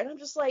at her. And I'm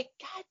just like,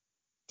 God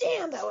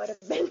damn, that would have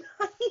been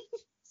nice.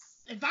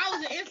 If I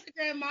was an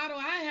Instagram model,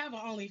 I'd have an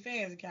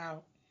OnlyFans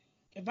account.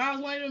 If I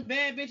was one of them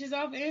bad bitches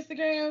off of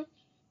Instagram,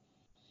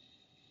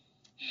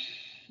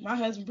 my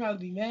husband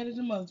probably be mad as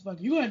a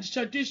motherfucker. You have to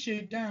shut this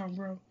shit down,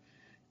 bro.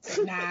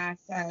 Nah,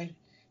 sorry.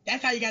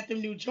 That's how you got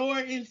them new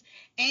Jordans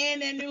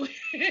and that new.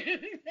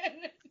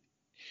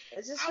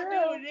 This is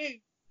true.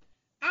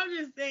 I'm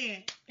just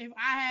saying, if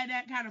I had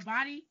that kind of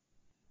body,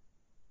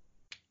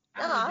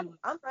 I'm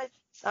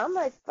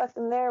right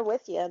fucking there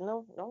with you.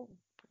 No, don't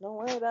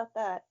worry about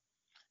that.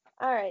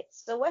 All right,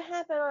 so what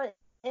happened on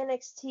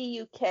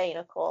NXT UK,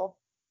 Nicole?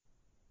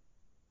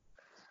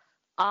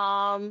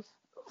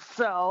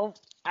 So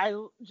I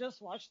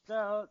just watched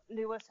the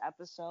newest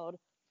episode.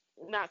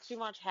 Not too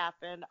much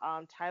happened.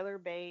 Tyler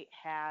Bate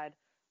had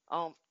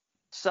a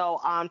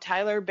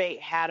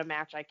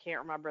match. I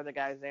can't remember the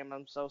guy's name.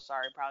 I'm so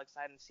sorry. Probably because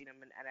I hadn't seen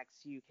him in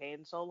NXT UK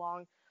in so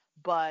long.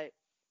 But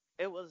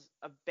it was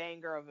a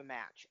banger of a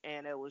match,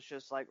 and it was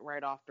just, like,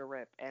 right off the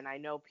rip. And I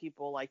know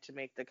people like to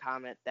make the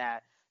comment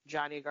that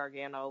Johnny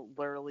Gargano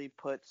literally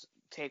puts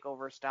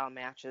takeover-style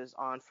matches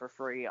on for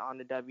free on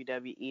the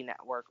WWE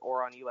Network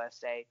or on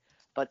USA,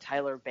 but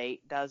Tyler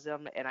Bate does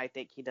them, and I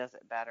think he does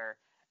it better.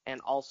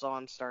 And also,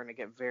 I'm starting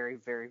to get very,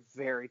 very,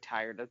 very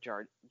tired of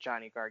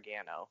Johnny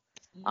Gargano.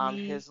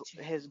 His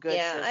good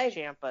sis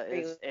Ciampa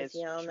is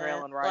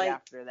trailing right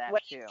after that,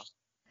 too.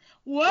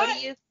 What? What do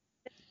you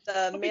think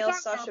the male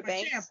Sasha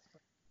Banks?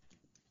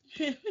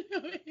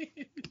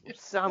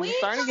 So I'm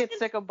starting to get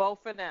sick of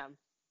both of them.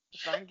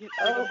 I'm getting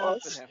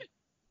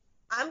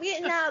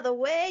out of the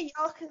way.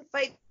 Y'all can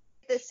fight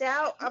this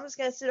out. I'm just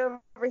gonna sit over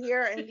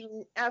here and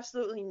do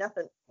absolutely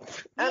nothing.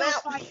 I'm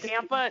out.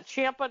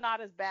 Ciampa not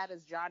as bad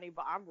as Johnny,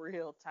 but I'm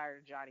real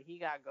tired of Johnny. He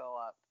gotta go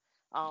up.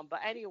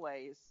 But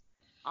anyways,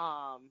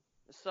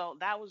 so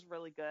that was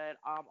really good.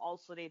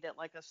 Also they did,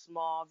 like, a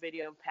small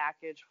video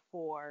package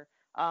for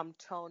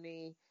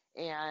Tony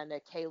and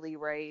Kaylee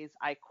Ray's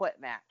I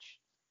Quit match.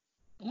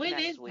 When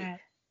is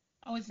that?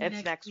 Oh, it's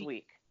next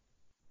week.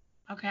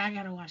 Okay, I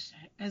gotta watch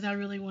that because I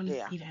really want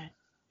to see that.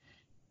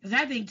 Because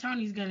I think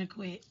Tony's gonna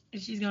quit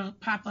and she's gonna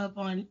pop up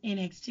on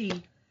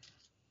NXT.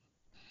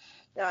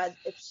 God,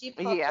 if she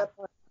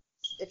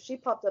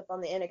popped up on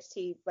the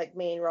NXT, like,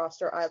 main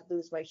roster, I'd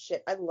lose my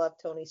shit. I love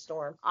Toni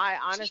Storm. I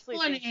honestly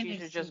think she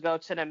should just go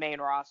to the main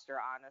roster.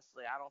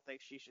 Honestly, I don't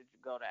think she should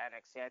go to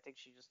NXT. I think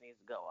she just needs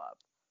to go up.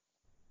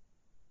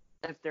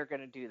 if they're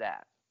going to do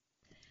that.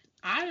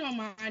 I don't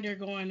mind her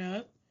going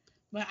up,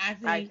 but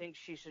I think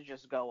she should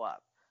just go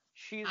up.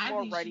 She's I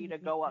more think ready she to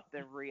go up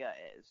than Rhea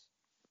is.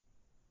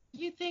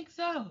 You think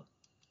so?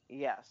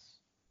 Yes.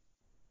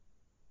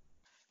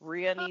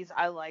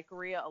 I like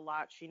Rhea a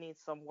lot. She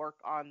needs some work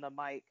on the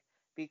mic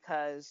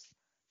because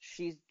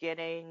she's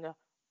getting,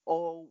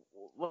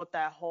 with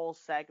that whole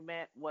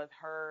segment with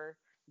her,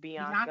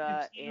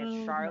 Bianca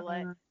and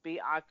Charlotte.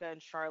 Bianca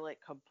and Charlotte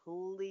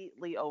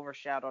completely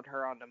overshadowed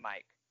her on the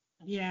mic.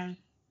 Yeah.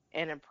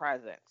 And in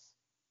presence.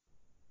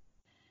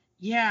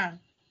 Yeah.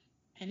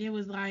 And it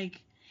was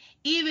like,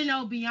 even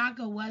though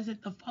Bianca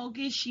wasn't the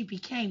focus, she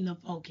became the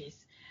focus,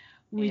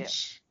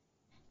 which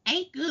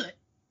ain't good.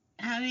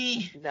 I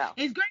mean, no.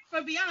 It's great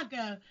for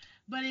Bianca,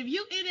 but if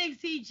you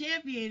NXT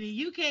champion and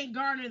you can't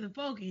garner the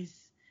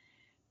focus,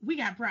 we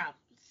got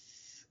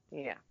problems.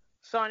 Yeah.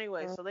 So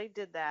anyway, so they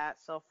did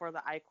that. So for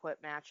the I Quit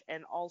match,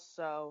 and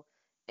also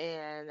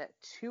in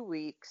 2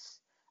 weeks,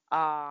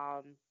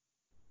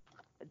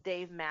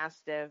 Dave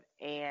Mastiff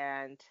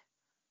and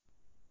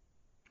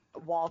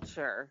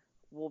Walter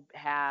will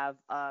have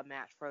a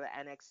match for the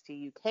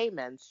NXT UK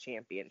Men's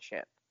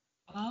Championship.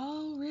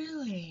 Oh,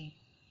 really?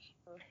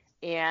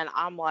 And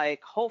I'm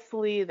like,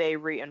 hopefully they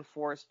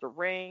reinforce the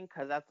ring,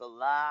 because that's a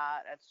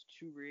lot. That's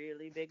 2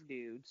 really big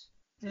dudes.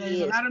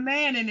 There's a lot of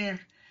man in there.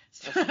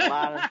 That's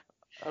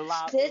a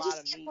lot of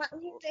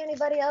meat. To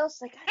anybody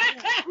else? Like,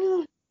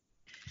 a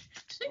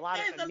lot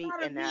of meat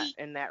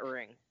in that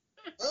ring.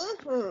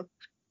 Mm-hmm.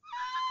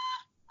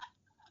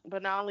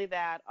 But not only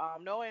that,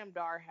 Noam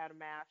Dar had a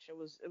match. It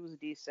was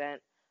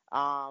decent.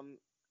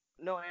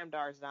 Noam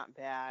Dar is not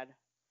bad.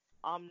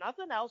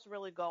 Nothing else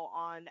really go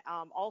on.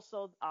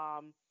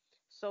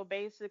 So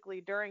basically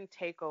during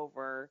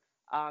Takeover,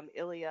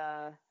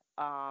 Ilya,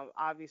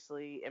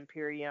 obviously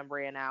Imperium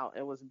ran out.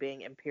 It was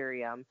being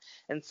Imperium,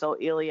 and so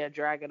Ilya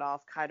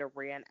Dragunov kind of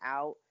ran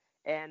out,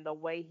 and the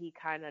way he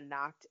kind of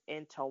knocked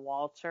into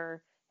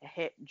Walter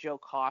hit Joe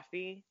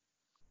Coffey,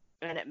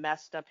 and it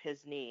messed up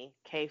his knee,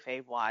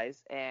 kayfabe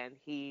wise, and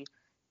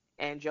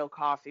Joe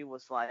Coffey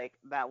was like,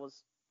 that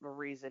was the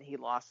reason he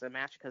lost the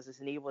match, because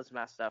his knee was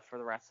messed up for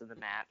the rest of the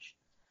match.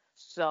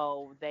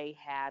 So they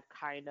had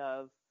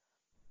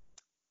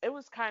it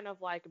was kind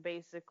of like,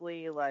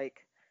 basically,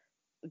 like,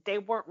 they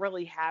weren't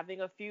really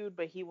having a feud,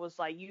 but he was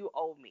like, you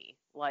owe me.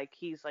 Like,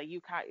 he's like,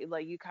 you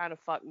kind of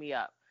fucked me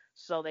up.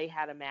 So they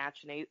had a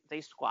match, and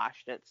they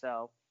squashed it.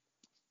 So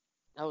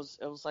it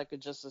was like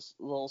just a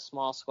little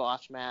small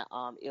squash match.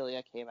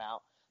 Ilya came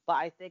out, but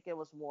I think it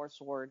was more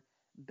sword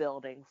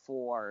building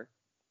for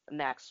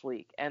next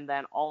week. And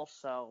then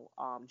also,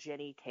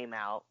 Jenny came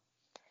out,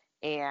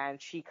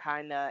 and she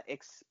kind of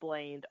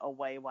explained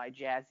away why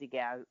Jazzy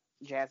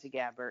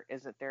Gabert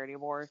isn't there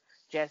anymore.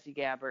 Jazzy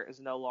Gabert is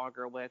no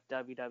longer with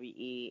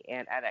WWE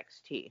and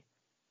NXT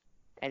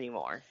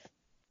anymore.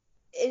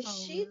 Is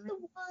she the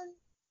one?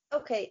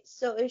 Okay,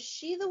 so is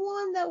she the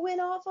one that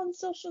went off on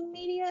social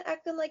media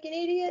acting like an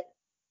idiot?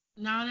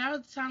 No, that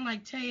would sound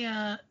like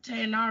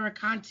Tayanara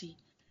Conti.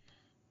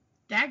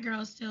 That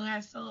girl still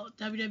has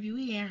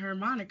WWE and her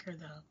moniker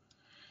though.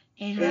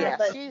 And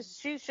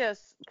she's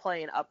just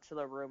playing up to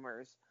the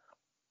rumors.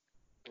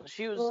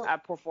 She was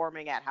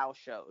performing at house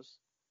shows.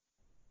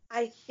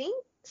 I think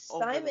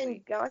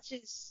Simon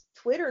Gotch's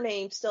Twitter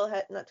name still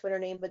has, not Twitter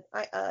name, but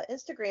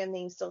Instagram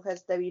name still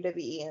has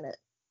WWE in it,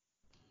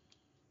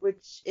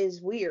 which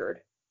is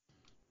weird.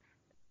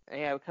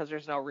 Yeah, because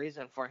there's no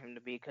reason for him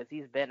to be, because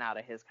he's been out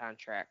of his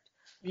contract.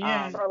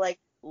 Yeah. For like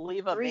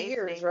Leva 3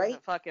 years, right?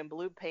 Fucking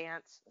Blue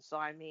Pants, so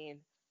I mean.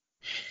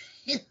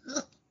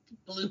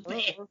 Blue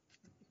Pants.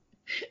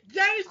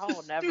 That is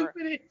the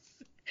stupidest.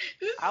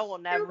 I will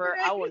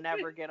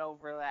never get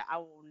over that. I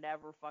will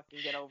never fucking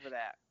get over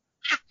that.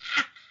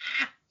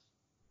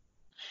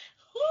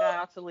 Shout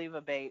out to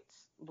Leva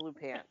Bates, Blue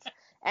Pants.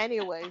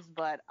 Anyways,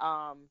 but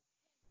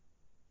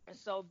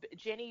so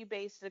Jenny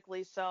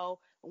basically, so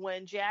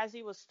when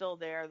Jazzy was still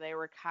there, they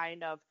were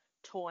kind of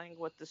toying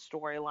with the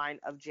storyline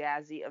of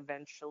Jazzy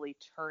eventually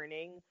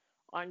turning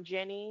on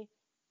Jenny.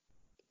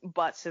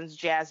 But since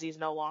Jazzy's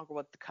no longer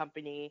with the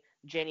company,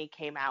 Jenny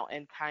came out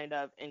and kind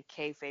of, in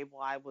kayfabe,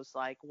 was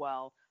like,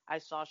 well, I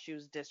saw she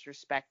was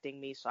disrespecting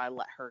me, so I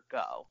let her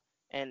go.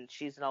 And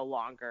she's no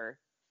longer,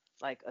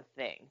 like, a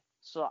thing.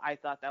 So I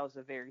thought that was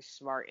a very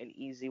smart and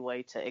easy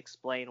way to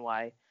explain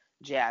why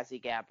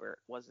Jazzy Gabert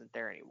wasn't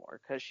there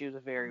anymore. Because she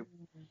was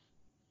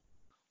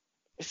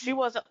she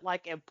wasn't,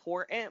 like,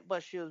 important,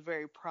 but she was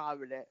very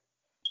prominent.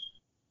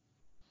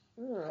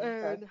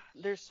 And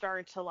they're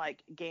starting to,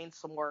 like, gain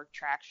some more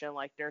traction.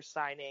 Like, they're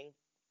signing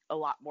a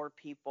lot more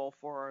people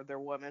for their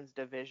women's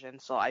division.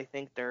 So I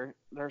think they're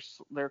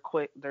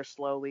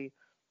slowly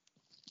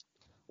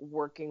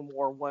working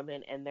more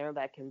women in there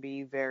that can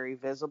be very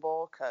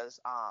visible.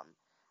 Because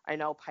I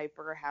know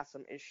Piper has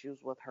some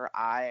issues with her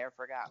eye. I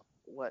forgot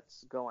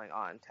what's going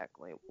on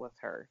technically with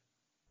her.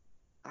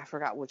 I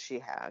forgot what she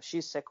has.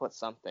 She's sick with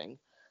something.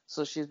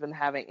 So she's been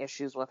having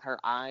issues with her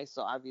eye.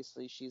 So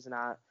obviously she's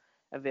not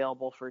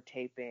available for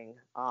taping.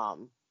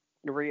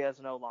 Rhea's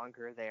no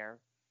longer there.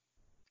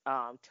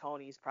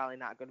 Tony's probably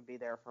not going to be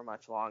there for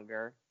much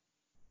longer.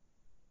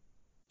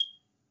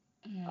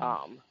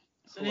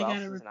 So Who they else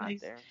gotta is not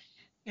replace. there?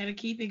 Gotta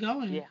keep it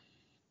going. Yeah.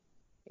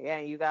 Yeah,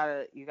 you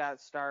gotta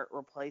start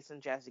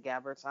replacing Jessie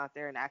Gabbert's not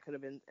there, and that could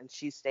have been, and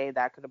she stayed.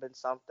 That could have been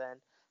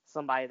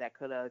somebody that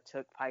could have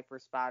took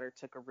Piper's spot or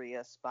took a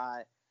Rhea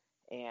spot,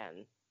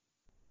 and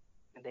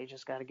they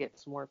just got to get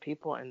some more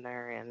people in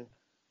there,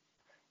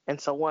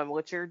 and so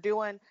what you're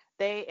doing,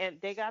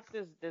 they got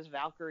this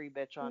Valkyrie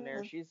bitch on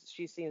there.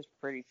 She seems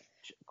pretty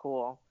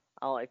cool.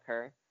 I like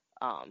her.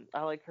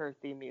 I like her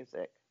theme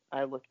music.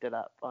 I looked it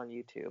up on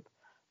YouTube,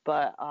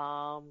 but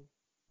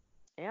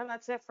and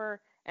that's it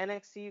for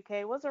NXT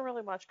UK. Wasn't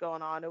really much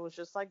going on. It was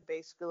just like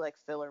basically like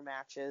filler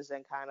matches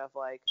and kind of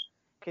like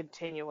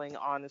continuing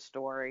on the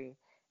story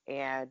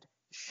and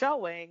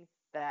showing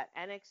that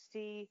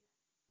NXT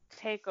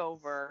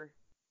Takeover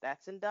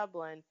that's in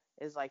Dublin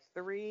is like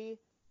 3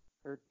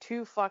 or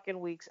 2 fucking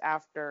weeks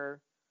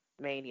after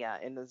Mania,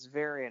 and it's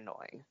very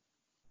annoying.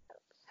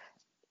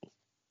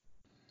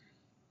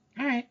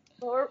 All right.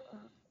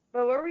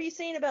 But what were you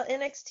saying about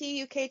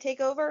NXT UK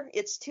Takeover?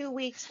 It's 2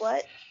 weeks,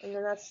 what? And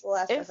then that's the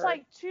last I heard. It's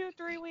like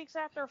 2-3 weeks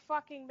after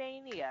fucking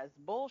Mania. It's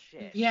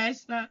bullshit. Yeah,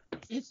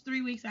 it's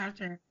 3 weeks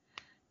after.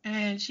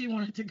 And she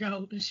wanted to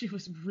go, and she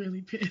was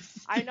really pissed.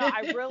 I know,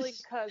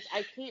 because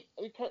I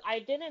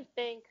didn't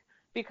think,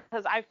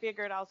 because I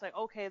figured, I was like,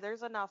 okay,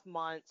 there's enough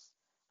months.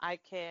 I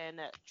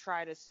can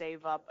try to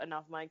save up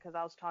enough money, because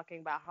I was talking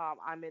about how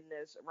I'm in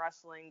this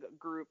wrestling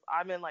group.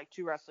 I'm in like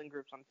 2 wrestling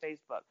groups on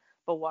Facebook,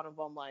 but one of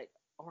them, like,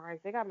 or I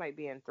think I might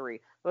be in 3,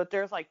 but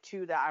there's like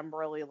 2 that I'm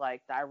really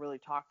like, that I really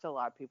talk to a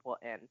lot of people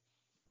in.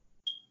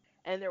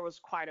 And there was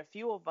quite a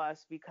few of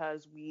us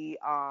because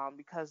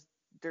because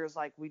there's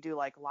like, we do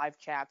like live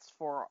chats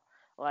for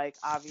like,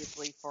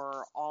 obviously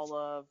for all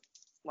of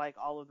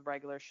the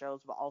regular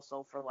shows, but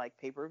also for like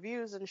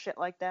pay-per-views and shit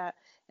like that.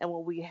 And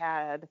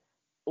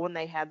when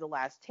they had the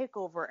last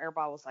takeover,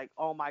 everybody was like,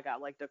 oh my god,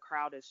 like the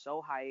crowd is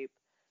so hype,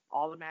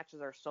 all the matches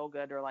are so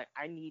good. They're like,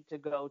 I need to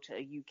go to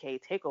a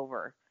UK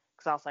takeover.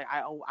 Because I was like,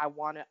 I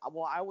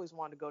always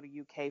wanted to go to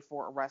UK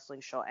for a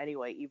wrestling show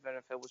anyway, even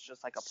if it was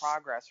just like a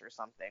Progress or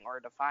something, or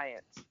a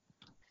Defiance.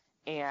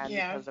 And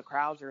because the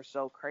crowds are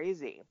so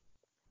crazy.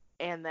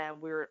 And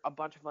then we're a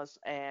bunch of us,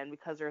 and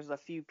because there's a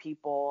few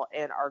people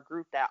in our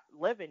group that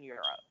live in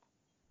Europe.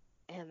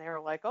 And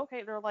they're like,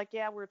 okay, they're like,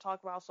 yeah, we were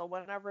talking about, so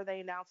whenever they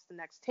announce the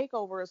next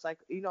takeover, it's like,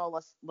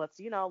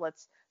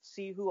 let's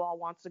see who all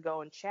wants to go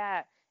and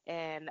chat.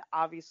 And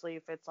obviously,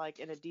 if it's like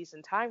in a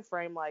decent time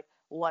frame, like,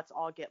 let's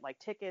all get like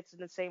tickets in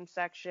the same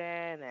section,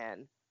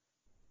 and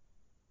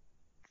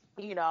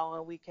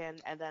and we can,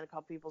 and then a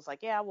couple people's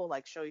like, yeah, we'll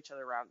like show each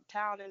other around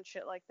town and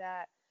shit like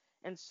that.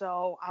 And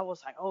so I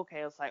was like,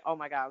 okay, it's like, oh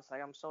my god, it's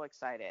like, I'm so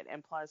excited.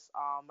 And plus,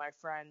 my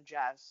friend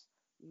Jess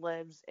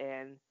lives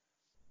in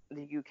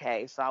the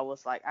UK, so I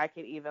was like, I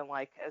could even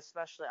like,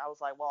 especially, I was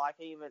like, well, I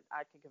can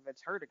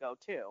convince her to go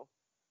too.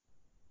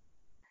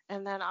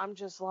 And then I'm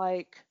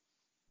like,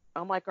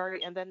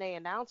 and then they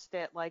announced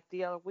it like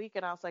the other week,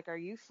 and I was like, are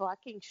you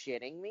fucking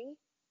shitting me?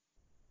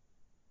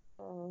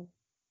 I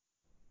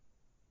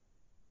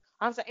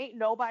was like, ain't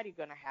nobody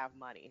gonna have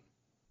money.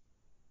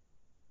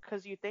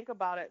 Because you think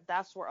about it,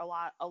 that's where a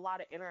lot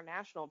of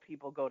international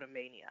people go to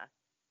Mania.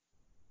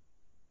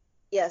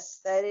 Yes,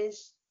 that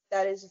is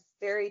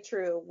very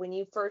true. When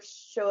you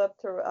first show up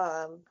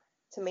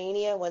to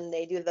Mania, when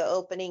they do the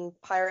opening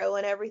pyro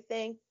and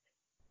everything,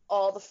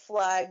 all the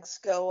flags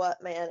go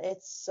up, man.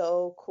 It's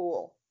so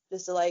cool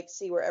just to like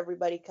see where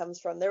everybody comes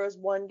from. There was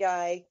one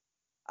guy,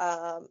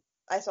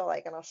 I saw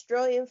like an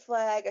Australian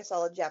flag, I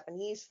saw a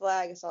Japanese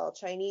flag, I saw a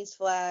Chinese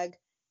flag,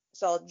 I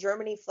saw a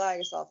Germany flag,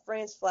 I saw a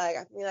France flag.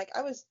 I mean, like,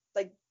 I was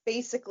like,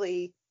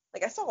 basically,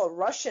 like, I saw a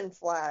Russian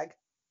flag.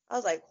 I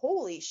was like,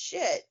 holy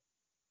shit.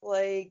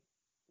 Like,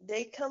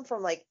 they come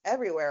from like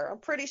everywhere. I'm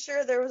pretty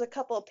sure there was a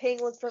couple of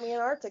penguins from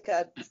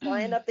Antarctica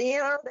flying up the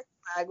Antarctic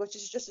flag, which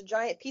is just a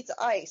giant piece of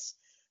ice.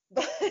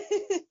 But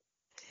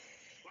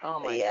oh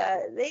my yeah,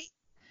 god.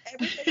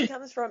 Everybody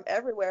comes from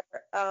everywhere.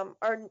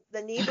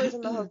 The neighbors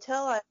in the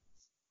hotel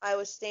I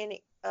was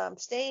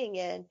staying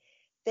in,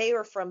 they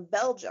were from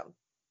Belgium,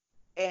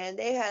 and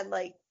they had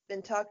like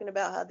been talking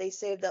about how they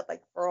saved up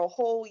like for a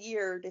whole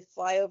year to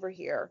fly over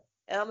here.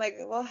 And I'm like,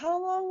 well,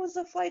 how long was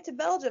the flight to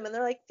Belgium? And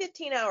they're like,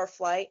 15-hour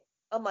flight.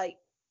 I'm like,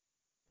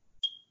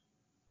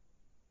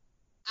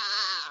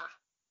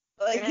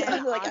 like,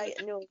 I'm like, I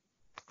know.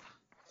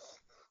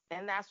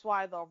 And that's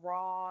why the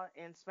Raw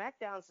and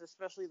SmackDowns,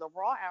 especially the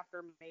Raw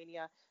after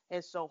Mania,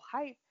 is so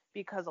hype,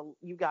 because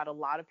you got a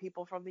lot of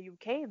people from the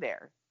UK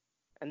there.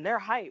 And they're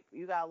hype.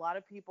 You got a lot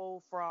of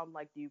people from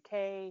like the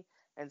UK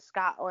and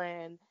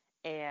Scotland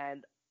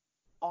and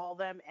all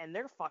them, and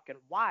they're fucking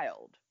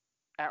wild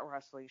at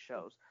wrestling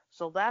shows.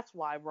 So that's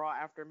why Raw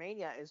after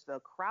Mania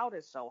the crowd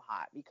is so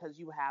hot, because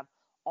you have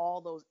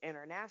all those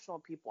international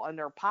people and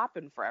they're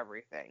popping for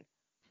everything.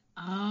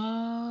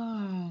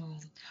 Oh.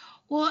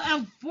 Well,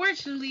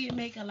 unfortunately, it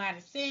makes a lot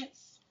of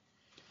sense,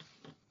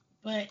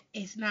 but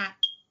it's not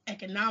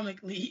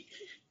economically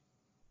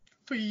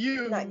for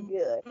you. Not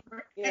good.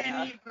 For Yeah.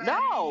 anybody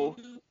No.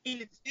 who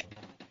eats it.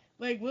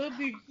 Like,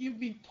 you'd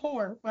be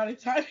poor by the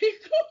time you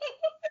go.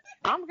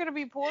 I'm gonna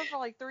be poor for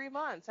like 3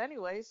 months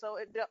anyway, so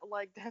it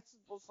like that's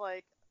was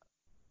like.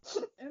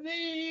 And then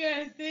you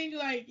gotta think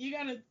like you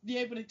gotta be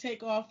able to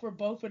take off for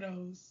both of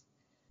those,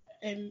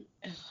 and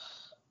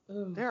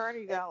They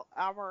already go.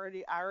 I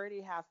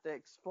already have to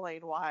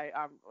explain why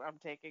I'm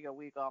taking a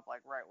week off,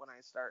 like right when I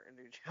start a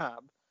new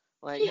job.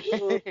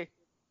 Like,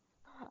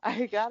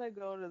 I gotta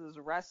go to this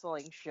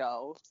wrestling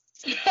show.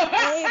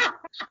 Hey,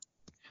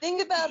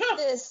 think about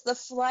this. The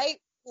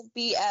flight will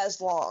be as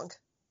long.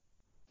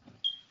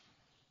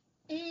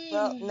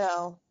 Well,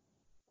 no.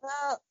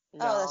 Well,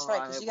 No, that's right,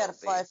 because it you gotta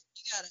won't be. fly.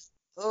 You gotta.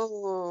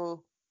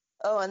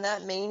 Oh, and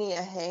that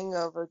Mania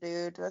hangover,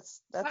 dude.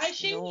 That's Like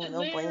she no would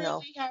bueno.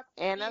 literally have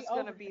to And be that's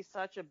gonna over be it.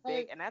 such a big,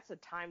 Like, and that's a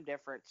time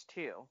difference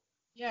too.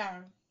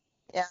 yeah.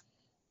 Yeah.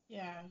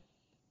 Yeah. I'm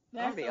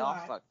gonna That's be a all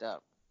lot. fucked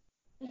up.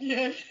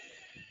 Yeah.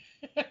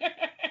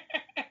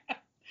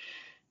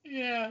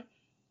 Yeah.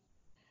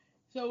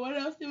 So what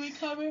else did we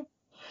cover?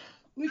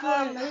 We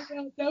got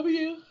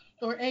MLW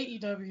or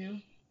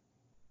AEW.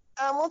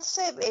 We'll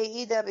save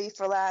AEW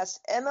for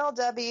last.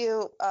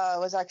 MLW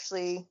was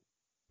actually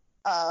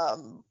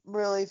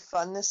really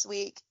fun this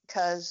week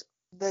because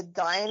the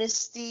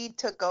Dynasty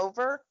took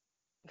over.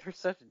 They're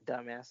such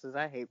dumbasses.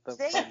 I hate them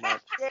They, so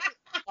much. they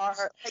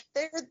are like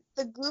they're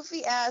the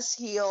goofy ass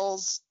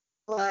heels.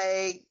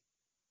 Like,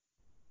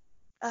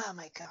 oh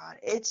my god,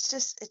 it's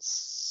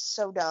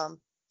so dumb,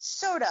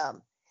 so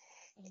dumb.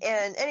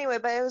 And anyway,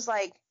 but it was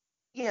like,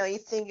 you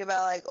think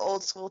about like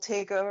old school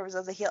takeovers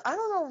of the heel. I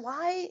don't know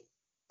why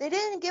they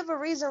didn't give a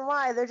reason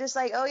why. They're just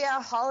like, oh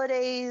yeah,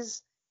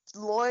 holidays.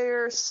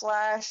 Lawyer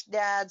 /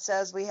 dad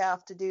says we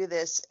have to do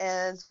this,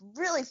 and it's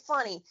really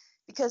funny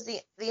because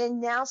the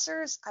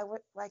announcers, I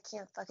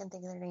can't fucking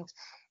think of their names.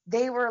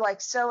 They were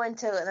like so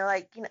into it, and they're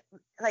like,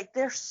 like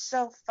they're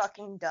so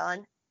fucking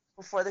done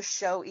before the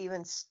show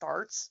even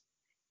starts,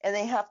 and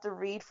they have to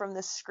read from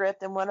the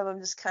script, and one of them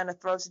just kind of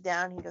throws it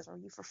down. He goes,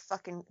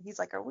 he's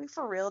like, are we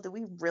for real? Do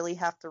we really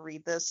have to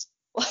read this?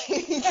 Like,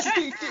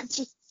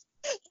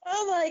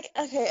 I'm like,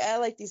 okay, I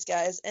like these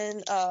guys,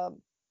 and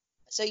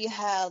so you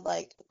had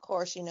like, of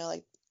course,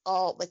 like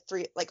all like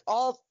three, like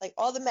all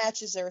the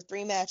matches. There were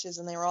 3 matches,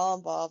 and they were all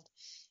involved. It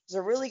was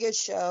a really good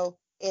show,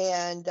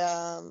 and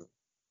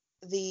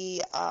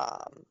the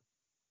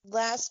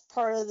last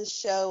part of the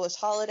show was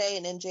Holiday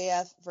and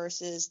MJF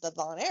versus the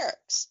Von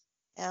Erichs,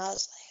 and I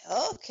was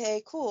like,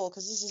 okay, cool,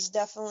 because this is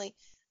definitely.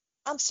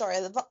 I'm sorry,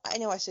 I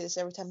know I say this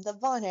every time. The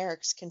Von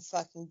Erichs can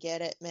fucking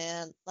get it,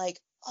 man. Like,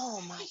 oh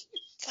my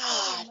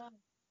god,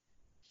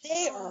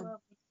 they are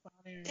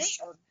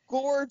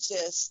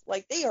gorgeous.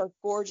 Like, they are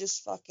gorgeous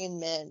fucking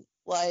men.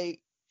 Like,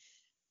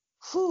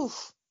 whew.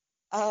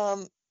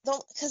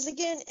 Because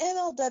again,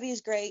 MLW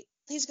is great.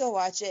 Please go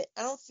watch it.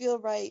 I don't feel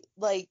right,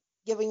 like,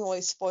 giving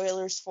away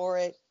spoilers for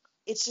it.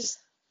 It's just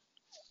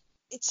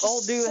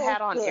Old dude so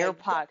had on good.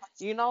 AirPod.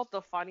 You know what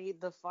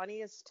the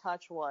funniest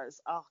touch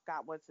was? Oh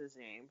God, what's his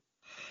name?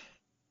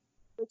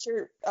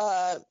 Richard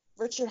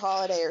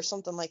Holiday or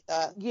something like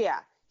that. Yeah,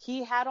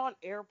 he had on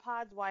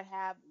AirPods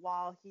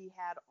while he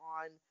had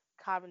on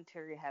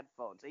commentary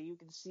headphones, and you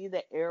can see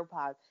the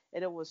AirPods,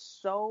 and it was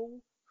so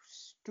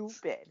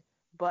stupid.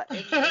 But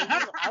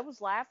I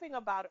was laughing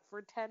about it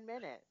for 10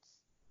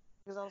 minutes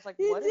because I was like,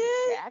 "What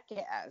a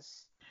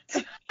jackass!"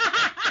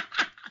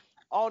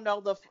 Oh no,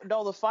 the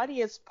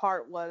funniest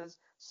part was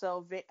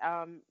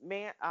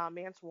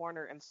Mance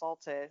Warner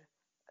insulted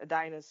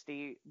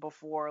Dynasty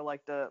before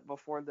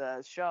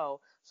the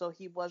show, so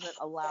he wasn't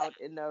allowed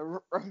in the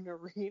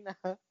arena.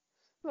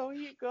 So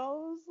he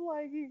goes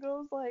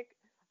like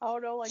I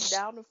don't know, like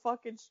down the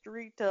fucking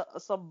street to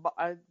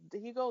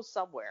he goes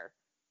somewhere.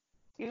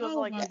 He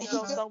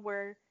goes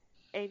somewhere,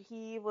 and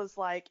he was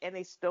like, and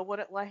they still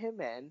wouldn't let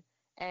him in.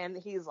 And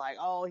he's like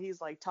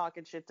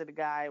talking shit to the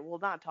guy. Well,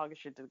 not talking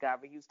shit to the guy,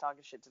 but he was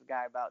talking shit to the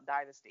guy about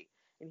Dynasty.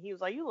 And he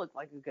was like, "You look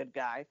like a good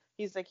guy."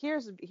 He's like,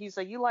 he's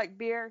like, "You like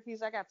beer?"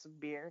 He's like, "I got some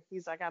beer."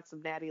 He's like, "I got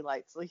some Natty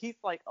Lights." So he's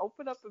like,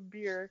 open up a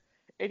beer,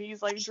 and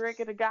he's like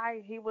drinking. The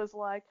guy, he was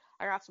like,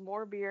 "I got some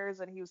more beers,"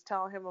 and he was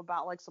telling him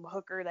about like some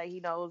hooker that he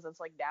knows that's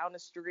like down the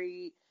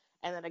street.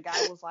 And then the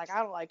guy was like, "I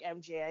don't like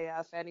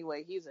MJF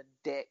anyway. He's a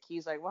dick."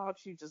 He's like, "Why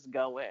don't you just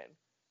go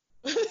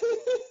in?"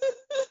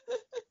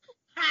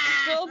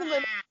 Called him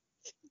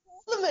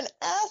an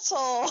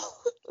asshole.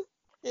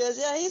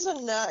 Yeah, he's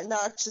a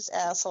noxious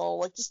asshole.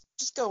 Like, just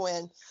go in.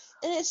 And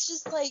it's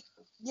just like,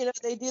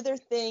 they do their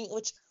thing,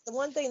 which the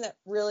one thing that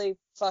really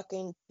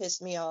fucking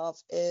pissed me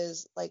off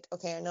is, like,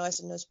 okay, I know I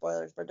said no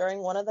spoilers, but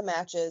during one of the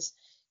matches,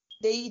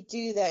 they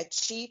do that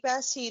cheap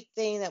ass heat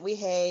thing that we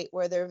hate,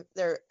 where they're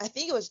I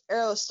think it was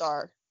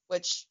Aerostar,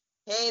 which,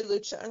 hey,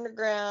 Lucha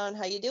Underground,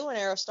 how you doing,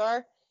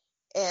 Aerostar?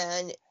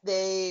 And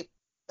they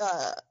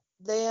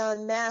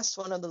unmasked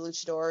one of the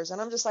luchadors,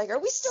 and I'm just like, are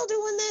we still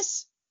doing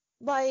this?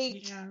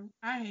 Like, yeah,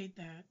 I hate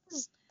that.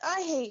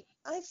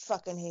 I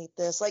fucking hate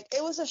this. Like,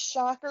 it was a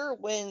shocker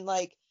when,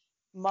 like,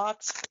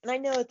 Mox, and I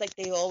know it's like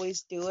they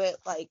always do it,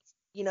 like,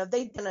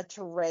 they've done it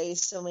to Rey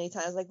so many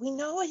times. Like, we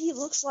know what he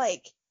looks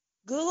like.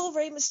 Google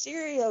Rey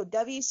Mysterio,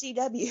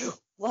 WCW.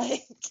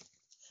 Like,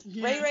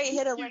 Yeah. Ray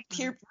hit a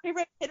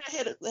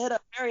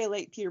very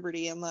late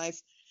puberty in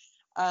life.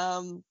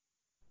 And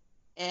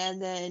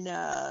then,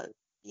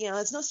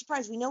 it's no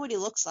surprise. We know what he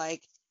looks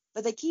like,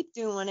 but they keep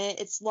doing it.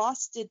 It's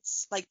lost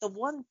its, like, the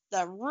one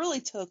that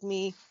really took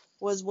me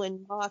was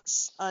when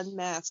Mox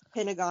unmasked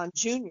Pentagon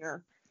Jr.,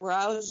 where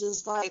I was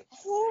just like,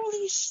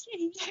 holy shit,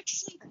 he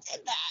actually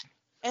did that.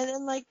 And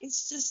then, like,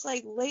 it's just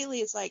like, lately,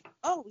 it's like,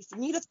 oh, we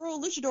need to throw a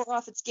luchador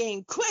off its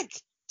game.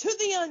 Quick, to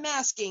the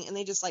unmasking. And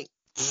they just, like,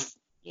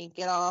 yank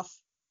it off.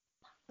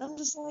 I'm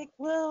just like,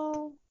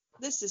 well,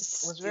 this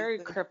is It was very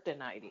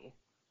kryptonite-y.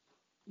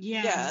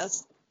 Yeah.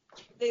 Yes.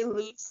 They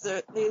lose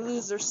their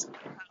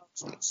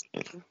superpowers,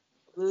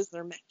 lose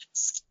their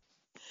mask.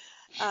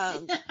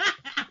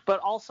 But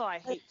also, I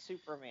hate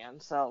Superman,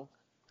 so.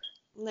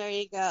 There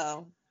you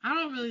go. I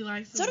don't really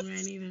like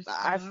Superman either. So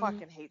I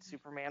fucking hate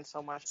Superman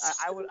so much.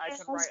 I could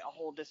write a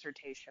whole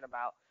dissertation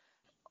about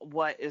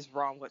what is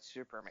wrong with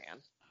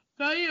Superman.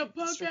 So you a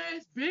punk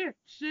ass bitch.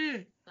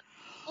 Shit.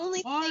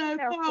 Only All thing that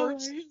that power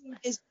hurts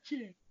is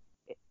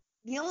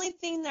the only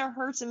thing that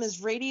hurts him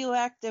is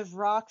radioactive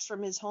rocks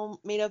from his home,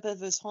 made up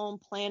of his home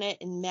planet,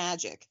 and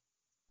magic.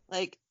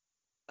 Like,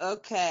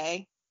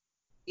 okay,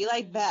 you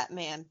like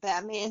Batman.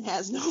 Batman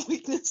has no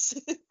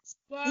weaknesses.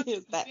 Fuck He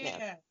is Batman.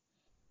 yeah.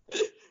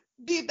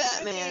 Be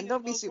Batman.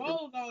 Don't be Superman.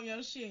 Roll on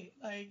your shit.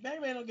 Like,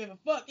 Batman don't give a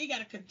fuck. He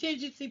got a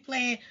contingency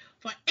plan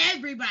for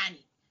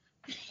everybody.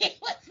 It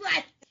was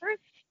like,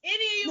 any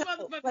of you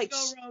motherfuckers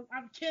go wrong,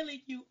 I'm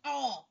killing you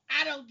all.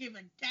 I don't give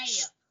a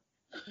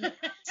damn.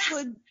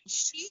 So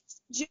she's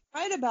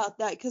right about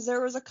that, because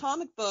there was a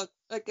comic book,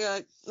 like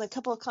a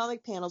couple of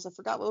comic panels. I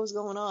forgot what was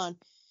going on,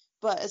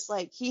 but it's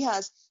like he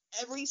has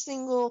every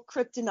single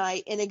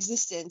kryptonite in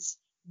existence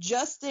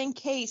just in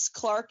case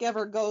Clark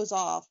ever goes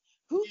off.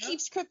 Who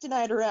keeps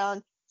kryptonite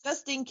around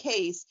just in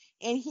case?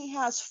 And he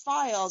has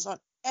files on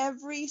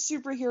every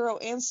superhero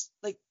and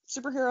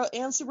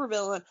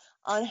supervillain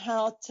on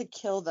how to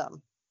kill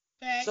them.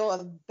 Fact. So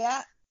if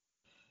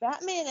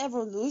Batman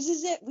ever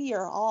loses it, we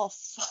are all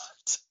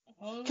fucked.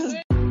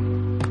 Okay.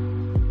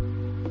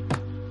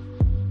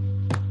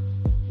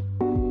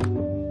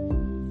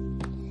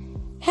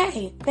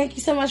 Hey, thank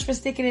you so much for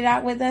sticking it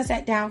out with us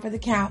at Down for the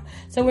Count.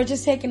 So we're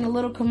just taking a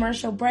little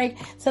commercial break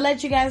to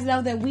let you guys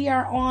know that we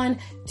are on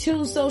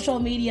 2 social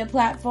media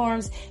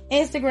platforms,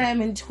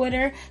 Instagram and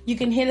Twitter. You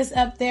can hit us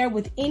up there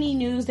with any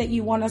news that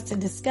you want us to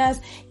discuss,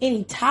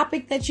 any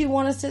topic that you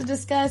want us to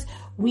discuss.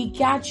 We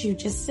got you.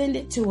 Just send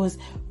it to us.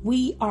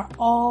 We are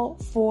all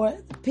for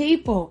the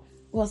people.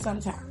 Well,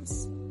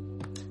 sometimes.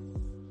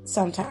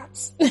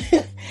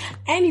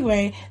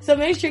 Anyway, so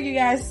make sure you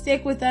guys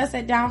stick with us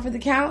at Down for the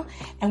Count,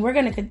 and we're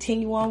going to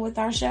continue on with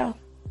our show.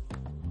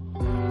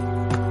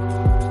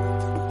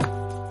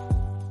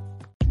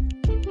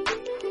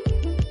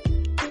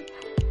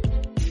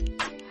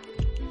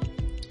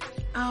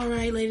 All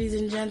right, ladies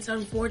and gents,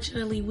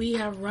 unfortunately, we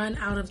have run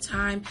out of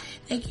time.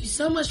 Thank you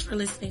so much for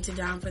listening to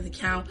Down for the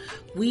Count.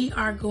 We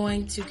are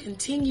going to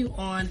continue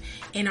on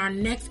in our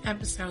next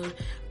episode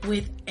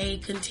with a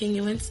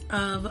continuance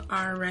of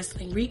our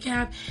wrestling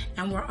recap,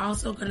 and we're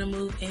also going to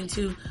move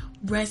into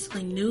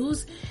wrestling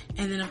news,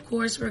 and then of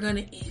course we're going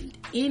to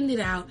end it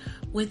out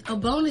with a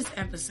bonus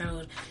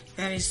episode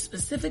that is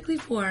specifically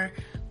for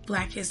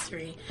Black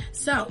History.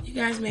 So you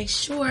guys make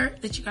sure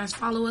that you guys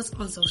follow us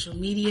on social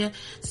media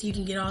so you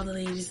can get all the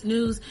latest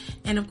news,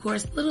 and of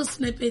course little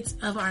snippets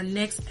of our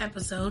next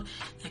episode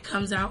that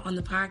comes out on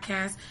the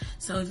podcast.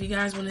 So if you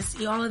guys want to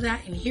see all of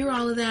that and hear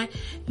all of that,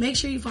 make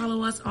sure you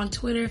follow us on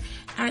Twitter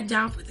at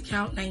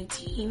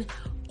DownForTheCount19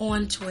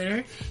 on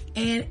Twitter,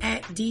 and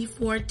at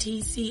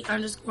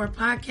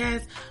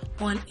D4TC_podcast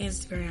on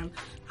Instagram.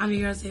 I'm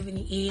your girl,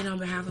 Tiffany E, and on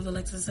behalf of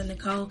Alexis and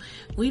Nicole,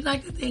 we'd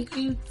like to thank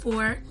you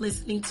for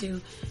listening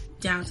to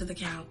Down to the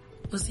Count.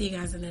 We'll see you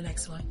guys in the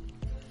next one.